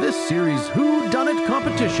winner of this series' Who Done It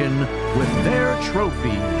competition with their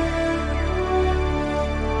trophy.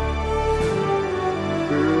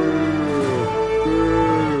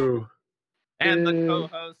 And the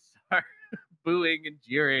co-hosts are booing and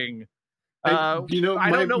jeering. I don't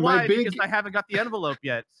know why, because I haven't got the envelope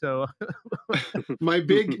yet. So my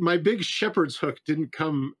big shepherd's hook didn't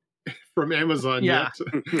come from Amazon yet.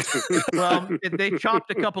 Well, they chopped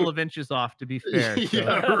a couple of inches off, to be fair. So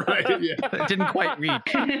Yeah, right. Yeah. it didn't quite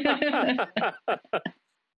reach.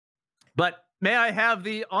 But may I have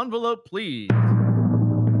the envelope, please?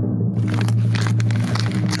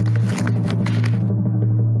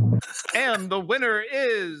 And the winner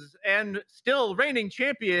is, and still reigning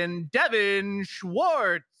champion, Devin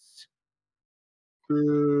Schwartz.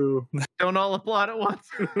 Ooh. Don't all applaud at once.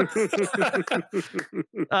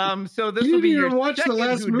 So this He will didn't be your even watch the second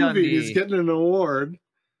last movie. He's whodunit. getting an award.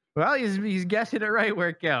 Well, he's guessing it right where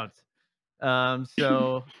it counts.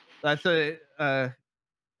 So that's a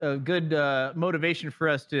good motivation for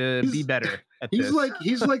us to be better at He's this.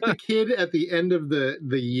 like the kid at the end of the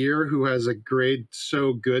year who has a grade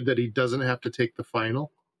so good that he doesn't have to take the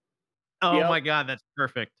final. Oh Yep. my God, that's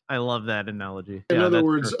perfect. I love that analogy. In Yeah, other that's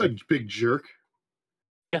words, perfect. a big jerk.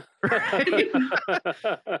 You're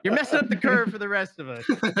messing up the curve for the rest of us.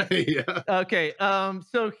 Yeah. Okay,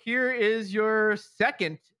 so here is your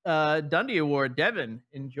second Dundee Award, Devin.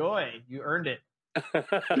 Enjoy. You earned it.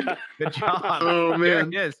 Good job. Oh There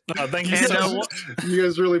man. it is. Thank you And, so much. You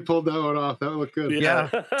guys really pulled that one off. That looked good. Yeah.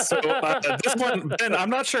 So this one, Ben, I'm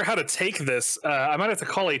not sure how to take this. I might have to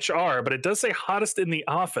call HR, but it does say hottest in the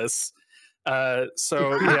office.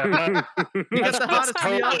 So yeah, You got the hottest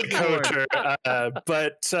in the totally office award. kosher.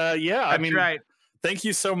 But yeah, I That's mean, right. thank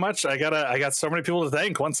you so much. I got so many people to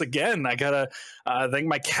thank. Once again, I gotta thank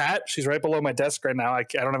my cat. She's right below my desk right now. I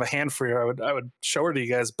don't have a hand for her. I would show her to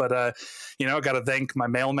you guys, but I gotta thank my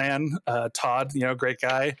mailman, Todd. Great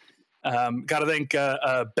guy. Gotta thank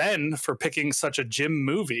Ben for picking such a Jim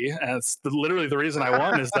movie. And it's literally the reason I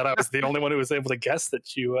won is that I was the only one who was able to guess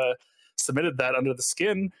that you submitted that Under the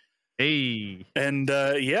Skin. Hey. And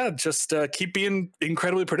just keep being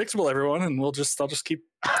incredibly predictable, everyone, and I'll just keep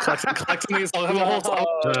collecting these. I'll have a whole.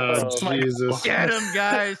 Oh, Jesus. Get him,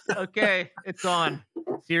 guys. Okay, it's on.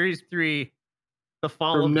 Series 3, The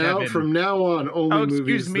Fall of Devin. From now on, only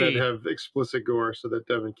excuse movies me. that have explicit gore, so that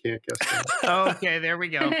Devin can't guess them. Okay, there we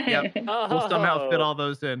go. Yep, we'll somehow fit all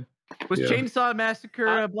those in. Was Yeah. Chainsaw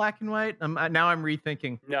Massacre black and white? Now I'm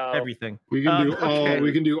rethinking everything. We can do okay.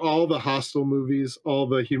 we can do all the Hostel movies, all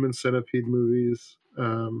the Human Centipede movies.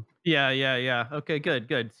 Yeah. Okay,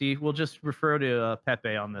 good. See, we'll just refer to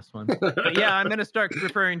Pepe on this one. But yeah, I'm gonna start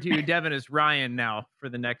referring to Devin as Ryan now for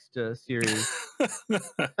the next series.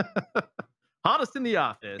 Hottest in the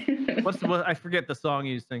office. What? I forget the song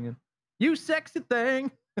he was singing. You sexy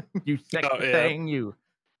thing, you sexy thing, you.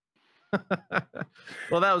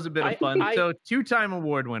 Well, that was a bit of fun. So, 2-time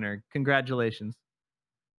award winner. Congratulations.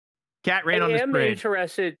 Cat ran on this parade.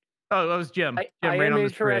 Interested. Oh, that was Jim. I Jim ran am on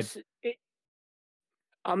this parade. interested.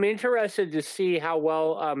 I'm interested to see how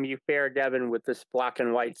well you fare, Devin, with this black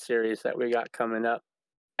and white series that we got coming up.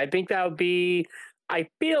 I think that would be. I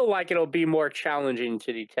feel like it'll be more challenging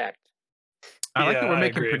to detect. I like that we're I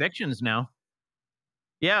making agree. predictions now.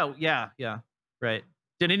 Yeah. Right.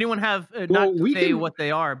 Did anyone have Well, not to we say can- what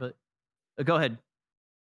they are, but go ahead.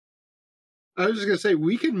 I was just gonna say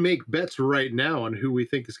we can make bets right now on who we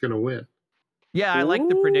think is gonna win. Yeah, I like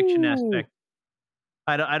the prediction aspect.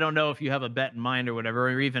 I don't know if you have a bet in mind or whatever,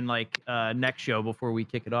 or even like next show before we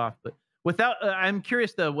kick it off. But I'm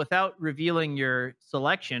curious though, without revealing your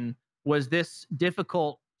selection, was this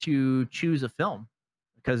difficult to choose a film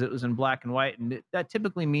because it was in black and white, and that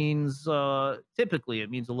typically means it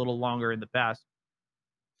means a little longer in the past.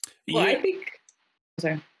 Well, Yeah. I think.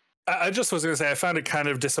 Sorry. I just was going to say I found it kind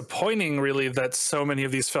of disappointing, really, that so many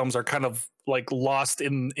of these films are kind of like lost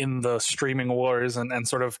in the streaming wars and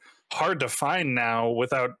sort of hard to find now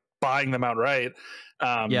without buying them outright.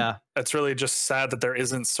 Yeah. It's really just sad that there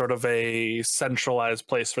isn't sort of a centralized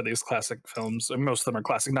place for these classic films. And most of them are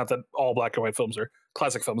classic. Not that all black and white films are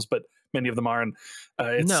classic films, but many of them are. And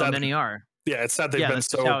it's No, sad many are. Yeah, it's sad they've Yeah, been that's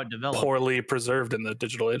just how so it developed. poorly preserved in the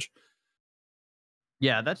digital age.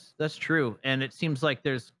 Yeah, that's true. And it seems like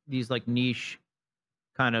there's these like niche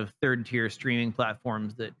kind of third tier streaming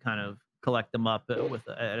platforms that kind of collect them up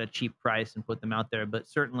at a cheap price and put them out there. But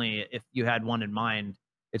certainly if you had one in mind,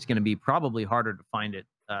 it's going to be probably harder to find it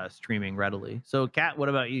streaming readily. So Kat, what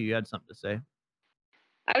about you? You had something to say.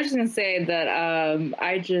 I was just gonna say that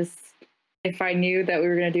if I knew that we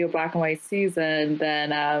were gonna do a black and white season,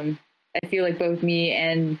 then I feel like both me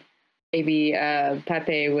and maybe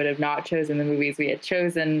Pepe would have not chosen the movies we had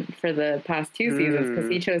chosen for the past 2 seasons because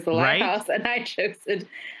he chose The Right? Lighthouse and I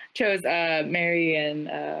chose Marie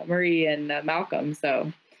and Malcolm.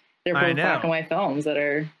 So they're I both black know. and white films that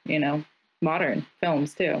are modern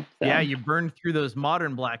films too. So. Yeah, you burned through those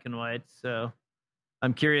modern black and whites. So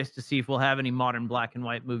I'm curious to see if we'll have any modern black and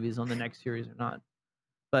white movies on the next series or not.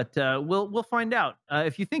 But we'll find out.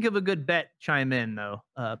 If you think of a good bet, chime in though,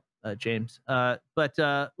 James. But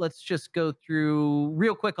let's just go through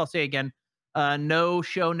real quick. I'll say again, no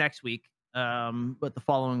show next week, but the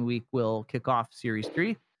following week we'll kick off Series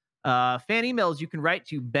 3. Fan emails you can write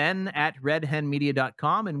to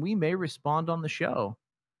ben@redhenmedia.com and we may respond on the show.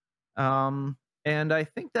 And I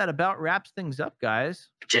think that about wraps things up, guys.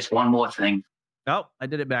 Just one more thing. Oh, I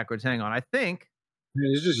did it backwards. Hang on. I think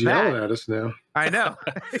He's just yelling at us now. I know.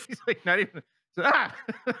 He's like not even.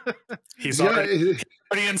 He's already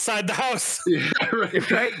inside the house. Yeah,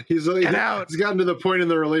 right. He's like, he's gotten to the point in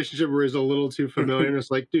the relationship where he's a little too familiar. And it's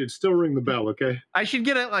like, dude, still ring the bell, okay? I should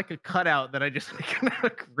get a cutout that I just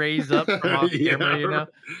raise up from off camera, you know?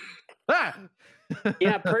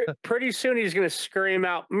 Yeah, pretty soon he's gonna scream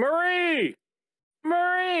out, "Marie,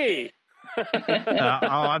 Marie!"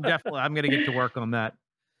 I'm gonna get to work on that.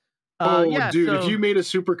 Dude, if you made a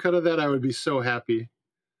supercut of that, I would be so happy.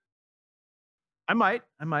 I might.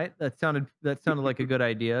 That sounded like a good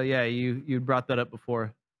idea. Yeah, you brought that up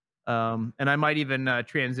before, and I might even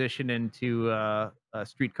transition into a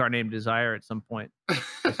Streetcar Named Desire at some point.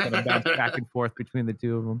 Just kind of bounce back and forth between the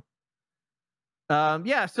two of them.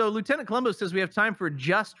 So Lieutenant Columbo says we have time for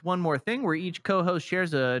just one more thing, where each co-host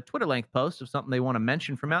shares a Twitter length post of something they want to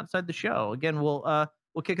mention from outside the show. Again, we'll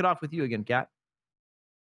kick it off with you again, Kat.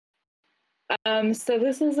 So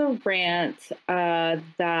this is a rant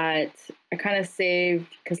that I kind of saved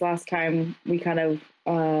because last time we kind of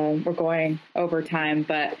were going over time,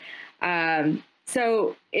 but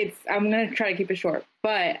so I'm gonna try to keep it short.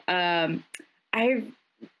 But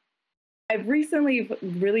I've recently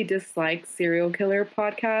really disliked serial killer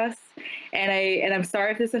podcasts, and I'm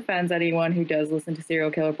sorry if this offends anyone who does listen to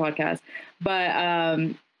serial killer podcasts, but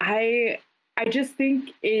I just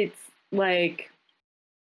think it's like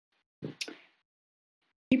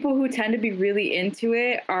people who tend to be really into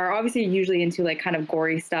it are obviously usually into like kind of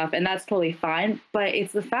gory stuff, and that's totally fine. But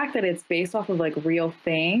it's the fact that it's based off of like real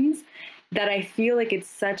things that I feel like it's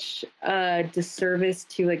such a disservice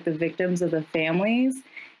to like the victims of the families,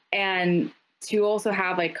 and to also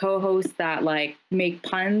have like co-hosts that like make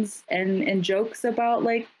puns and jokes about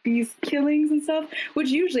like these killings and stuff, which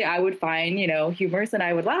usually I would find, humorous and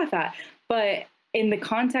I would laugh at. But in the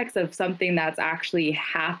context of something that's actually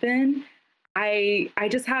happened, I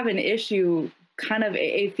just have an issue. Kind of,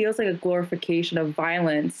 it feels like a glorification of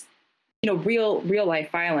violence, real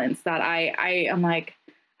life violence. That I'm like,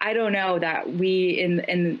 I don't know that we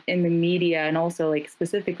in the media and also like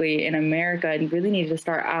specifically in America really need to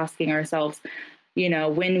start asking ourselves,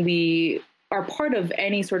 when we are part of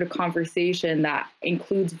any sort of conversation that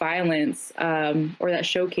includes violence or that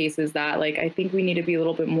showcases that, like, I think we need to be a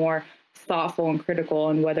little bit more thoughtful and critical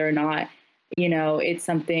on whether or not it's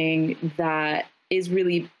something that is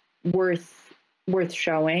really worth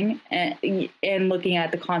showing and looking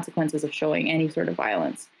at the consequences of showing any sort of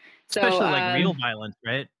violence. So, especially like real violence,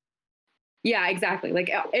 right? Yeah, exactly. Like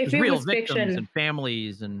if it real was victims fiction and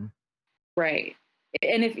families and right.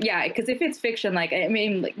 And because if it's fiction, like, I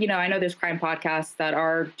mean, I know there's crime podcasts that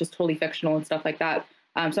are just totally fictional and stuff like that.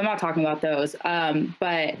 So I'm not talking about those.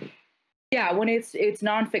 But yeah, when it's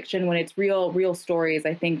nonfiction, when it's real stories,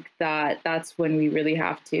 I think that's when we really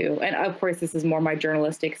have to. And of course, this is more my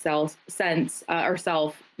journalistic self, just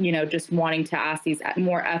wanting to ask these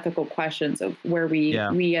more ethical questions of where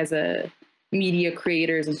we as a media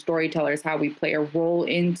creators and storytellers, how we play a role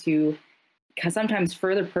into sometimes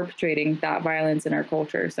further perpetrating that violence in our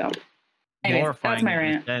culture. So anyways, that's my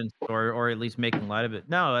rant. Or at least making light of it.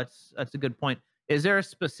 No, that's a good point. Is there a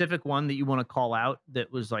specific one that you want to call out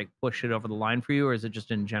that was like push it over the line for you, or is it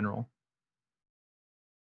just in general?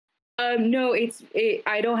 No,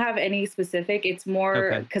 I don't have any specific. It's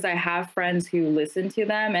more because I have friends who listen to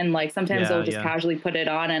them, and like sometimes they'll just casually put it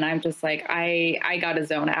on, and I'm just like, I gotta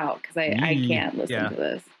zone out because I can't listen to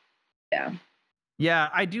this. Yeah,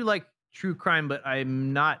 I do like true crime, but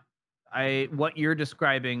I'm not. What you're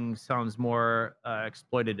describing sounds more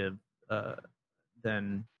exploitative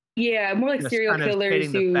than. Yeah, more like serial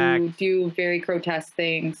killers who do very grotesque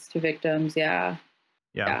things to victims. Yeah.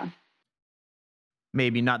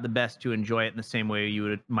 Maybe not the best to enjoy it in the same way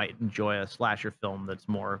you might enjoy a slasher film that's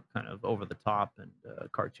more kind of over the top and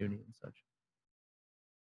cartoony and such.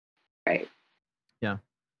 Right. Yeah.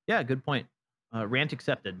 Yeah, good point. Rant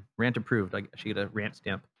accepted. Rant approved. I should get a rant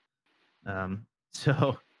stamp.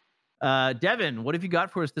 So, Devin, what have you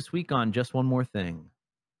got for us this week on Just One More Thing?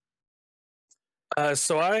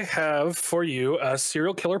 So I have for you a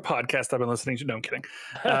serial killer podcast I've been listening to. No, I'm kidding.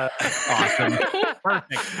 Awesome.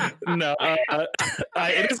 Perfect. No,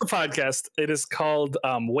 it is a podcast. It is called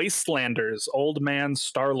Wastelanders, Old Man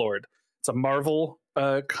Star-Lord. It's a Marvel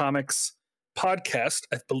Comics podcast.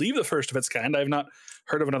 I believe the first of its kind. I've not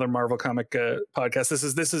heard of another Marvel comic podcast.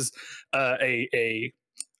 This is a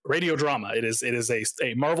radio drama. It is a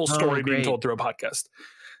Marvel story being told through a podcast.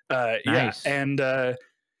 Nice. Yeah, and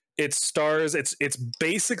it stars. It's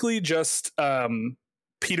basically just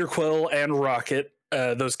Peter Quill and Rocket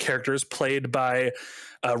those characters played by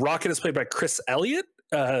Rocket is played by Chris Elliott,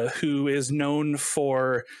 who is known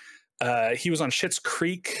for he was on Schitt's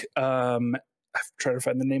Creek. I'm trying to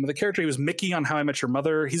find the name of the character. He was Mickey on How I Met Your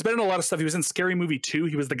Mother. He's been in a lot of stuff. He was in Scary Movie 2.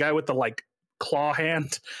 He was the guy with the like claw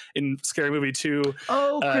hand in Scary Movie 2.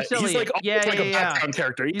 Oh, Chris Elliott. He's like, a background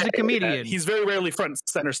character. He's a comedian. He's very rarely front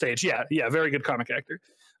center stage. Yeah, very good comic actor.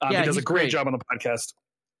 He does a great job on the podcast.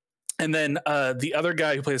 And then the other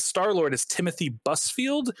guy who plays Star-Lord is Timothy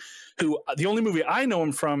Busfield, who the only movie I know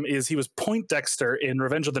him from is he was Poindexter in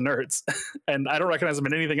Revenge of the Nerds. And I don't recognize him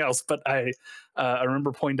in anything else, but I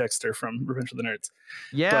remember Poindexter from Revenge of the Nerds.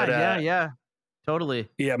 Yeah, totally.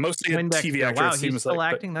 Yeah, mostly a TV actor. Wow, it seems he's still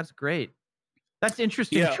like, acting. That's great. That's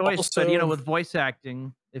interesting choice. Also, but with voice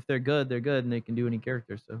acting, if they're good, and they can do any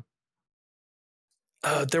character. So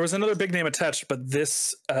there was another big name attached, but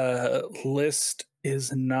this list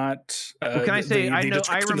is not. Can I say I know?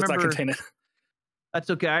 I remember. It. That's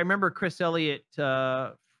okay. I remember Chris Elliott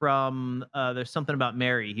from There's Something About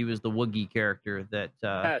Mary. He was the Woogie character that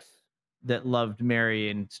that loved Mary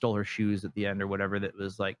and stole her shoes at the end or whatever. That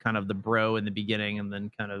was like kind of the bro in the beginning and then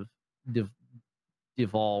kind of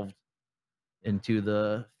devolved into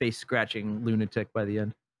the face scratching lunatic by the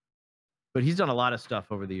end. But he's done a lot of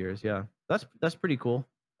stuff over the years. Yeah, that's pretty cool.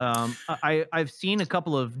 I've seen a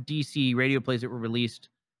couple of DC radio plays that were released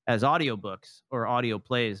as audiobooks or audio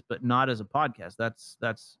plays, but not as a podcast.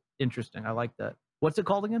 That's interesting. I like that. What's it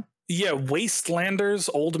called again? Yeah, Wastelanders,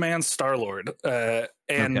 Old Man Star-Lord.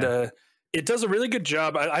 It does a really good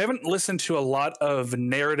job. I haven't listened to a lot of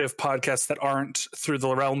narrative podcasts that aren't through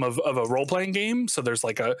the realm of a role-playing game. So there's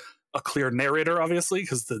like a clear narrator, obviously,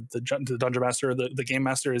 because the dungeon master, the game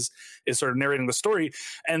master is sort of narrating the story.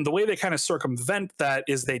 And the way they kind of circumvent that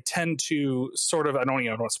is they tend to sort of, I don't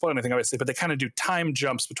want to spoil anything, obviously, but they kind of do time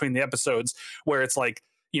jumps between the episodes where it's like,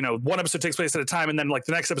 one episode takes place at a time and then like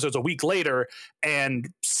the next episode's a week later and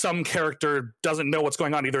some character doesn't know what's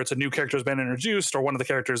going on. Either it's a new character has been introduced or one of the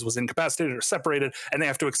characters was incapacitated or separated and they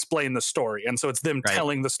have to explain the story. And so it's them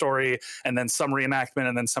telling the story and then some reenactment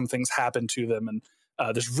and then some things happen to them. And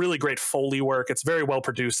there's really great Foley work. It's very well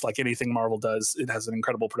produced, like anything Marvel does. It has an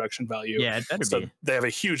incredible production value. Yeah, it better be. They have a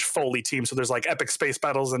huge Foley team. So there's like epic space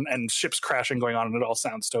battles and ships crashing going on and it all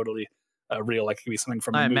sounds totally real, like it could be something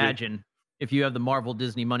from a movie. Imagine. If you have the Marvel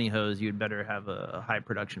Disney money hose, you'd better have a high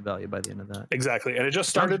production value by the end of that. Exactly. And it just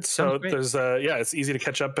started. So there's, it's easy to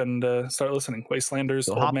catch up and start listening. Wastelanders,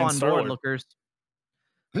 so Old hop Man on Star-Lord. board, lookers.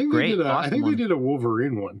 I think they did a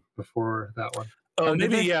Wolverine one before that one. Oh,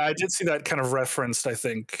 maybe, I did see that kind of referenced, I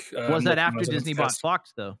think. Was that after Disney bought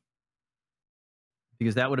Fox, though?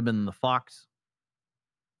 Because that would have been the Fox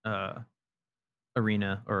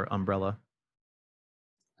arena or umbrella.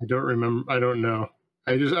 I don't remember. I don't know.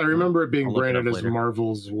 I remember it being branded as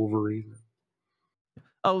Marvel's Wolverine.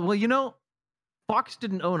 Oh, well, Fox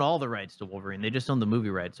didn't own all the rights to Wolverine. They just owned the movie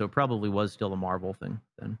rights, so it probably was still a Marvel thing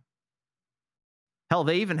then. Hell,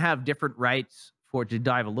 they even have different rights to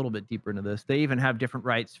dive a little bit deeper into this. They even have different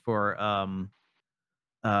rights for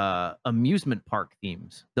amusement park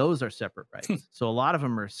themes. Those are separate rights. So a lot of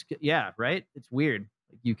them are, right? It's weird.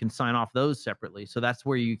 You can sign off those separately. So that's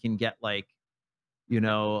where you can get like,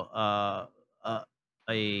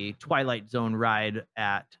 a Twilight Zone ride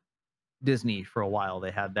at Disney for a while.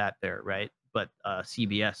 They had that there, right? But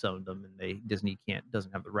CBS owned them, and Disney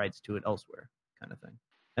doesn't have the rights to it elsewhere, kind of thing.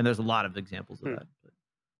 And there's a lot of examples of that. But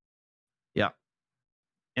yeah,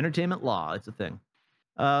 entertainment law, it's a thing.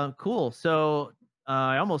 Cool. So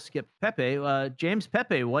I almost skipped Pepe. James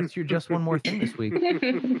Pepe, what's your just one more thing this week?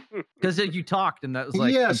 Because you talked, and that was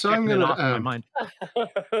like so I'm gonna off my mind.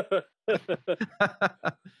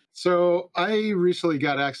 So I recently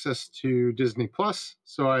got access to Disney Plus,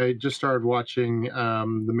 so I just started watching The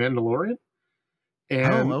Mandalorian,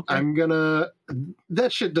 and I'm gonna.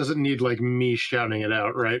 That shit doesn't need like me shouting it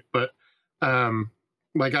out, right? But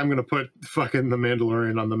like I'm gonna put fucking The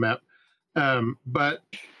Mandalorian on the map. But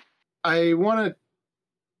I want to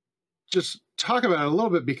just talk about it a little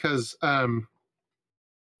bit because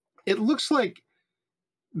it looks like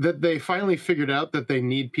that they finally figured out that they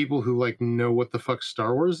need people who like know what the fuck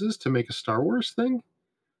Star Wars is to make a Star Wars thing.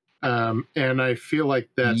 And I feel like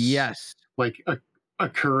that's like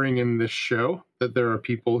occurring in this show, that there are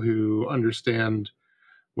people who understand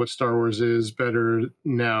what Star Wars is better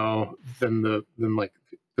now than the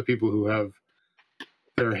people who have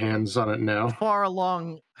their hands on it now.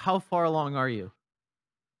 How far along are you?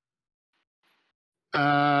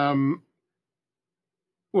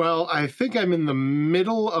 Well, I think I'm in the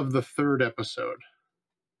middle of the third episode.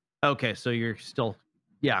 Okay, so you're still,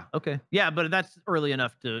 okay. Yeah, but that's early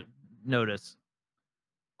enough to notice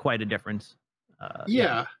quite a difference.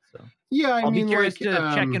 Yeah. So Yeah, I I'll mean, be curious like,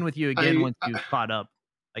 to check in with you again I- once you've caught up,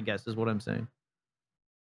 I guess is what I'm saying.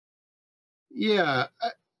 Yeah,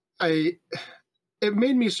 it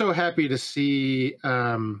made me so happy to see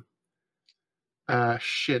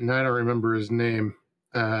shit, and I don't remember his name.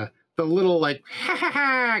 The little like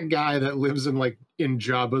guy that lives in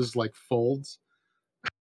Jabba's like folds.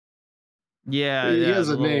 Yeah, He yeah, has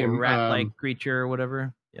the a little name, rat-like creature or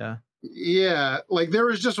whatever. Yeah. Yeah, like there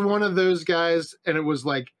was just one of those guys, and it was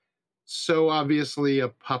like so obviously a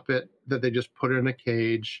puppet that they just put in a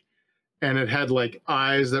cage, and it had like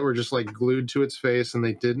eyes that were just like glued to its face and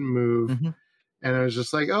they didn't move. And I was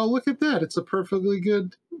just like, oh, look at that. It's a perfectly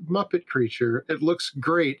good Muppet creature. It looks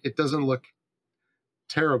great. It doesn't look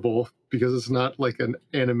terrible because it's not like an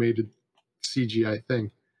animated CGI thing.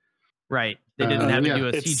 Right. They didn't have to do a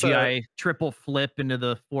It's, CGI triple flip into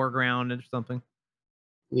the foreground or something.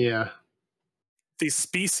 Yeah. The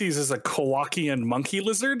species is a Kowakian monkey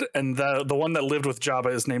lizard, and the one that lived with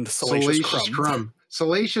Jabba is named Salacious Crumb.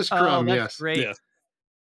 Salacious Oh, Crumb, that's yes. great. Yeah.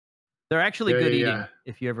 They're actually Yeah, good yeah, eating. yeah.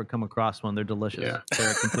 If you ever come across one, they're delicious. Yeah.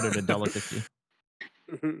 They're considered a delicacy.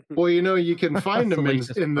 Well, you can find them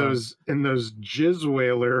Salacious in Crumb. those jizz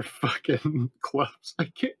whaler fucking clubs. I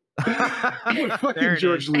can't. There Fucking it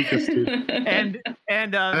George is. Lucas, dude. And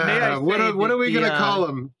may I What say are we gonna the, call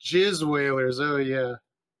them? Jizz whalers. Oh yeah.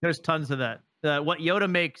 There's tons of that. What Yoda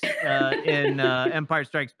makes in Empire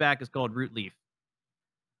Strikes Back is called root leaf.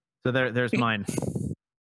 So there's mine.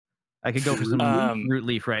 I could go for some root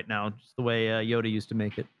leaf right now, just the way Yoda used to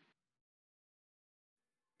make it.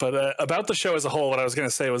 But about the show as a whole, what I was going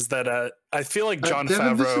to say was that I feel like Jon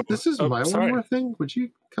Devin, Favreau. This is my sorry. one more thing. Would you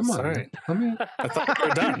come on? Sorry. Let me. I thought we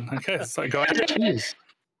were done. Okay, so go ahead. Jeez.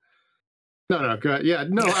 No, go ahead. Yeah,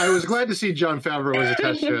 no. I was glad to see Jon Favreau was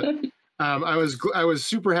attached to it. I was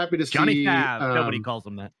super happy to see Johnny Fav. Nobody calls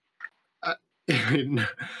him that.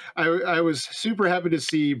 I was super happy to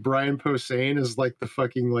see Brian Posehn as like the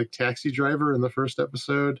fucking like taxi driver in the first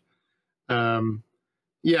episode.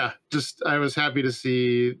 Yeah, just I was happy to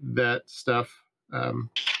see that stuff.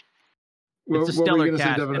 It's a stellar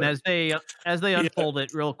cast, and as they unfold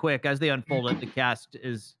it real quick, the cast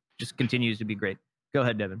just continues to be great. Go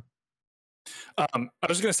ahead, Devin. I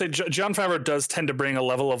was going to say, Jon Favreau does tend to bring a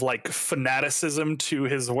level of like fanaticism to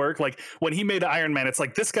his work. Like when he made Iron Man, it's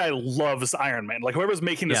like this guy loves Iron Man. Like whoever's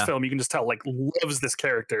making this film, you can just tell like loves this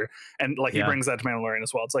character, and like he brings that to Mandalorian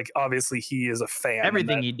as well. It's like obviously he is a fan.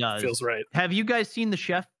 Everything he does feels right. Have you guys seen the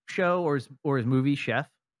Chef show or his movie Chef?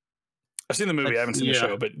 I've seen the movie. I haven't seen the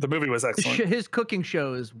show, but the movie was excellent. His cooking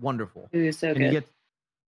show is wonderful. It was so good.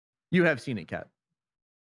 You have seen it, Kat.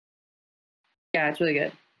 Yeah, it's really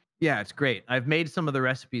good. Yeah, it's great. I've made some of the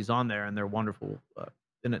recipes on there, and they're wonderful,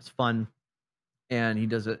 and it's fun. And he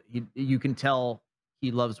does it. You can tell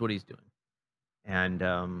he loves what he's doing,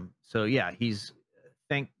 and so yeah, he's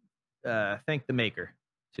thank the maker,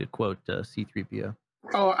 to quote C-3PO.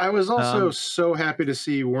 Oh, I was also so happy to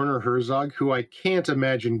see Werner Herzog, who I can't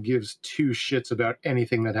imagine gives two shits about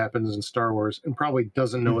anything that happens in Star Wars, and probably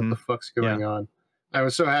doesn't know what the fuck's going on. I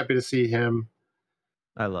was so happy to see him.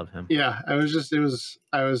 I love him. Yeah, I was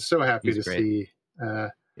so happy to see. Yeah.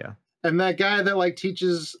 And that guy that like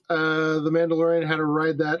teaches the Mandalorian how to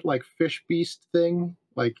ride that like fish beast thing,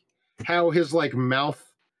 like how his like mouth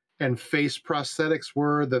and face prosthetics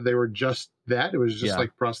were, that they were just that. It was just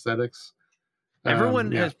like prosthetics.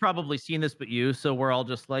 Everyone has probably seen this but you, so we're all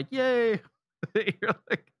just like, yay. You're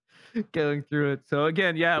like going through it. So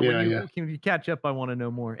again, when you catch up, I want to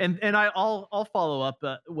know more. And I'll follow up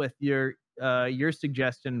with your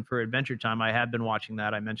suggestion for Adventure Time. I have been watching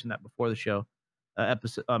that. I mentioned that before the show.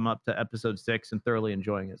 I'm up to episode 6 and thoroughly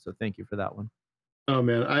enjoying it. So thank you for that one. Oh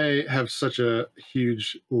man, I have such a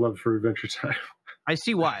huge love for Adventure Time. I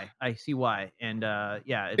see why. And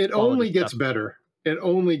it only gets better. It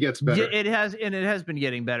only gets better. It has been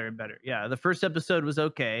getting better and better. Yeah, the first episode was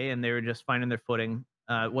okay, and they were just finding their footing.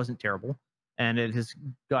 It wasn't terrible, and it has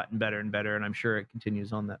gotten better and better, and I'm sure it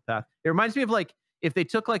continues on that path. It reminds me of like if they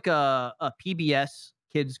took like a PBS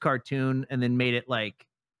kids cartoon and then made it like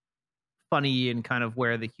funny and kind of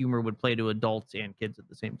where the humor would play to adults and kids at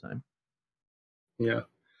the same time. Yeah.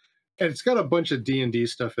 And it's got a bunch of D&D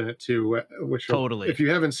stuff in it too, which totally, if you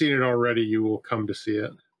haven't seen it already, you will come to see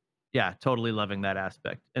it. Yeah, totally loving that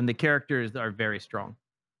aspect. And the characters are very strong.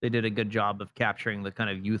 They did a good job of capturing the kind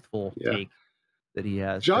of youthful take that he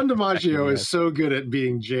has. John DiMaggio is so good at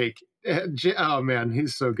being Jake. Oh man,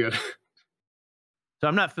 he's so good. So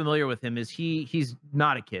I'm not familiar with him. He's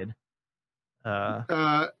not a kid.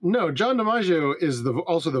 No, John DiMaggio is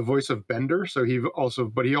also the voice of Bender, so he also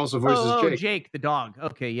voices Jake. Jake the dog.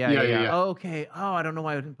 Okay, yeah. Okay. Oh, I don't know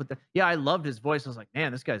why I didn't put that. Yeah, I loved his voice. I was like,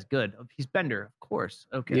 man, this guy's good. He's Bender, of course.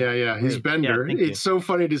 Okay. Yeah, he's great. Bender. Yeah, It's so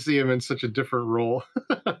funny to see him in such a different role.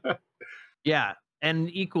 Yeah, and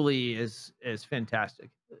equally is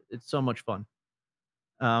fantastic. It's so much fun.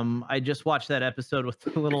 I just watched that episode with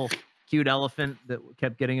the little cute elephant that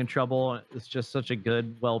kept getting in trouble. It's just such a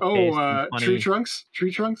good, well-paced, and funny. Tree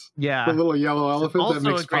Trunks. Yeah, the little yellow elephant that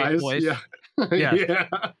makes pies. Voice. Yeah,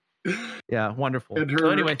 yeah, wonderful. And So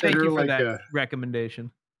anyway, thank you for that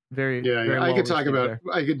recommendation. Very, very I well could talk about.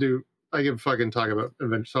 there. I could fucking talk about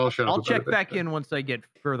events. So I'll shut up. I'll check back in once I get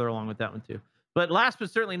further along with that one too. But last but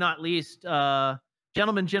certainly not least,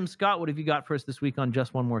 gentleman Jim Scott, what have you got for us this week on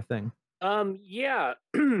Just One More Thing? Yeah.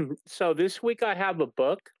 So this week I have a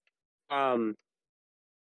book.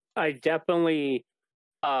 I definitely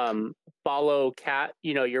follow Kat,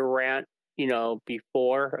 your rant,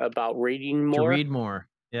 before about reading more. To read more.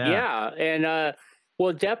 Yeah. And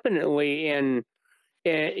well, definitely in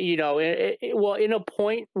a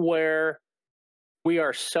point where we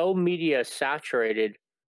are so media saturated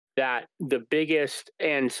that the biggest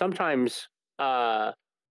and sometimes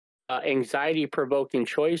anxiety provoking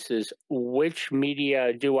choices, which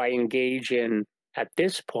media do I engage in at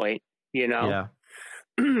this point, Yeah.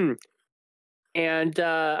 And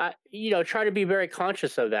try to be very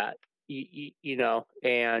conscious of that,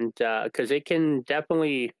 and because it can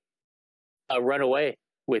definitely run away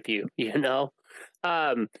with you, but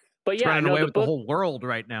It's yeah, running no, away the with book, the whole world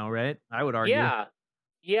right now, right? I would argue.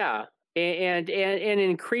 yeah, and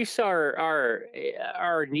increase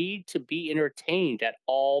our need to be entertained at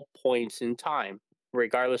all points in time,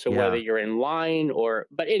 regardless of whether you're in line or.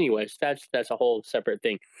 But anyways, that's a whole separate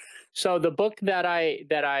thing. So the book that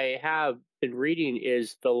I have been reading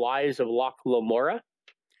is The Lies of Locke Lamora.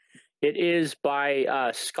 It is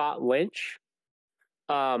by Scott Lynch,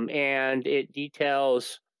 and it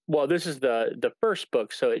details. Well, this is the first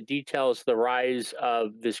book, so it details the rise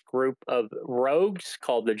of this group of rogues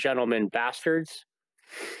called the Gentlemen Bastards,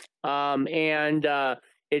 and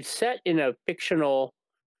it's set in a fictional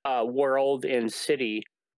world and city,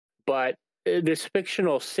 but this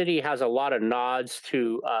fictional city has a lot of nods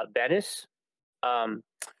to Venice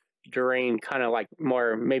during kind of like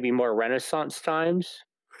maybe more Renaissance times,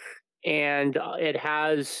 and it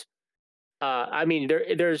has.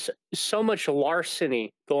 There's so much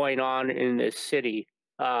larceny going on in this city,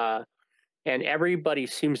 and everybody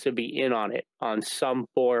seems to be in on it on some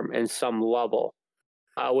form and some level,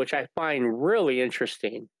 which I find really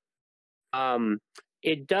interesting.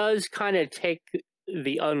 It does kind of take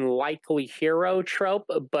the unlikely hero trope,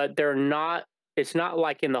 but they're not. It's not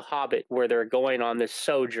like in The Hobbit where they're going on this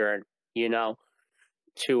sojourn,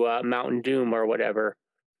 to Mountain Doom or whatever,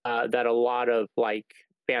 that a lot of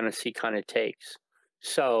fantasy kind of takes.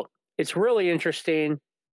 So it's really interesting.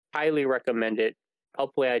 Highly recommend it.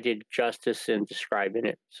 Hopefully I did justice in describing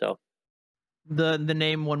it. So the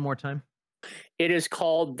name one more time. It is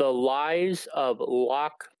called The Lies of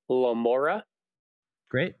Locke Lamora.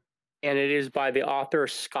 Great. And it is by the author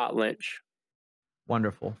Scott Lynch.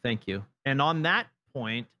 Wonderful. Thank you. And on that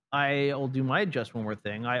point, I'll do my Just One More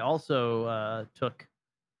Thing. I also took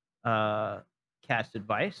Kat's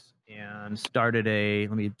advice and started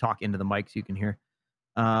let me talk into the mic so you can hear.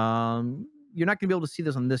 You're not going to be able to see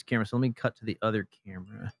this on this camera, so let me cut to the other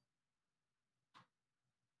camera.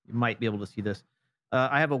 You might be able to see this.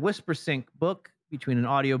 I have a WhisperSync book between an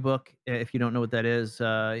audiobook. If you don't know what that is,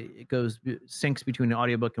 it syncs between an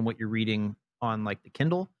audiobook and what you're reading on the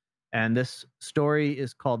Kindle. And this story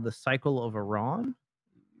is called The Cycle of Iran.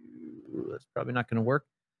 That's probably not going to work.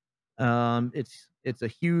 It's a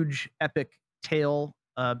huge epic tale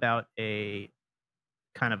about a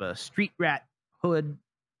kind of a street rat hood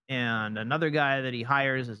and another guy that he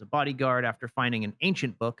hires as a bodyguard after finding an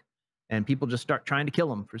ancient book, and people just start trying to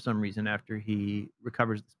kill him for some reason after he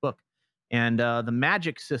recovers this book. And the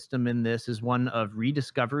magic system in this is one of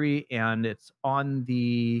rediscovery, and it's on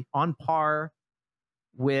par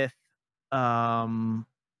with the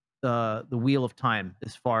Wheel of Time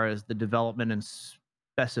as far as the development and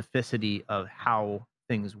specificity of how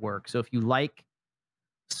things work. So if you like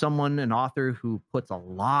an author who puts a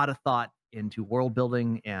lot of thought into world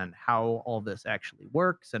building and how all this actually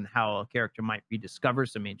works and how a character might rediscover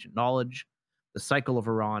some ancient knowledge, The Cycle of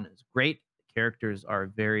Iran is great. The characters are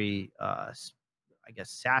very, I guess,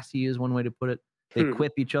 sassy is one way to put it. They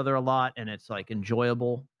quip each other a lot, and it's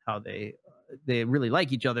enjoyable how they really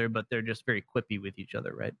like each other, but they're just very quippy with each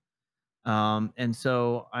other, right? And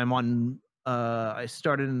so I'm on. I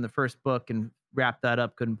started in the first book and wrap that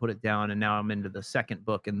up, couldn't put it down, and now I'm into the second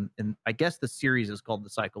book, and I guess the series is called The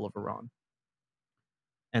Cycle of Iran.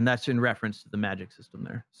 And that's in reference to the magic system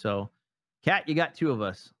there. So, Kat, you got 2 of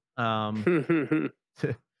us.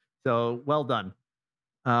 So well done.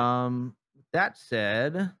 That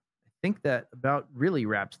said, I think that about really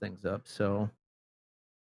wraps things up. So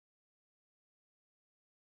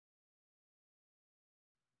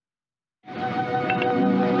I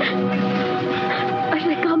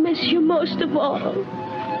think I'll miss you most of all.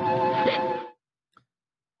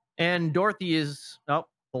 and Dorothy is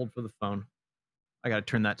hold for the phone. I gotta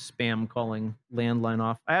turn that spam calling landline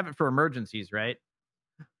off. I have it for emergencies, right?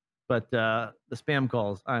 But the spam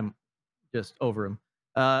calls, I'm just over them.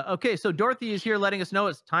 Okay, so Dorothy is here letting us know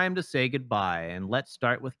it's time to say goodbye. And let's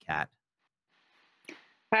start with Kat.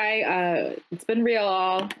 Hi, it's been real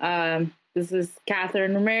all. This is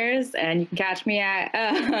Catherine Ramirez, and you can catch me at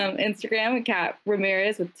Instagram at Cat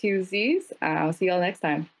Ramirez with 2 Z's. I'll see y'all next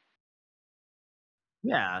time.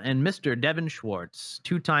 Yeah, and Mr. Devin Schwartz,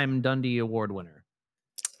 2-time Dundie Award winner.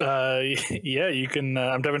 Yeah, you can.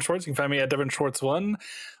 I'm Devin Schwartz. You can find me at Devin Schwartz 1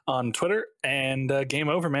 on Twitter. And game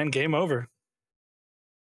over, man. Game over.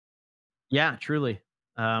 Yeah, truly.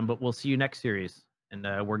 But we'll see you next series,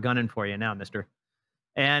 and we're gunning for you now, Mister.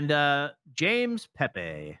 And James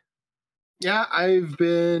Pepe. Yeah, I've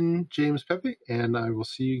been James Pepe, and I will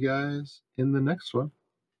see you guys in the next one.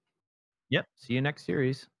 Yep, see you next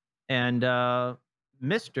series. And not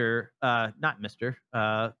Mr.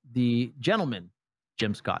 The gentleman,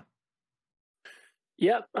 Jim Scott.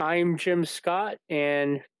 Yep, I'm Jim Scott,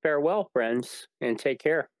 and farewell, friends, and take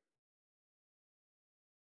care.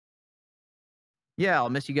 Yeah, I'll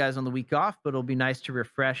miss you guys on the week off, but it'll be nice to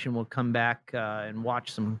refresh, and we'll come back and watch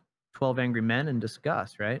some 12 Angry Men and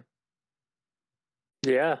discuss, right?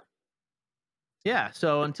 Yeah. Yeah,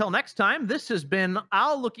 so until next time, this has been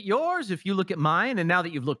I'll Look at Yours if you look at mine, and now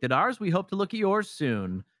that you've looked at ours, we hope to look at yours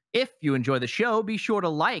soon. If you enjoy the show, be sure to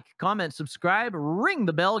like, comment, subscribe, ring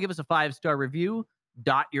the bell, give us a 5-star review,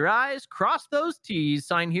 dot your I's, cross those T's,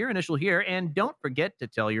 sign here, initial here, and don't forget to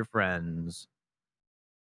tell your friends.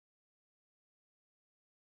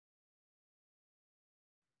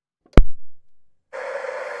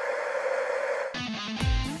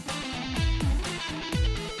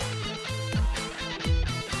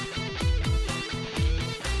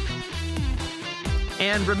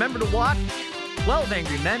 And remember to watch 12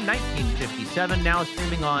 Angry Men 1957, now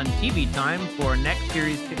streaming on TV Time for next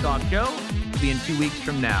series kickoff show. It'll be in 2 weeks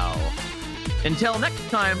from now. Until next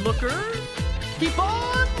time, lookers, keep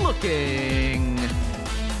on looking.